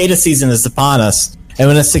 Cicada season is upon us. And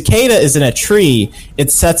when a cicada is in a tree,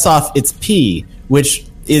 it sets off its pee, which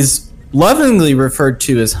is lovingly referred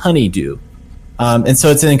to as honeydew. And so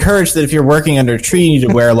it's encouraged that if you're working under a tree, you need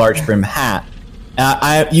to wear a large brim hat.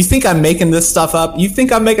 You think I'm making this stuff up?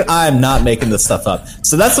 I am not making this stuff up.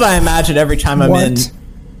 So that's what I imagine every time I'm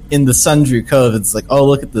in the Sundrew Cove. It's oh,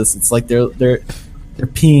 look at this. It's they're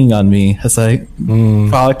peeing on me as I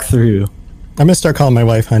frolic through. I'm going to start calling my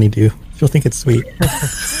wife honeydew. She'll think it's sweet.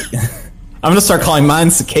 I'm going to start calling mine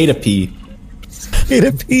cicada pea.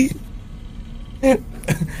 Cicada pea.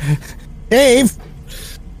 Dave.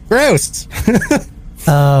 Gross.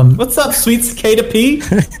 What's up, sweet cicada pea?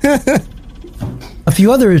 A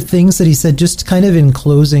few other things that he said, just kind of in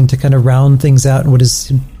closing to kind of round things out and what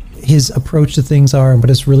his approach to things are and what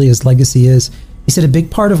his legacy is. He said, a big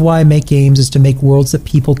part of why I make games is to make worlds that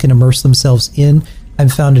people can immerse themselves in.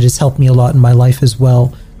 I've found it has helped me a lot in my life as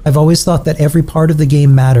well. I've always thought that every part of the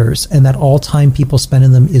game matters and that all time people spend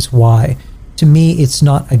in them is why. To me, it's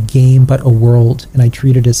not a game, but a world, and I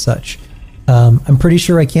treat it as such. I'm pretty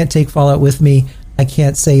sure I can't take Fallout with me. I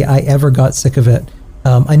can't say I ever got sick of it.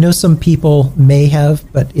 I know some people may have,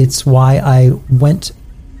 but it's why I went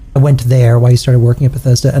there, why I started working at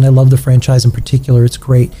Bethesda, and I love the franchise in particular. It's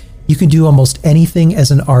great. You can do almost anything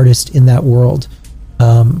as an artist in that world.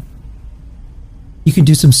 You can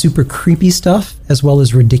do some super creepy stuff as well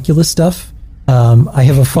as ridiculous stuff. I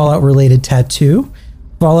have a Fallout-related tattoo.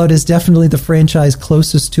 Fallout is definitely the franchise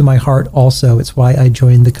closest to my heart also. It's why I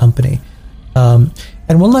joined the company.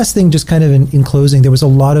 And one last thing, just kind of in closing, there was a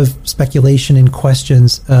lot of speculation and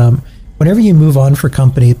questions. Whenever you move on for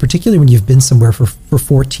company, particularly when you've been somewhere for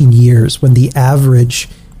 14 years, when the average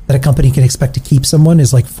that a company can expect to keep someone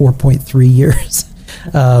is like 4.3 years.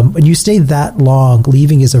 When you stay that long,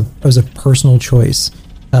 leaving is a personal choice.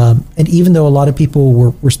 And even though a lot of people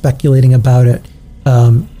were speculating about it,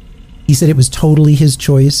 he said it was totally his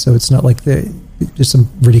choice. So it's not like just some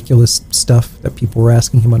ridiculous stuff that people were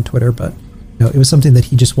asking him on Twitter. But it was something that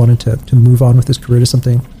he just wanted to move on with his career to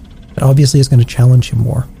something that obviously is going to challenge him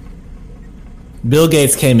more. Bill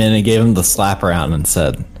Gates came in and gave him the slap around and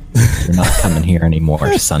said, "You're not coming here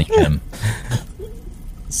anymore, Sonny Kim."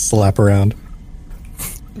 Slap around.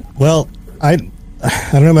 Well, I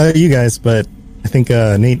don't know about you guys, but I think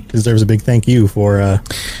Nate deserves a big thank you for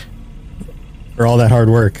all that hard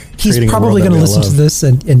work. He's probably going to listen to this,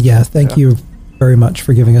 and thank you very much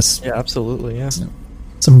for giving us. Yeah, absolutely. Yeah,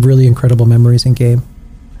 some really incredible memories in game.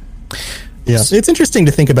 Yeah, it's interesting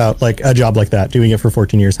to think about like a job like that, doing it for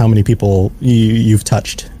 14 years. How many people you've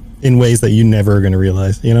touched in ways that you never are going to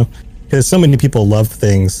realize, because so many people love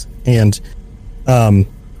things. And one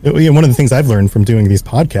of the things I've learned from doing these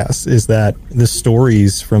podcasts is that the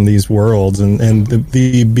stories from these worlds and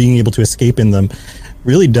the being able to escape in them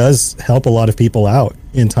really does help a lot of people out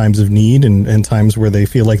in times of need and times where they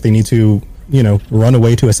feel like they need to, run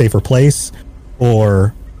away to a safer place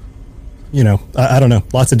or, I don't know,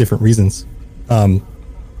 lots of different reasons.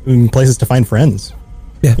 Places to find friends,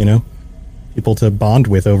 people to bond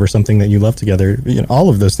with over something that you love together. All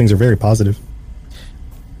of those things are very positive.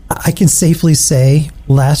 I can safely say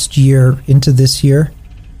last year into this year,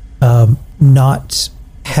 not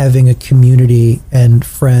having a community and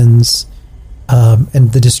friends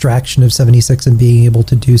and the distraction of 76 and being able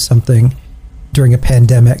to do something during a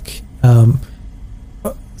pandemic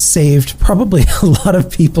saved probably a lot of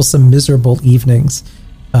people some miserable evenings.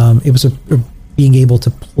 It was being able to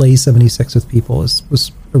play 76 with people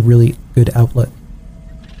was a really good outlet.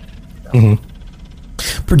 Mm-hmm.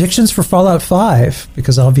 Predictions for Fallout 5,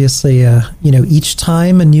 because obviously, each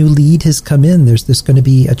time a new lead has come in, there's going to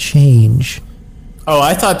be a change. Oh,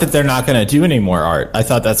 I thought that they're not going to do any more art. I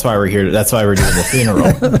thought that's why we're here. That's why we're doing the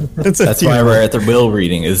funeral. That's why we're at the will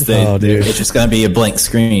reading. It's just going to be a blank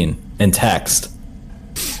screen and text.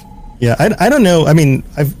 Yeah, I don't know. I mean,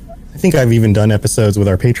 I think I've even done episodes with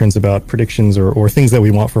our patrons about predictions or things that we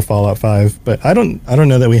want for Fallout 5, but I don't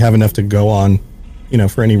know that we have enough to go on,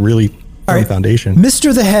 for any really firm foundation.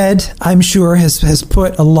 Mr. the Head, I'm sure, has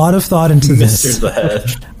put a lot of thought into this. Mr. the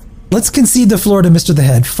Head. Let's concede the floor to Mr. the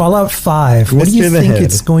Head. Fallout 5, what do you think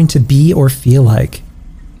it's going to be or feel like?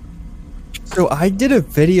 So I did a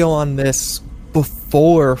video on this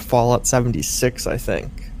before Fallout 76, I think.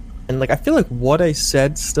 And I feel like what I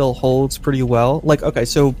said still holds pretty well. Okay,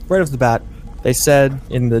 so right off the bat, they said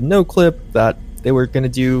in the no clip that they were going to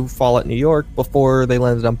do Fallout New York before they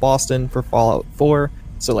landed on Boston for Fallout 4.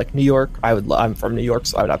 So New York, I'm from New York,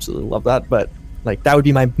 so I would absolutely love that. But that would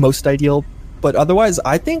be my most ideal. But otherwise,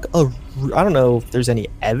 I think I don't know if there's any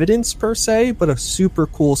evidence per se, but a super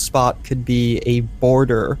cool spot could be a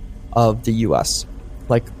border of the U.S.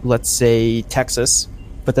 Let's say Texas,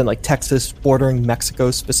 but then Texas bordering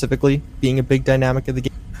Mexico specifically being a big dynamic of the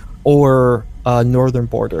game, or a northern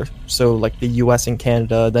border. So the U.S. and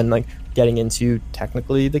Canada, then getting into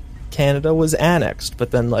technically the Canada was annexed,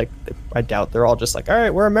 but then I doubt they're all just all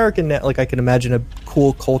right, we're American now. I can imagine a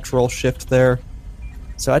cool cultural shift there.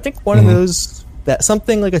 So I think one of those, that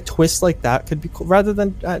something like a twist like that could be cool, rather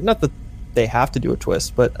than not that they have to do a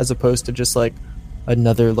twist, but as opposed to just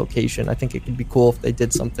another location. I think it could be cool if they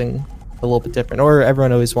did something a little bit different. Or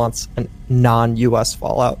everyone always wants a non-US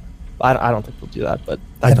Fallout. I don't think they'll do that, but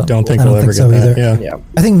I don't think we'll ever get that. Yeah.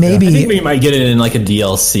 I think maybe I think we might get it in a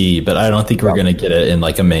DLC, but I don't think we're going to get it in a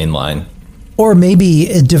mainline. Or maybe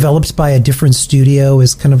it developed by a different studio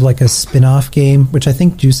as kind of a spin-off game, which I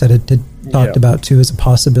think JUICEHEAD had talked about too as a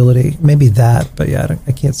possibility. Maybe that, but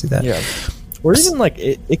I can't see that. Yeah. Or even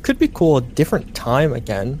it could be cool a different time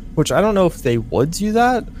again, which I don't know if they would do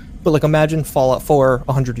that, but like imagine Fallout 4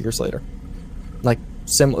 100 years later, like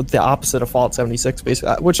the opposite of Fallout 76,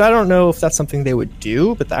 basically. Which I don't know if that's something they would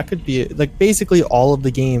do, but that could be like basically all of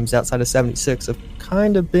the games outside of 76 have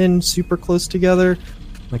kind of been super close together.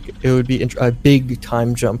 Like it would be a big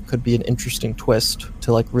time jump could be an interesting twist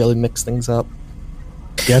to like really mix things up.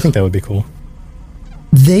 Yeah, I think that would be cool.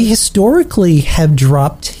 They historically have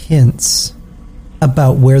dropped hints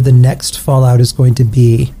about where the next Fallout is going to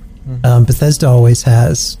be. Bethesda always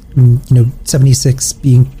has, 76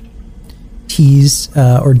 being teased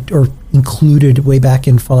or included way back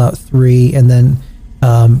in Fallout 3, and then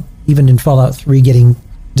even in Fallout 3 getting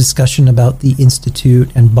discussion about the Institute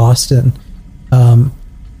and Boston.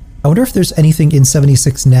 I wonder if there's anything in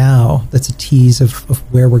 76 now that's a tease of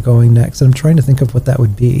where we're going next. And I'm trying to think of what that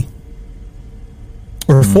would be.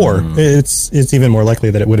 Or 4. It's even more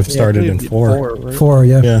likely that it would have started in 4. Right? 4,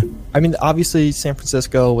 yeah. I mean, obviously San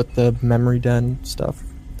Francisco with the memory den stuff.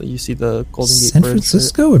 That you see the Golden Gate San Bridge,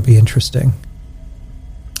 Francisco would be interesting.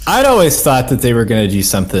 I'd always thought that they were going to do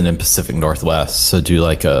something in Pacific Northwest, so do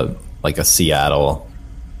like a Seattle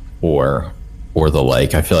or the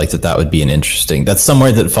Lake. I feel like that would be an interesting. That's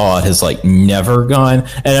somewhere that Fallout has like never gone,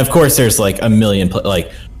 and of course there's like a million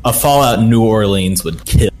like a Fallout New Orleans would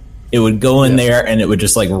kill. It would go in there and it would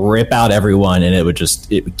just like rip out everyone, and it would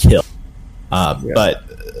kill. But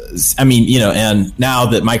I mean, and now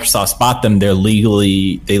that Microsoft's bought them, they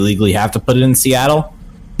legally have to put it in Seattle.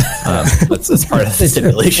 That's part of the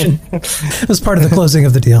stipulation. It was part of the closing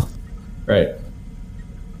of the deal. Right.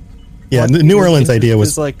 Yeah, the New Orleans idea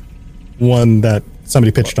was like one that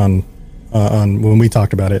somebody pitched on when we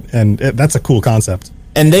talked about it, and that's a cool concept.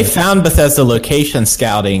 And they found Bethesda location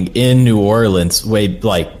scouting in New Orleans way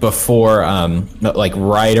like before, like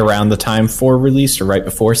right around the time 4 released or right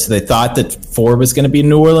before. So they thought that 4 was going to be in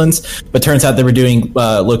New Orleans, but turns out they were doing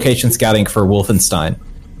location scouting for Wolfenstein,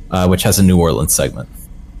 which has a New Orleans segment.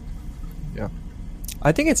 Yeah,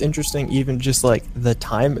 I think it's interesting, even just like the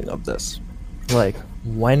timing of this. Like,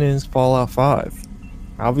 when is Fallout 5?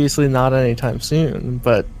 Obviously not anytime soon,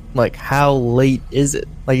 but like, how late is it?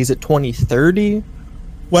 Like, is it 2030?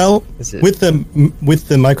 Well, with the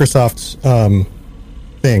Microsoft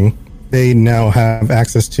thing, they now have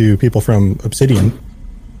access to people from Obsidian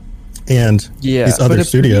and these other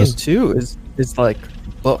studios too. Is like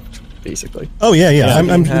booked basically. Oh yeah.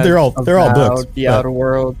 They're all booked. The Outer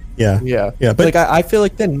World. Yeah. But like, I feel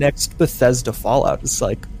like the next Bethesda Fallout is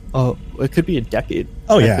like, it could be a decade.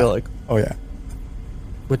 I feel like. Oh yeah.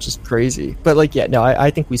 Which is crazy, but like, I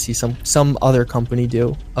think we see some other company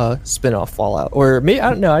do a spin-off Fallout, or maybe, I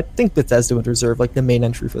don't know. I think Bethesda would reserve like the main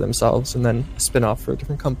entry for themselves and then a spin-off for a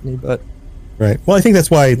different company. But right, well, I think that's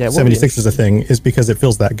why 76 is a thing, is because it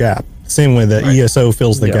fills that gap. Same way that ESO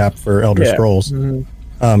fills the gap for Elder Scrolls.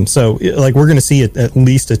 Mm-hmm. So like, we're going to see at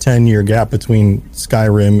least a 10-year gap between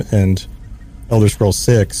Skyrim and Elder Scrolls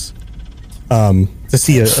 6. To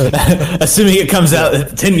see assuming it comes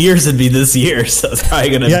out 10 years, it'd be this year, so it's probably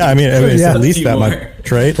gonna it's at least that much,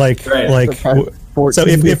 right? Like so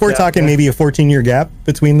if we're talking maybe a 14-year gap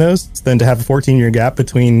between those, then to have a 14-year gap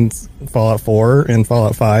between Fallout 4 and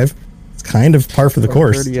Fallout 5, it's kind of par for the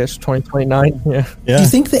course. 30ish, 2029. Yeah. Do you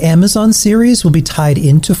think the Amazon series will be tied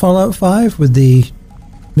into Fallout 5? Would they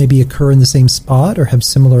maybe occur in the same spot or have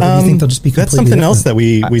similar? Or do you think they'll just be completely that's something different? else that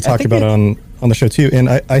we talked about on the show too, and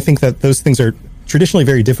I think that those things are traditionally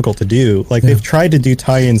very difficult to do. Like, they've tried to do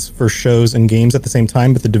tie-ins for shows and games at the same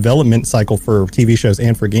time, but the development cycle for TV shows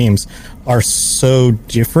and for games are so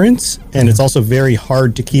different, and it's also very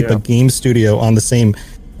hard to keep a game studio on the same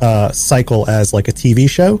cycle as like a TV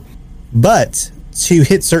show. But to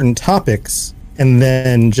hit certain topics and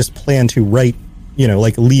then just plan to write,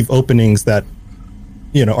 like leave openings that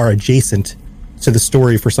are adjacent to the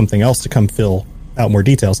story for something else to come fill out more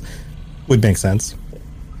details would make sense.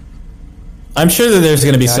 I'm sure that there's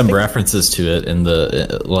going to be some references to it in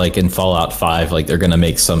the like in Fallout 5. Like, they're going to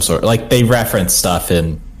make some sort, like, they reference stuff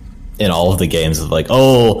in all of the games of like,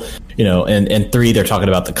 and 3 they're talking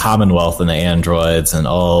about the Commonwealth and the androids, and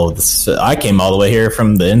I came all the way here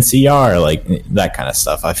from the NCR, like that kind of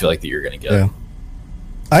stuff. I feel like that you're going to get.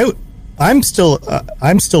 Yeah. I'm still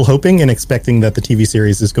hoping and expecting that the TV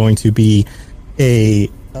series is going to be a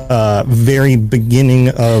very beginning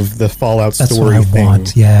of the Fallout story thing.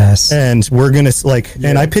 Want, yes. And we're gonna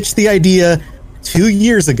and I pitched the idea 2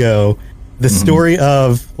 years ago, the story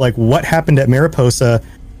of like what happened at Mariposa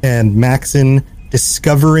and Maxon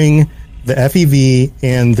discovering the FEV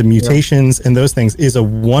and the mutations and those things is a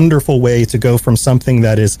wonderful way to go from something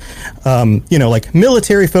that is like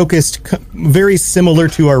military focused, very similar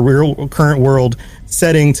to our current world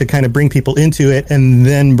setting, to kind of bring people into it and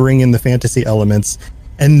then bring in the fantasy elements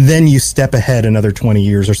and then you step ahead another 20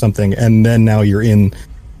 years or something, and then now you're in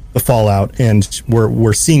the Fallout, and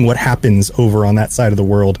we're seeing what happens over on that side of the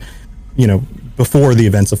world, before the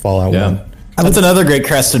events of Fallout 1. That's another great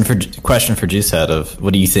question for JUICEHEAD of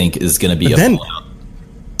what do you think is going to be Fallout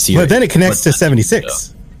series? But then it connects to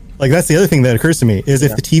 76. Like, that's the other thing that occurs to me, is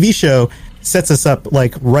if the TV show sets us up,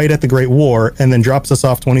 like, right at the Great War and then drops us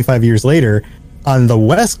off 25 years later on the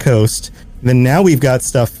West Coast, then now we've got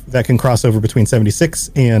stuff that can cross over between 76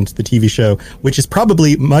 and the TV show, which is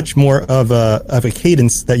probably much more of a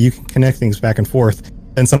cadence that you can connect things back and forth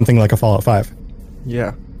than something like a Fallout 5.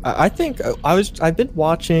 Yeah. I think I've been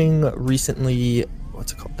watching recently,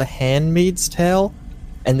 what's it called? The Handmaid's Tale,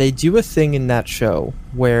 and they do a thing in that show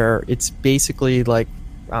where it's basically like,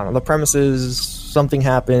 I don't know, the premise is something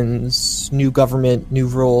happens, new government, new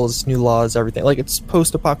rules, new laws, everything. Like, it's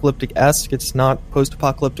post-apocalyptic-esque. It's not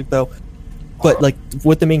post-apocalyptic, though. But, like,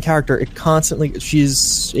 with the main character,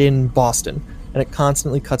 she's in Boston, and it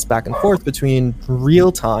constantly cuts back and forth between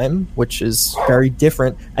real time, which is very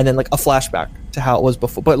different, and then, like, a flashback to how it was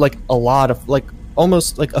before. But, like, a lot of, like,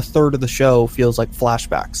 almost, like, a third of the show feels like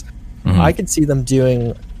flashbacks. Mm-hmm. I could see them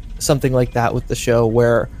doing something like that with the show,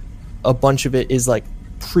 where a bunch of it is, like,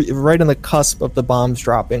 right on the cusp of the bombs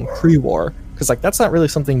dropping pre-war, because like that's not really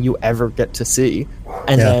something you ever get to see.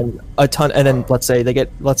 And then let's say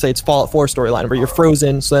it's Fallout 4 storyline where you're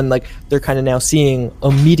frozen, so then like they're kind of now seeing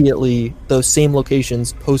immediately those same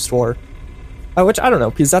locations post-war, which I don't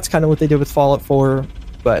know, because that's kind of what they did with Fallout 4,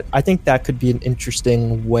 but I think that could be an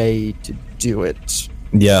interesting way to do it.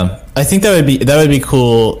 Yeah, I think that would be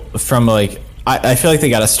cool. From like I feel like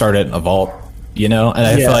they got to start it in a vault. And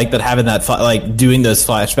I feel like that having that, like, doing those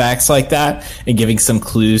flashbacks like that and giving some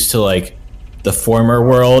clues to, like, the former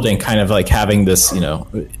world and kind of, like, having this,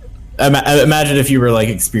 imagine if you were, like,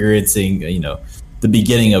 experiencing, the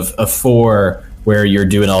beginning of 4 where you're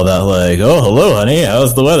doing all that, like, oh, hello, honey,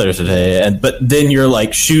 how's the weather today? But then you're,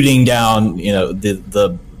 like, shooting down,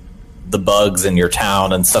 the bugs in your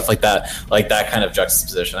town and stuff like that kind of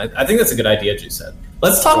juxtaposition. I think that's a good idea, JUICEHEAD.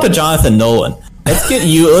 Let's talk to Jonathan Nolan. Let's get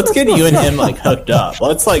you and him like hooked up.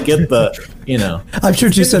 Let's like get the, I'm sure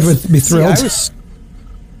JUICEHEAD would be thrilled.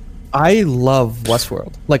 I love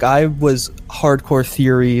Westworld. Like, I was hardcore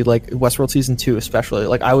theory, like Westworld season 2 especially.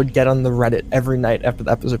 Like, I would get on the Reddit every night after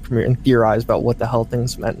the episode premiere and theorize about what the hell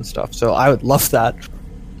things meant and stuff. So I would love that.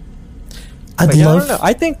 I don't know.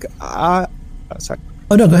 I think. Sorry.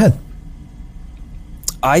 Oh no, go ahead.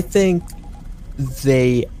 I think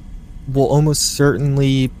they will almost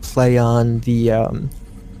certainly play on the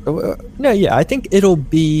I think it'll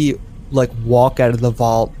be like walk out of the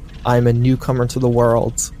vault, I'm a newcomer to the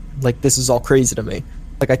world, like this is all crazy to me.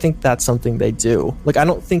 Like, I think that's something they do. Like, I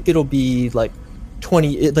don't think it'll be like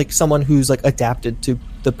like someone who's like adapted to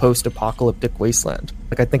the post-apocalyptic wasteland.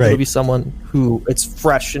 Like, I think it'll be someone who it's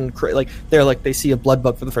fresh and like they see a blood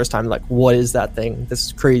bug for the first time, like, what is that thing? This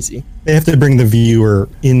is crazy. They have to bring the viewer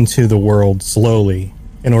into the world slowly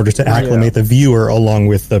in order to acclimate the viewer along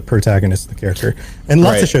with the protagonist, the character. And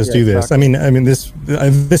lots of shows do this. Exactly. I mean, this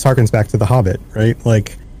harkens back to The Hobbit, right?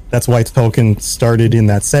 Like, that's why Tolkien started in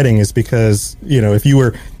that setting, is because, if you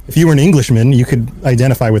were an Englishman, you could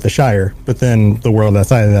identify with the Shire, but then the world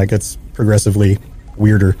outside of that gets progressively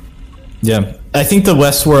weirder. Yeah. I think the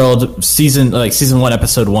Westworld season 1,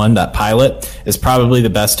 episode 1, that pilot is probably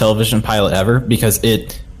the best television pilot ever, because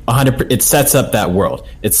it sets up that world.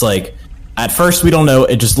 It's like, at first we don't know,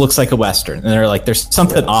 it just looks like a Western, and they're like, there's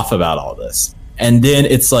something off about all this. And then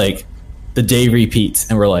it's like the day repeats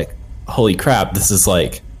and we're like, holy crap, this is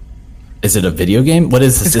like, is it a video game? What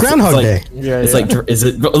is this? It's Groundhog Day. It's like, is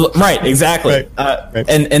it right? Exactly. Right.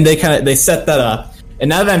 And they set that up. And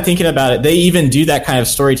now that I'm thinking about it, they even do that kind of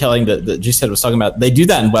storytelling that JUICEHEAD was talking about. They do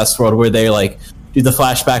that in Westworld, where they like do the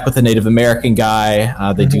flashback with the Native American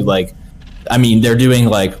guy. They do like, they're doing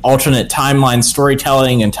like alternate timeline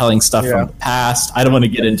storytelling and telling stuff from the past. I don't want to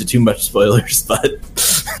get into too much spoilers, but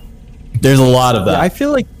there's a lot of that. I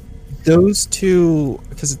feel like those two,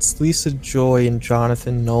 because it's Lisa Joy and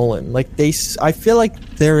Jonathan Nolan, like I feel like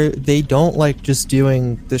they don't like just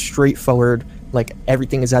doing the straightforward, like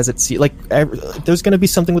everything is as it seems. Like there's going to be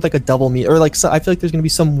something with like a double meat, or like I feel like there's going to be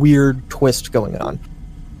some weird twist going on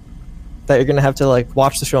that you're going to have to like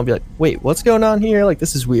watch the show and be like, wait, what's going on here? Like,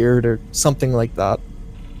 this is weird, or something like that.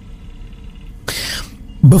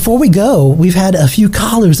 Before we go, we've had a few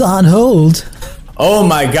callers on hold. Oh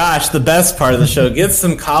my gosh, the best part of the show. Get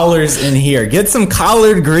some collars in here. Get some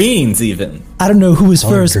collard greens even. I don't know who was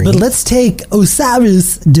first, but let's take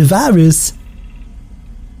Osiris Devirus.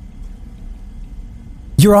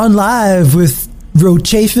 You're on live with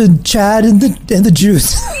JUICEHEAD, Chad, and the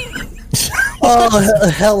Juice.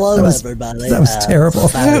 Hello, was- everybody. that was terrible.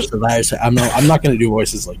 I'm not going to do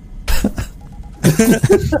voices like.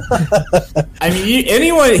 I mean,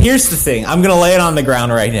 anyone. Here's the thing. I'm going to lay it on the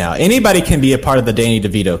ground right now. Anybody can be a part of the Danny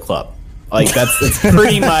DeVito Club. Like it's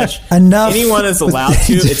pretty much Enough anyone is allowed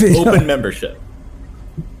to. It's open membership.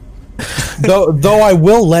 Though I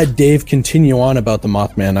will let Dave continue on about the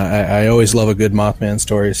Mothman. I always love a good Mothman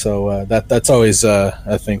story, so that's always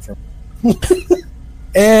a thing for me.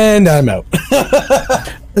 And I'm out.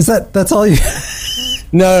 Is that's all you?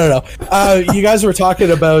 No. You guys were talking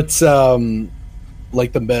about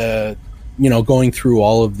like the going through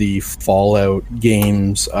all of the Fallout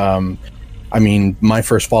games. I mean, my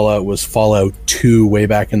first Fallout was Fallout 2 way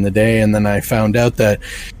back in the day, and then I found out that,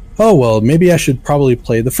 oh, well, maybe I should probably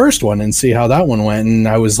play the first one and see how that one went. And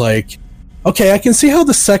I was like, okay, I can see how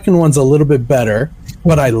the second one's a little bit better,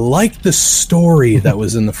 but I like the story that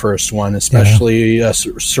was in the first one, especially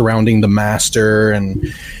surrounding the Master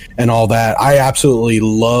and all that. I absolutely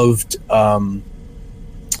loved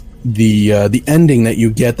the ending that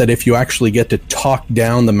you get, that if you actually get to talk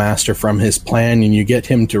down the Master from his plan and you get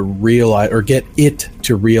him to realize, or get it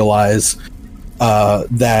to realize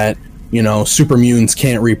that super mutants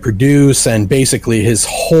can't reproduce, and basically his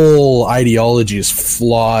whole ideology is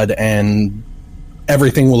flawed and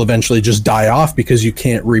everything will eventually just die off because you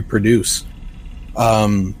can't reproduce.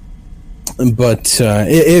 But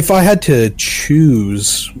if I had to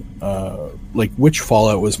choose like which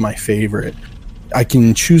Fallout was my favorite, I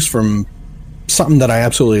can choose from something that I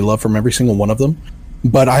absolutely love from every single one of them,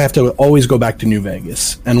 but I have to always go back to New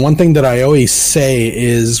Vegas. And one thing that I always say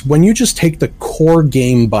is, when you just take the core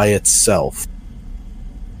game by itself,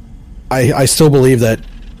 I still believe that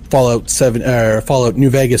Fallout New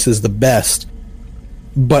Vegas is the best,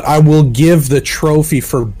 but I will give the trophy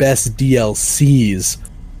for best DLCs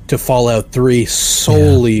to Fallout 3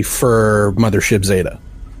 solely for Mothership Zeta.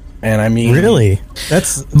 And I mean, really,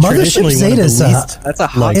 that's Mothership Zeta is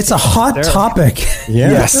it's a hot topic.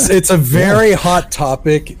 Yeah. Yes, it's a very hot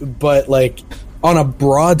topic, but like on a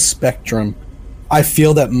broad spectrum, I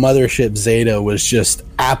feel that Mothership Zeta was just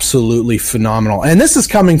absolutely phenomenal. And this is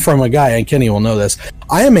coming from a guy, and Kenny will know this,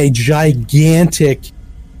 I am a gigantic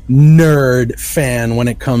nerd fan when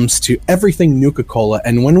it comes to everything Nuka-Cola,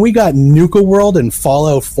 and when we got Nuka World and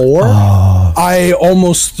Fallout 4, I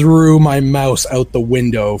almost threw my mouse out the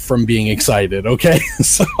window from being excited. Okay,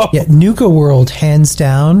 so yeah, Nuka World hands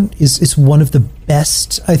down is one of the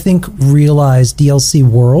best, I think, realized DLC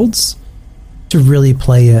worlds to really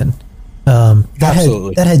play in.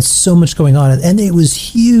 Absolutely, that had so much going on, and it was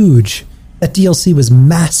huge. That DLC was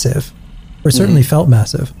massive, or certainly felt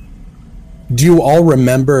massive. Do you all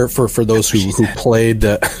remember, for those who played,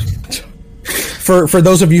 for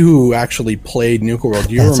those of you who actually played Nuka World,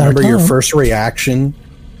 do you remember your first reaction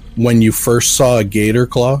when you first saw a gator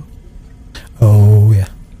claw? Oh, yeah.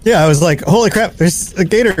 Yeah, I was like, holy crap, there's a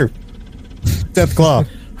gator death claw.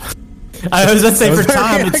 I was going to say, for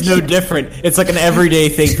Tom, it's no different. It's like an everyday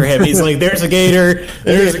thing for him. He's like, there's a gator.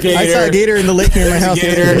 There's a gator. I saw a gator in the lake near my house.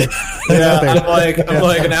 Gator. Yeah, I'm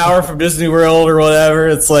like an hour from Disney World or whatever.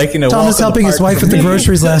 It's like, Tom was helping his wife with the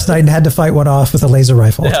groceries last night and had to fight one off with a laser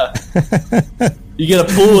rifle. Yeah. You get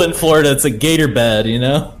a pool in Florida, it's a gator bed,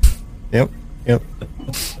 Yep.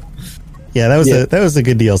 Yeah, that was a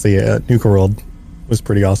good DLC. Nuka World was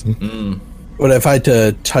pretty awesome. But if I had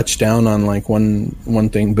to touch down on like one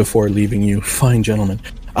thing before leaving you, fine gentlemen,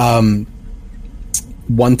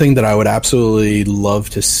 one thing that I would absolutely love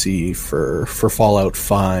to see for Fallout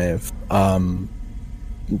 5,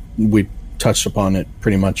 we touched upon it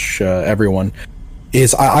pretty much, everyone,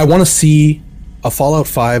 is I want to see a Fallout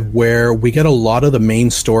 5 where we get a lot of the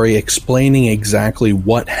main story explaining exactly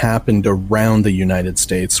what happened around the United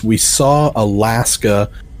States. We saw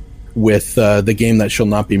Alaska with the game that shall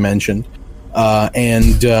not be mentioned.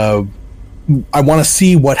 And I want to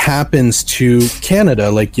see what happens to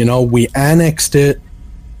Canada. Like, we annexed it.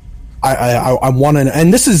 I want to,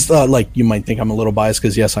 and this is like, you might think I'm a little biased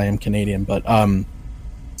because yes, I am Canadian, but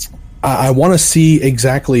I want to see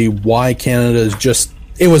exactly why Canada is just,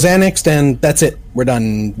 it was annexed and that's it. We're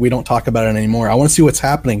done. We don't talk about it anymore. I want to see what's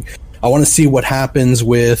happening. I want to see what happens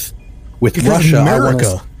with Russia.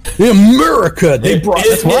 America. America. They brought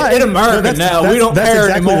it's in America now. We don't care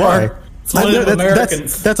exactly anymore.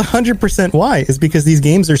 That's 100% why. Is because these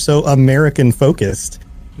games are so American focused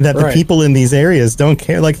that the people in these areas don't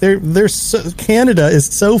care. Like Canada is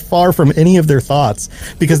so far from any of their thoughts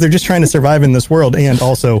because they're just trying to survive in this world, and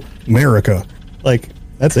also America. Like,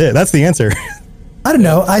 that's it. That's the answer. I don't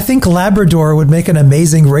know. I think Labrador would make an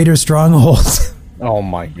amazing raider stronghold. Oh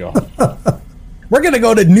my god. We're gonna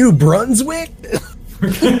go to New Brunswick.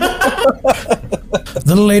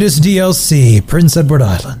 The latest DLC, Prince Edward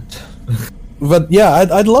Island. But yeah,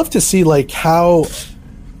 I'd love to see like how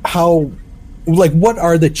like what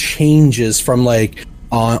are the changes from like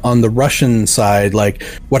on the Russian side, like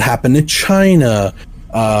what happened to China,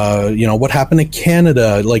 what happened to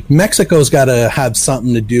Canada. Like Mexico's got to have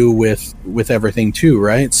something to do with everything too,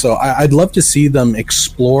 right? So I'd love to see them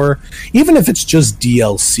explore, even if it's just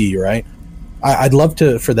DLC, right? I'd love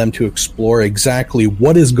for them to explore exactly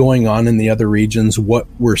what is going on in the other regions, what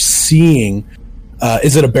we're seeing.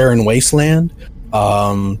 Is it a barren wasteland?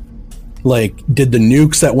 Like, did the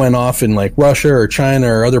nukes that went off in like Russia or China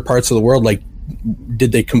or other parts of the world, like,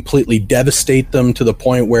 did they completely devastate them to the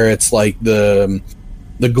point where it's like the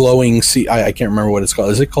glowing sea? I can't remember what it's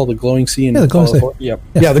called. Is it called the glowing sea? Yeah, the glowing sea. Yep.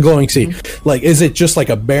 Yeah, the glowing sea. Like, is it just like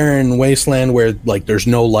a barren wasteland where like there's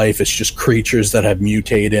no life? It's just creatures that have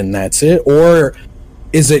mutated and that's it? Or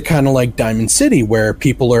is it kind of like Diamond City where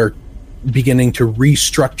people are beginning to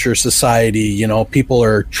restructure society? You know, people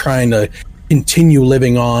are trying to continue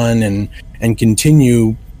living on and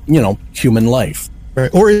continue, human life.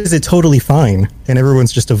 Right. Or is it totally fine and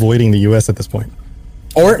everyone's just avoiding the U.S. at this point?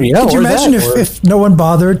 Could you imagine if no one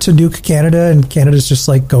bothered to nuke Canada and Canada's just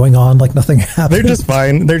like going on like nothing happened? They're just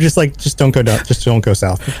fine. They're just like, just don't go down. Just don't go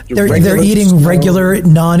south. They're eating regular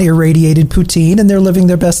non-irradiated poutine and they're living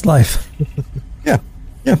their best life. Yeah.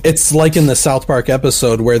 It's like in the South Park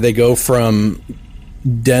episode where they go from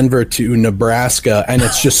Denver to Nebraska and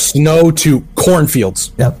it's just snow to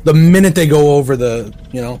cornfields. Yep. The minute they go over the,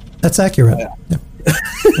 That's accurate.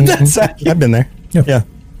 That's accurate. I've been there. Yeah.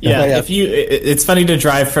 It's funny to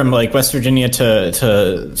drive from like West Virginia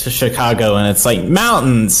to Chicago, and it's like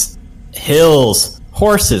mountains, hills,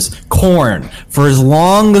 horses, corn for as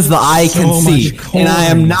long as the eye can see. And I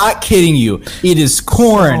am not kidding you. It is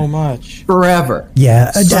corn so much forever.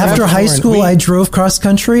 Yeah. After high school, I drove cross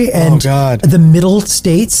country, and the middle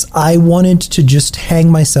states, I wanted to just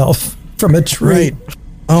hang myself from a tree. Right.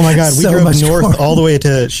 Oh my God, we drove north all the way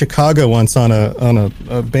to Chicago once on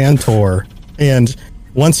a band tour, and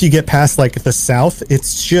once you get past like the south,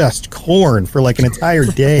 it's just corn for like an entire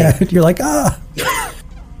day. You're like,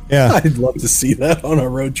 Yeah. I'd love to see that on a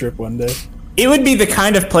road trip one day. It would be the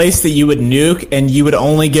kind of place that you would nuke and you would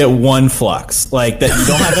only get one flux. Like that you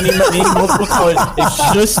don't have any multiple colors.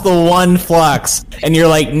 It's just the one flux. And you're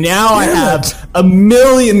like, now I have 1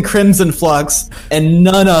 million crimson flux and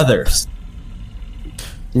none others.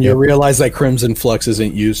 You realize that crimson flux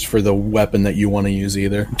isn't used for the weapon that you want to use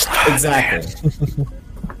either. Exactly.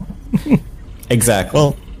 Exactly.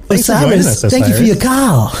 Well, thanks for joining us, thank you for your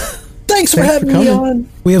call. Thanks for having me on.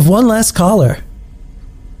 We have one last caller.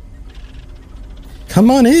 Come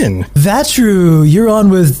on in. Vatru, you're on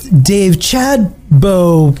with Dave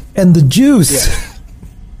Chadbo and the Juice.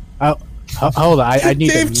 Yeah. Hold on, I need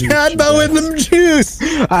Dave Chadbo and the Juice.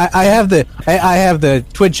 I have the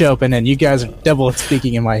Twitch open, and you guys are double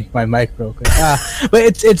speaking in my mic real quick. But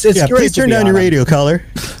it's great. Please turn down your radio, caller.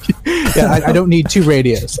 Yeah, I don't need two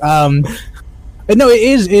radios. No, it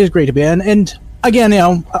is great to be on. And again,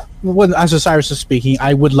 as Osiris was speaking,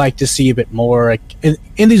 I would like to see a bit more like,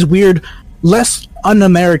 in these weird, less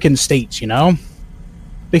un-American states,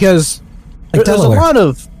 because like there's Delaware. A lot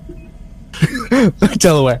of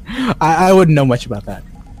Delaware. I wouldn't know much about that,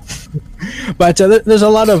 but there's a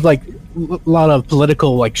lot of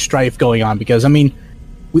political like strife going on because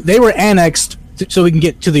they were annexed so we can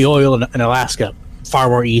get to the oil in Alaska far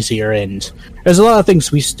more easier, and there's a lot of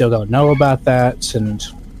things we still don't know about that, and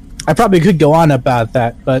I probably could go on about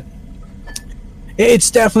that, but it's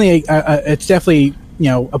definitely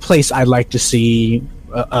a place I'd like to see,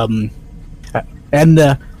 and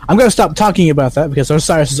I'm going to stop talking about that because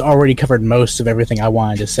Osiris has already covered most of everything I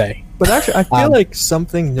wanted to say. But actually, I feel like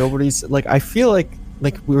something nobody's like. I feel like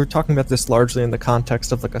we were talking about this largely in the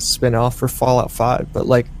context of like a spin-off for Fallout 5. But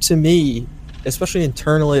like to me, especially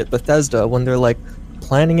internally at Bethesda, when they're like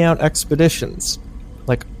planning out expeditions,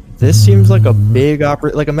 like this seems like a big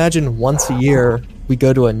Like imagine once a year we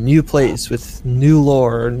go to a new place with new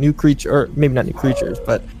lore, new creature, or maybe not new creatures,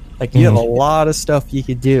 but. Like, you have a lot of stuff you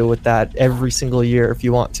could do with that every single year if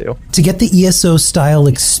you want to. To get the ESO-style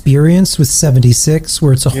experience with 76,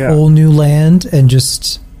 where it's a whole new land, and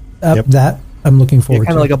just that I'm looking forward to.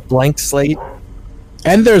 Kind of like a blank slate.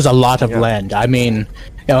 And there's a lot of land.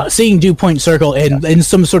 Seeing Dew Point Circle in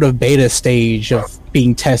some sort of beta stage of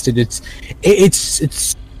being tested,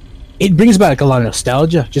 it brings back a lot of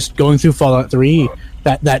nostalgia. Just going through Fallout 3,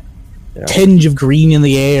 that tinge of green in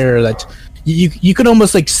the air, that... You could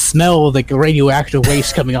almost like smell like radioactive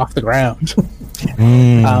waste coming off the ground.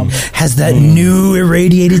 Has that new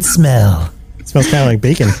irradiated smell. It smells kind of like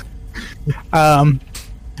bacon.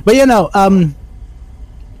 But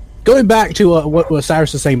going back to what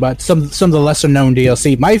Cyrus was saying about some of the lesser known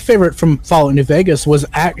DLC, my favorite from Fallout New Vegas was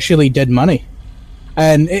actually Dead Money.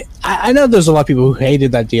 And I know there's a lot of people who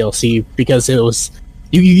hated that DLC because it was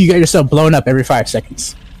you got yourself blown up every 5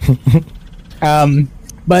 seconds.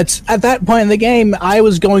 But at that point in the game, I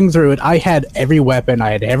was going through it. I had every weapon,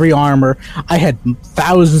 I had every armor, I had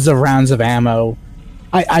thousands of rounds of ammo.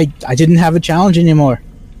 I didn't have a challenge anymore.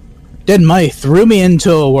 Dead Money threw me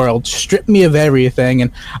into a world, stripped me of everything,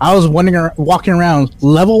 and I was walking around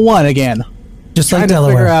level 1 again, just trying like to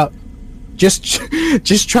Delaware. figure out,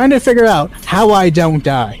 just trying to figure out how I don't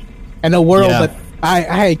die in a world that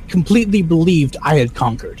I completely believed I had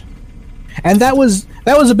conquered. And that was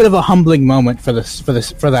a bit of a humbling moment for New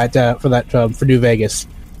Vegas.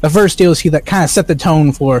 The first DLC that kind of set the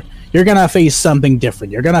tone for you're gonna face something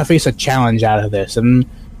different. You're gonna face a challenge out of this, and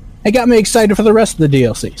it got me excited for the rest of the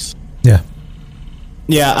DLCs.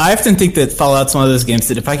 Yeah, I often think that Fallout's one of those games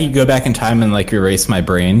that if I could go back in time and like erase my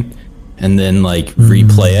brain and then like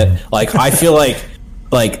replay it, like I feel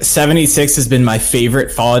like 76 has been my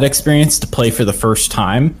favorite Fallout experience to play for the first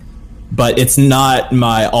time. But it's not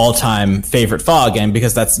my all-time favorite Fallout game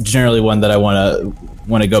because that's generally one that I want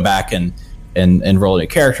to go back and roll a new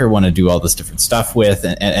character, want to do all this different stuff with,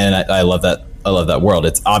 and I love that. I love that world.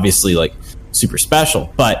 It's obviously like super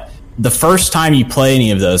special, but the first time you play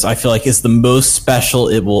any of those, I feel like is the most special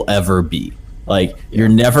it will ever be. Like you're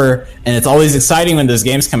never, and it's always exciting when those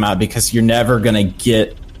games come out because you're never gonna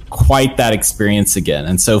get quite that experience again.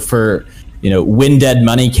 And so for when Dead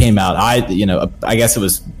Money came out, I guess it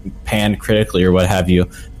was panned critically or what have you,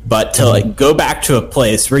 but to like go back to a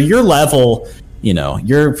place where your level,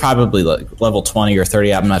 you're probably like level 20 or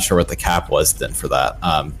 30. I'm not sure what the cap was then for that.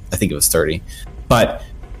 I think it was 30. But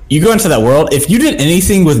you go into that world, if you did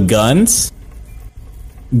anything with guns,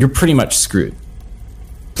 you're pretty much screwed.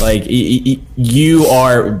 Like you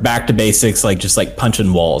are back to basics, like just like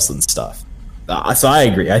punching walls and stuff. So I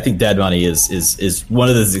agree. I think Dead Money is one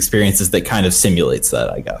of those experiences that kind of simulates that,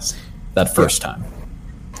 I guess, that first time.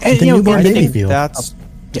 And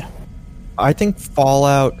I think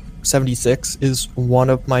Fallout 76 is one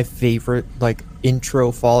of my favorite like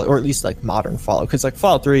intro Fallout, or at least like modern Fallout, because like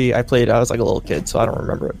Fallout 3 I played, I was like a little kid, so I don't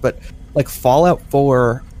remember it, but like Fallout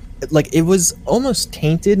 4, like it was almost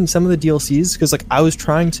tainted in some of the DLCs because like I was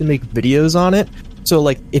trying to make videos on it. So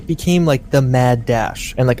like it became like the mad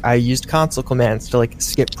dash, and like I used console commands to like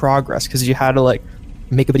skip progress because you had to like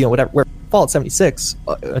make a video whatever. Where Fallout 76,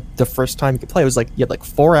 the first time you could play, it was like you had like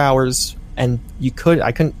 4 hours, and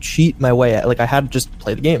I couldn't cheat my way at, like I had to just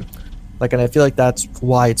play the game. Like, and I feel like that's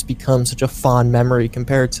why it's become such a fond memory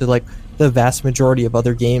compared to like the vast majority of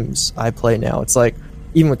other games I play now. It's like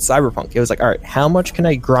even with Cyberpunk, it was like, all right, how much can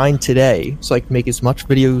I grind today so I can make as much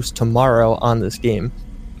videos tomorrow on this game?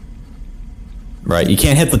 Right, you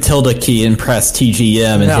can't hit the tilde key and press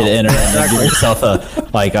TGM and hit enter and give yourself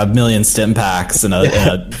a million stim packs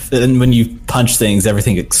and when you punch things,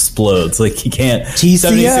 everything explodes. Like you can't. TCL.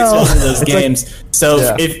 76 was one of those It's games.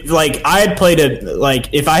 If like I had played it,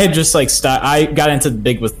 like if I had just like I got into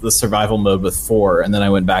with the survival mode with 4, and then I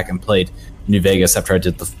went back and played New Vegas after I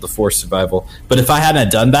did the 4 survival. But if I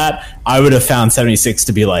hadn't done that, I would have found 76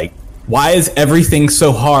 to be like, why is everything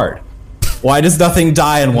so hard? Why does nothing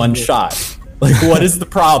die in one shot? Like, what is the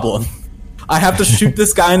problem? I have to shoot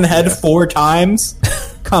this guy in the head 4 times?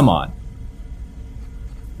 Come on.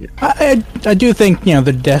 I do think, there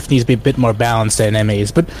definitely needs to be a bit more balanced in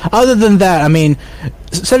enemies. But other than that, I mean,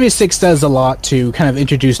 76 does a lot to kind of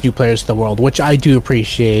introduce new players to the world, which I do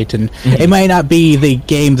appreciate. And it might not be the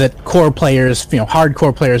game that core players,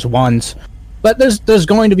 hardcore players want. But there's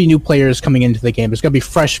going to be new players coming into the game. There's going to be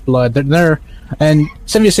fresh blood. And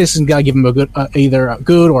 76 is going to give them a good, either a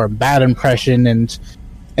good or a bad impression, and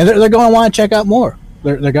they're going to want to check out more.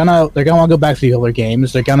 They're gonna want to go back to the older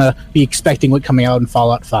games. They're gonna be expecting what coming out in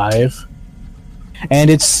Fallout 5, and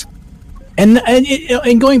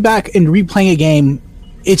and going back and replaying a game,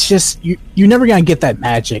 it's just you're never gonna get that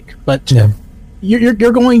magic, but you're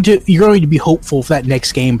going to be hopeful for that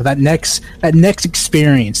next game, for that next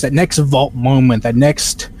experience, that next vault moment, that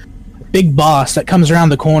next big boss that comes around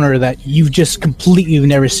the corner that you've just completely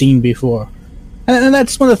never seen before. And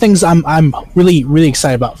that's one of the things I'm really, really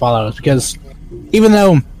excited about Fallout, because even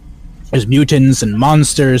though there's mutants and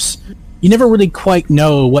monsters, you never really quite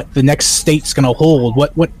know what the next state's going to hold,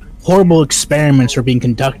 what horrible experiments are being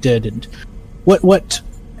conducted, and what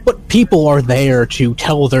people are there to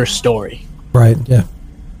tell their story. Right, yeah.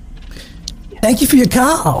 Thank you for your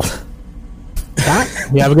call.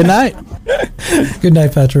 You have a good night. Good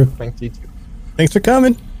night, Petra. Thank you too. Thanks for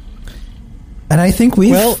coming. And I think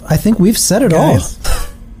we've said it all.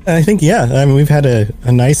 I think, yeah. I mean, we've had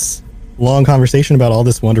a nice, long conversation about all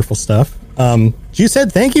this wonderful stuff.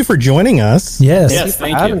 JUICEHEAD, thank you for joining us. Yes,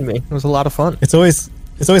 thank you for having me. It was a lot of fun. It's always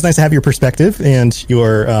nice to have your perspective and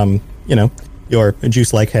your your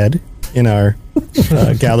juice-like head in our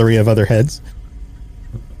gallery of other heads.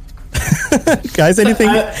 Guys, anything?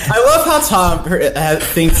 I love how Tom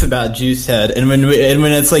thinks about JUICEHEAD, and when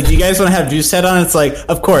it's like, you guys want to have JUICEHEAD on, it's like,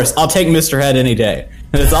 of course, I'll take Mr. Head any day,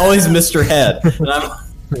 and it's always Mr. Head.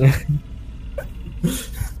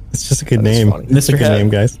 It's just a good name. Mr. Head. Name,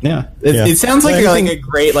 guys. Yeah. It sounds like you're like a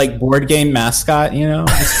great board game mascot, you know?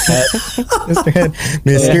 Mr. Head.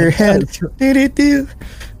 Mr. Head. Do.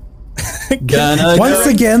 Once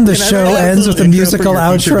again, the show ends with a musical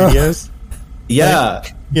outro. Yeah.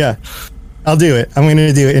 Yeah. I'll do it. I'm going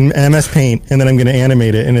to do it in MS Paint, and then I'm going to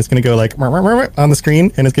animate it, and it's going to go like on the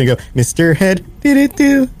screen, and it's going to go, Mr. Head.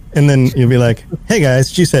 Do. And then you'll be like, hey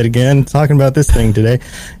guys, JUICEHEAD again, talking about this thing today.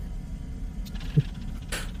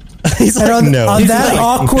 He's like, on that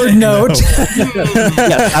awkward note,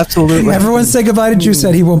 yeah, absolutely. Everyone say goodbye to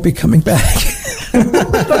JUICEHEAD. He won't be coming back.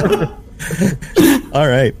 All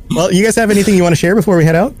right. Well, you guys have anything you want to share before we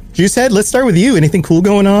head out? JUICEHEAD, let's start with you. Anything cool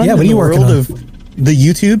going on? Yeah, what are you working on? Of the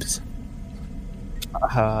YouTubes?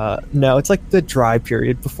 No, it's like the dry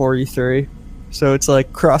period before E3. So it's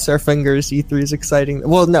like, cross our fingers, E3 is exciting.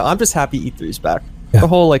 Well, no, I'm just happy E3's back. Yeah. The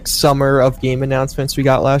whole like summer of game announcements we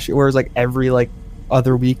got last year, where it was like every like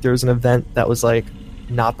other week there was an event that was like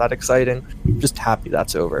not that exciting. I'm just happy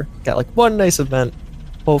that's over. Got like one nice event.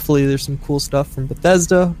 Hopefully there's some cool stuff from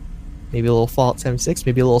Bethesda. Maybe a little Fallout 76,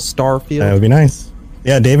 maybe a little Starfield. That would be nice.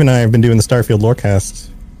 Yeah, Dave and I have been doing the Starfield Lorecast.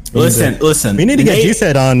 Listen. We need to get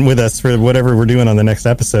JUICEHEAD on with us for whatever we're doing on the next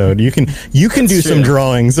episode. You can do some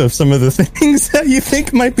drawings of some of the things that you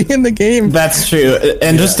think might be in the game. That's true.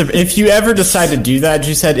 And if you ever decide to do that,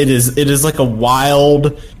 JUICEHEAD, it is like a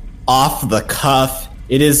wild, off the cuff.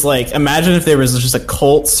 It is like, imagine if there was just a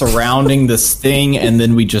cult surrounding this thing, and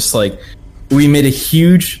then we made a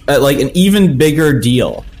huge, like an even bigger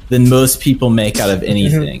deal than most people make out of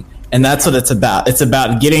anything. And that's what it's about. It's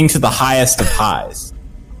about getting to the highest of highs.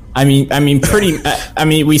 I mean,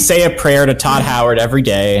 we say a prayer to Todd Howard every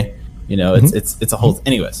day. You know, it's a whole.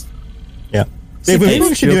 Anyways, yeah. Dave, maybe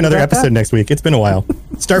we should do another episode next week. It's been a while.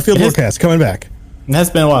 Starfield Lorecast coming back. It has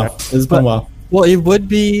been a while. It's been a while. Well, it would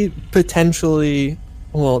be potentially,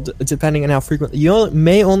 depending on how frequently. You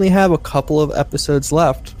may only have a couple of episodes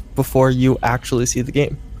left before you actually see the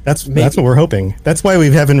game. That's what we're hoping. That's why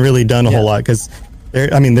we haven't really done a whole lot, because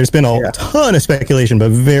there's been a ton of speculation,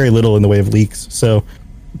 but very little in the way of leaks. So.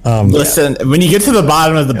 Listen, when you get to the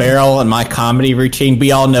bottom of the barrel in my comedy routine,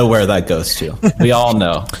 we all know where that goes to. We all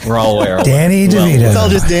know. We're all aware. Danny DeVito. It's all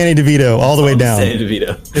just Danny DeVito all the way down. Danny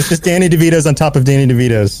DeVito. It's just Danny DeVito's on top of Danny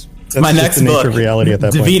DeVito's. That's my next the nature book. Of reality at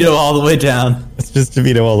that point. DeVito all the way down. It's just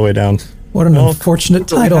DeVito all the way down. What an unfortunate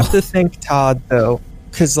title. I have to thank Todd though,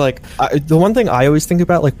 because like the one thing I always think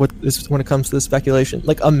about, like when it comes to the speculation,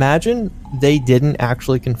 like imagine they didn't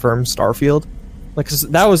actually confirm Starfield. Like, 'cause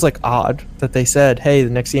that was like odd that they said, "Hey, the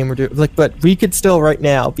next game we're doing." Like, but we could still right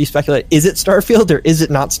now be speculating: is it Starfield or is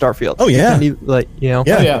it not Starfield? Oh yeah,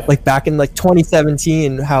 like back in like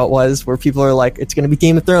 2017, how it was, where people are like, "It's going to be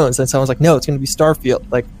Game of Thrones," and someone's like, "No, it's going to be Starfield."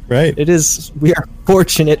 Like, right? It is. We are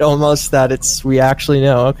fortunate almost that we actually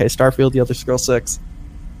know. Okay, Starfield, The Elder Scrolls 6.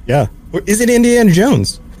 Yeah, or is it Indiana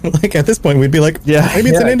Jones? Like at this point, we'd be like, maybe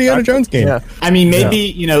it's an Indiana Jones game. Yeah. I mean,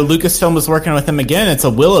 maybe Lucasfilm was working with them again. It's a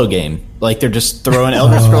Willow game. Like they're just throwing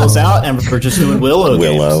Elder Scrolls out, and we're just doing Willow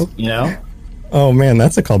games. You know? Oh man,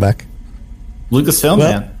 that's a callback. Lucasfilm,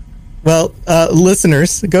 man. Well,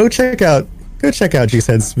 listeners, go check out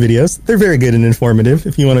JUICEHEAD's videos. They're very good and informative.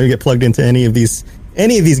 If you want to get plugged into any of these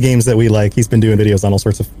games that we like, he's been doing videos on all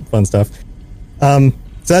sorts of fun stuff. So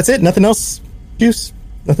that's it. Nothing else, Juice?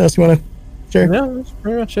 Nothing else you want to? Sure. Yeah, that's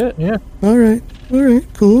pretty much it. Yeah. All right.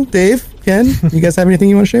 Cool. Dave, Ken, you guys have anything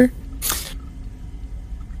you want to share?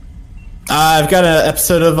 I've got an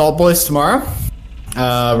episode of Alt Boys tomorrow.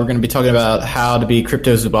 We're going to be talking about how to be a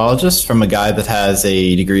cryptozoologist from a guy that has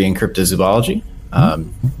a degree in cryptozoology that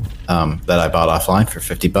I bought offline for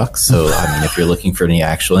 $50. So, I mean, if you're looking for any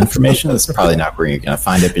actual information, that's probably not where you're going to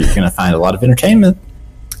find it, but you're going to find a lot of entertainment.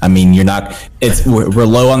 I mean, we're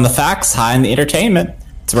low on the facts, high in the entertainment.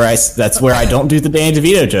 That's where I don't do the Danny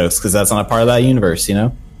DeVito jokes, because that's not a part of that universe, you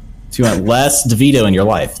know? So you want less DeVito in your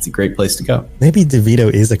life, it's a great place to go. Maybe DeVito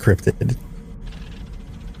is a cryptid.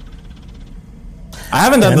 I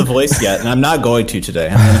haven't done the voice yet, and I'm not going to today.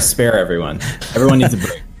 I'm going to spare everyone. Everyone needs a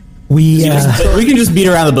break. We can just beat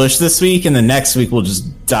around the bush this week, and then next week we'll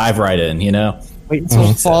just dive right in, you know? Wait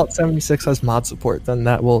until Fallout 76 has mod support, then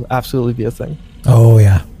that will absolutely be a thing. Oh,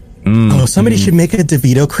 yeah. Somebody should make a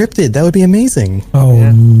DeVito cryptid. That would be amazing.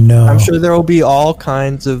 Oh, no. I'm sure there will be all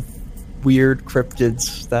kinds of weird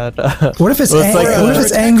cryptids that... What if its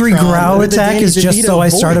angry growl attack is just so I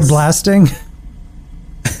started blasting?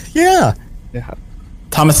 Yeah.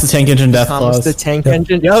 Thomas the Tank Engine Death Thomas Claws. the Tank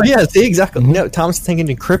Engine. Oh, yeah, see, exactly. No, Thomas the Tank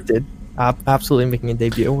Engine cryptid. Absolutely making a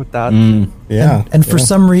debut with that. Yeah. And for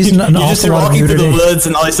some reason, you just are walking through the woods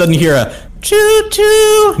and all of a sudden you hear a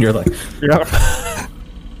choo-choo. And you're like...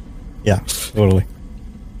 Yeah, totally.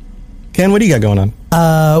 Ken, what do you got going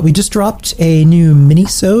on? We just dropped a new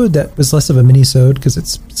mini-sode that was less of a mini-sode because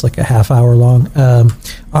it's like a half hour long.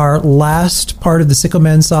 Our last part of the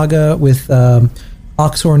Sickleman saga with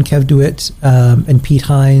Oxhorn, Kev DeWitt, and Pete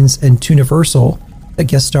Hines and Tuniversal that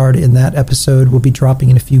guest starred in that episode will be dropping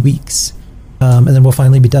in a few weeks. And then we'll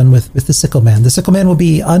finally be done with the Sickleman. The Sickleman will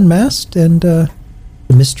be unmasked and the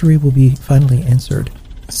mystery will be finally answered.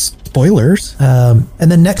 Spoilers. And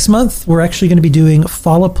then next month, we're actually going to be doing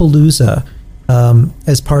Fallapalooza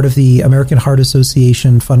as part of the American Heart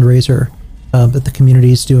Association fundraiser that the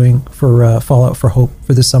community is doing for Fallout for Hope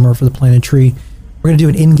for this summer for the Planet Tree. We're going to do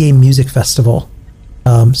an in-game music festival.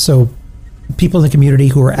 So people in the community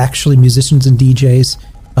who are actually musicians and DJs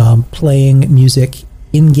playing music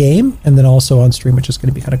in-game and then also on stream, which is going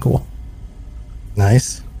to be kind of cool.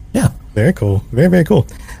 Nice. Yeah. Very cool. Very, very cool.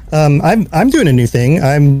 I'm doing a new thing.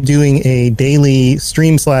 I'm doing a daily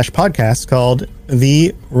stream/podcast called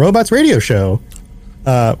The Robots Radio Show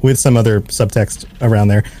with some other subtext around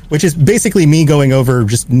there, which is basically me going over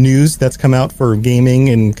just news that's come out for gaming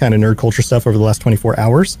and kind of nerd culture stuff over the last 24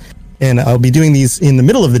 hours. And I'll be doing these in the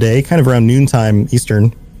middle of the day, kind of around noontime Eastern,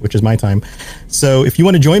 which is my time. So if you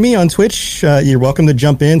want to join me on Twitch, you're welcome to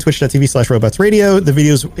jump in, twitch.tv/robotsradio. The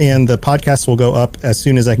videos and the podcasts will go up as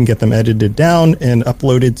soon as I can get them edited down and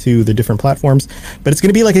uploaded to the different platforms. But it's going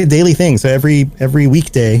to be like a daily thing. So every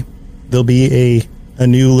weekday, there'll be a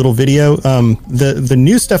new little video. The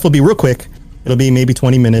new stuff will be real quick. It'll be maybe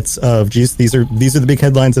 20 minutes of just these are the big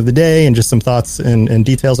headlines of the day and just some thoughts and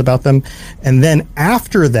details about them. And then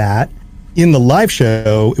after that, in the live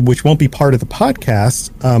show, which won't be part of the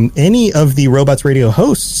podcast, any of the Robots Radio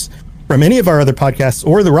hosts from any of our other podcasts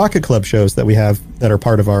or the Rocket Club shows that we have that are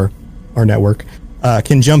part of our network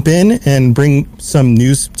can jump in and bring some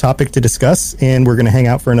news topic to discuss. And we're going to hang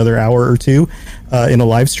out for another hour or two in a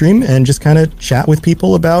live stream and just kind of chat with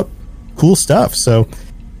people about cool stuff. So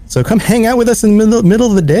come hang out with us in the middle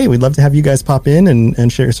of the day. We'd love to have you guys pop in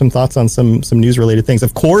and share some thoughts on some news-related things.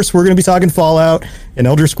 Of course, we're going to be talking Fallout and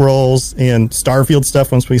Elder Scrolls and Starfield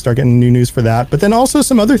stuff once we start getting new news for that. But then also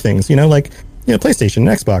some other things, like PlayStation and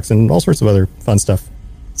Xbox and all sorts of other fun stuff.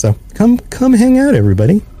 So come hang out,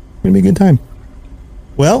 everybody. It's going to be a good time.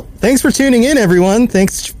 Well, thanks for tuning in, everyone.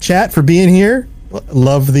 Thanks, chat, for being here.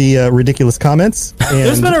 Love the ridiculous comments. And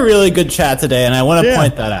there's been a really good chat today, and I want to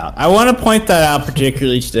point that out. I want to point that out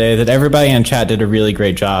particularly today, that everybody in chat did a really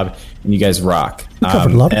great job, and you guys rock.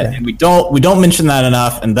 And we don't mention that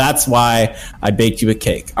enough, and that's why I baked you a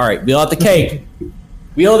cake. All right, wheel out the cake.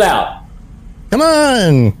 Wheel it out. Come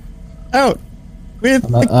on. Out. With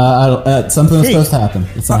something that's supposed to happen.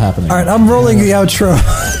 It's not happening. All right, I'm rolling the outro.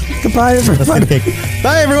 Goodbye, everybody.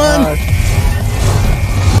 Bye, everyone. Bye.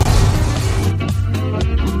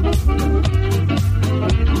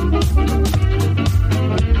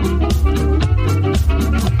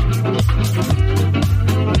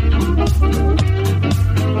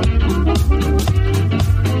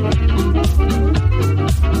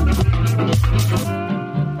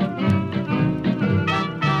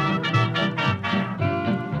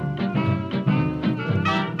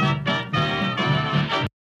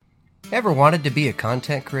 Ever wanted to be a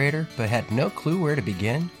content creator but had no clue where to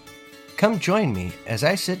begin? Come join me as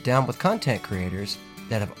I sit down with content creators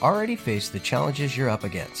that have already faced the challenges you're up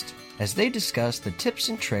against, as they discuss the tips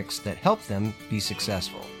and tricks that help them be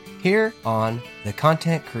successful. Here on The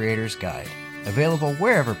Content Creator's Guide, available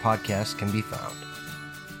wherever podcasts can be found.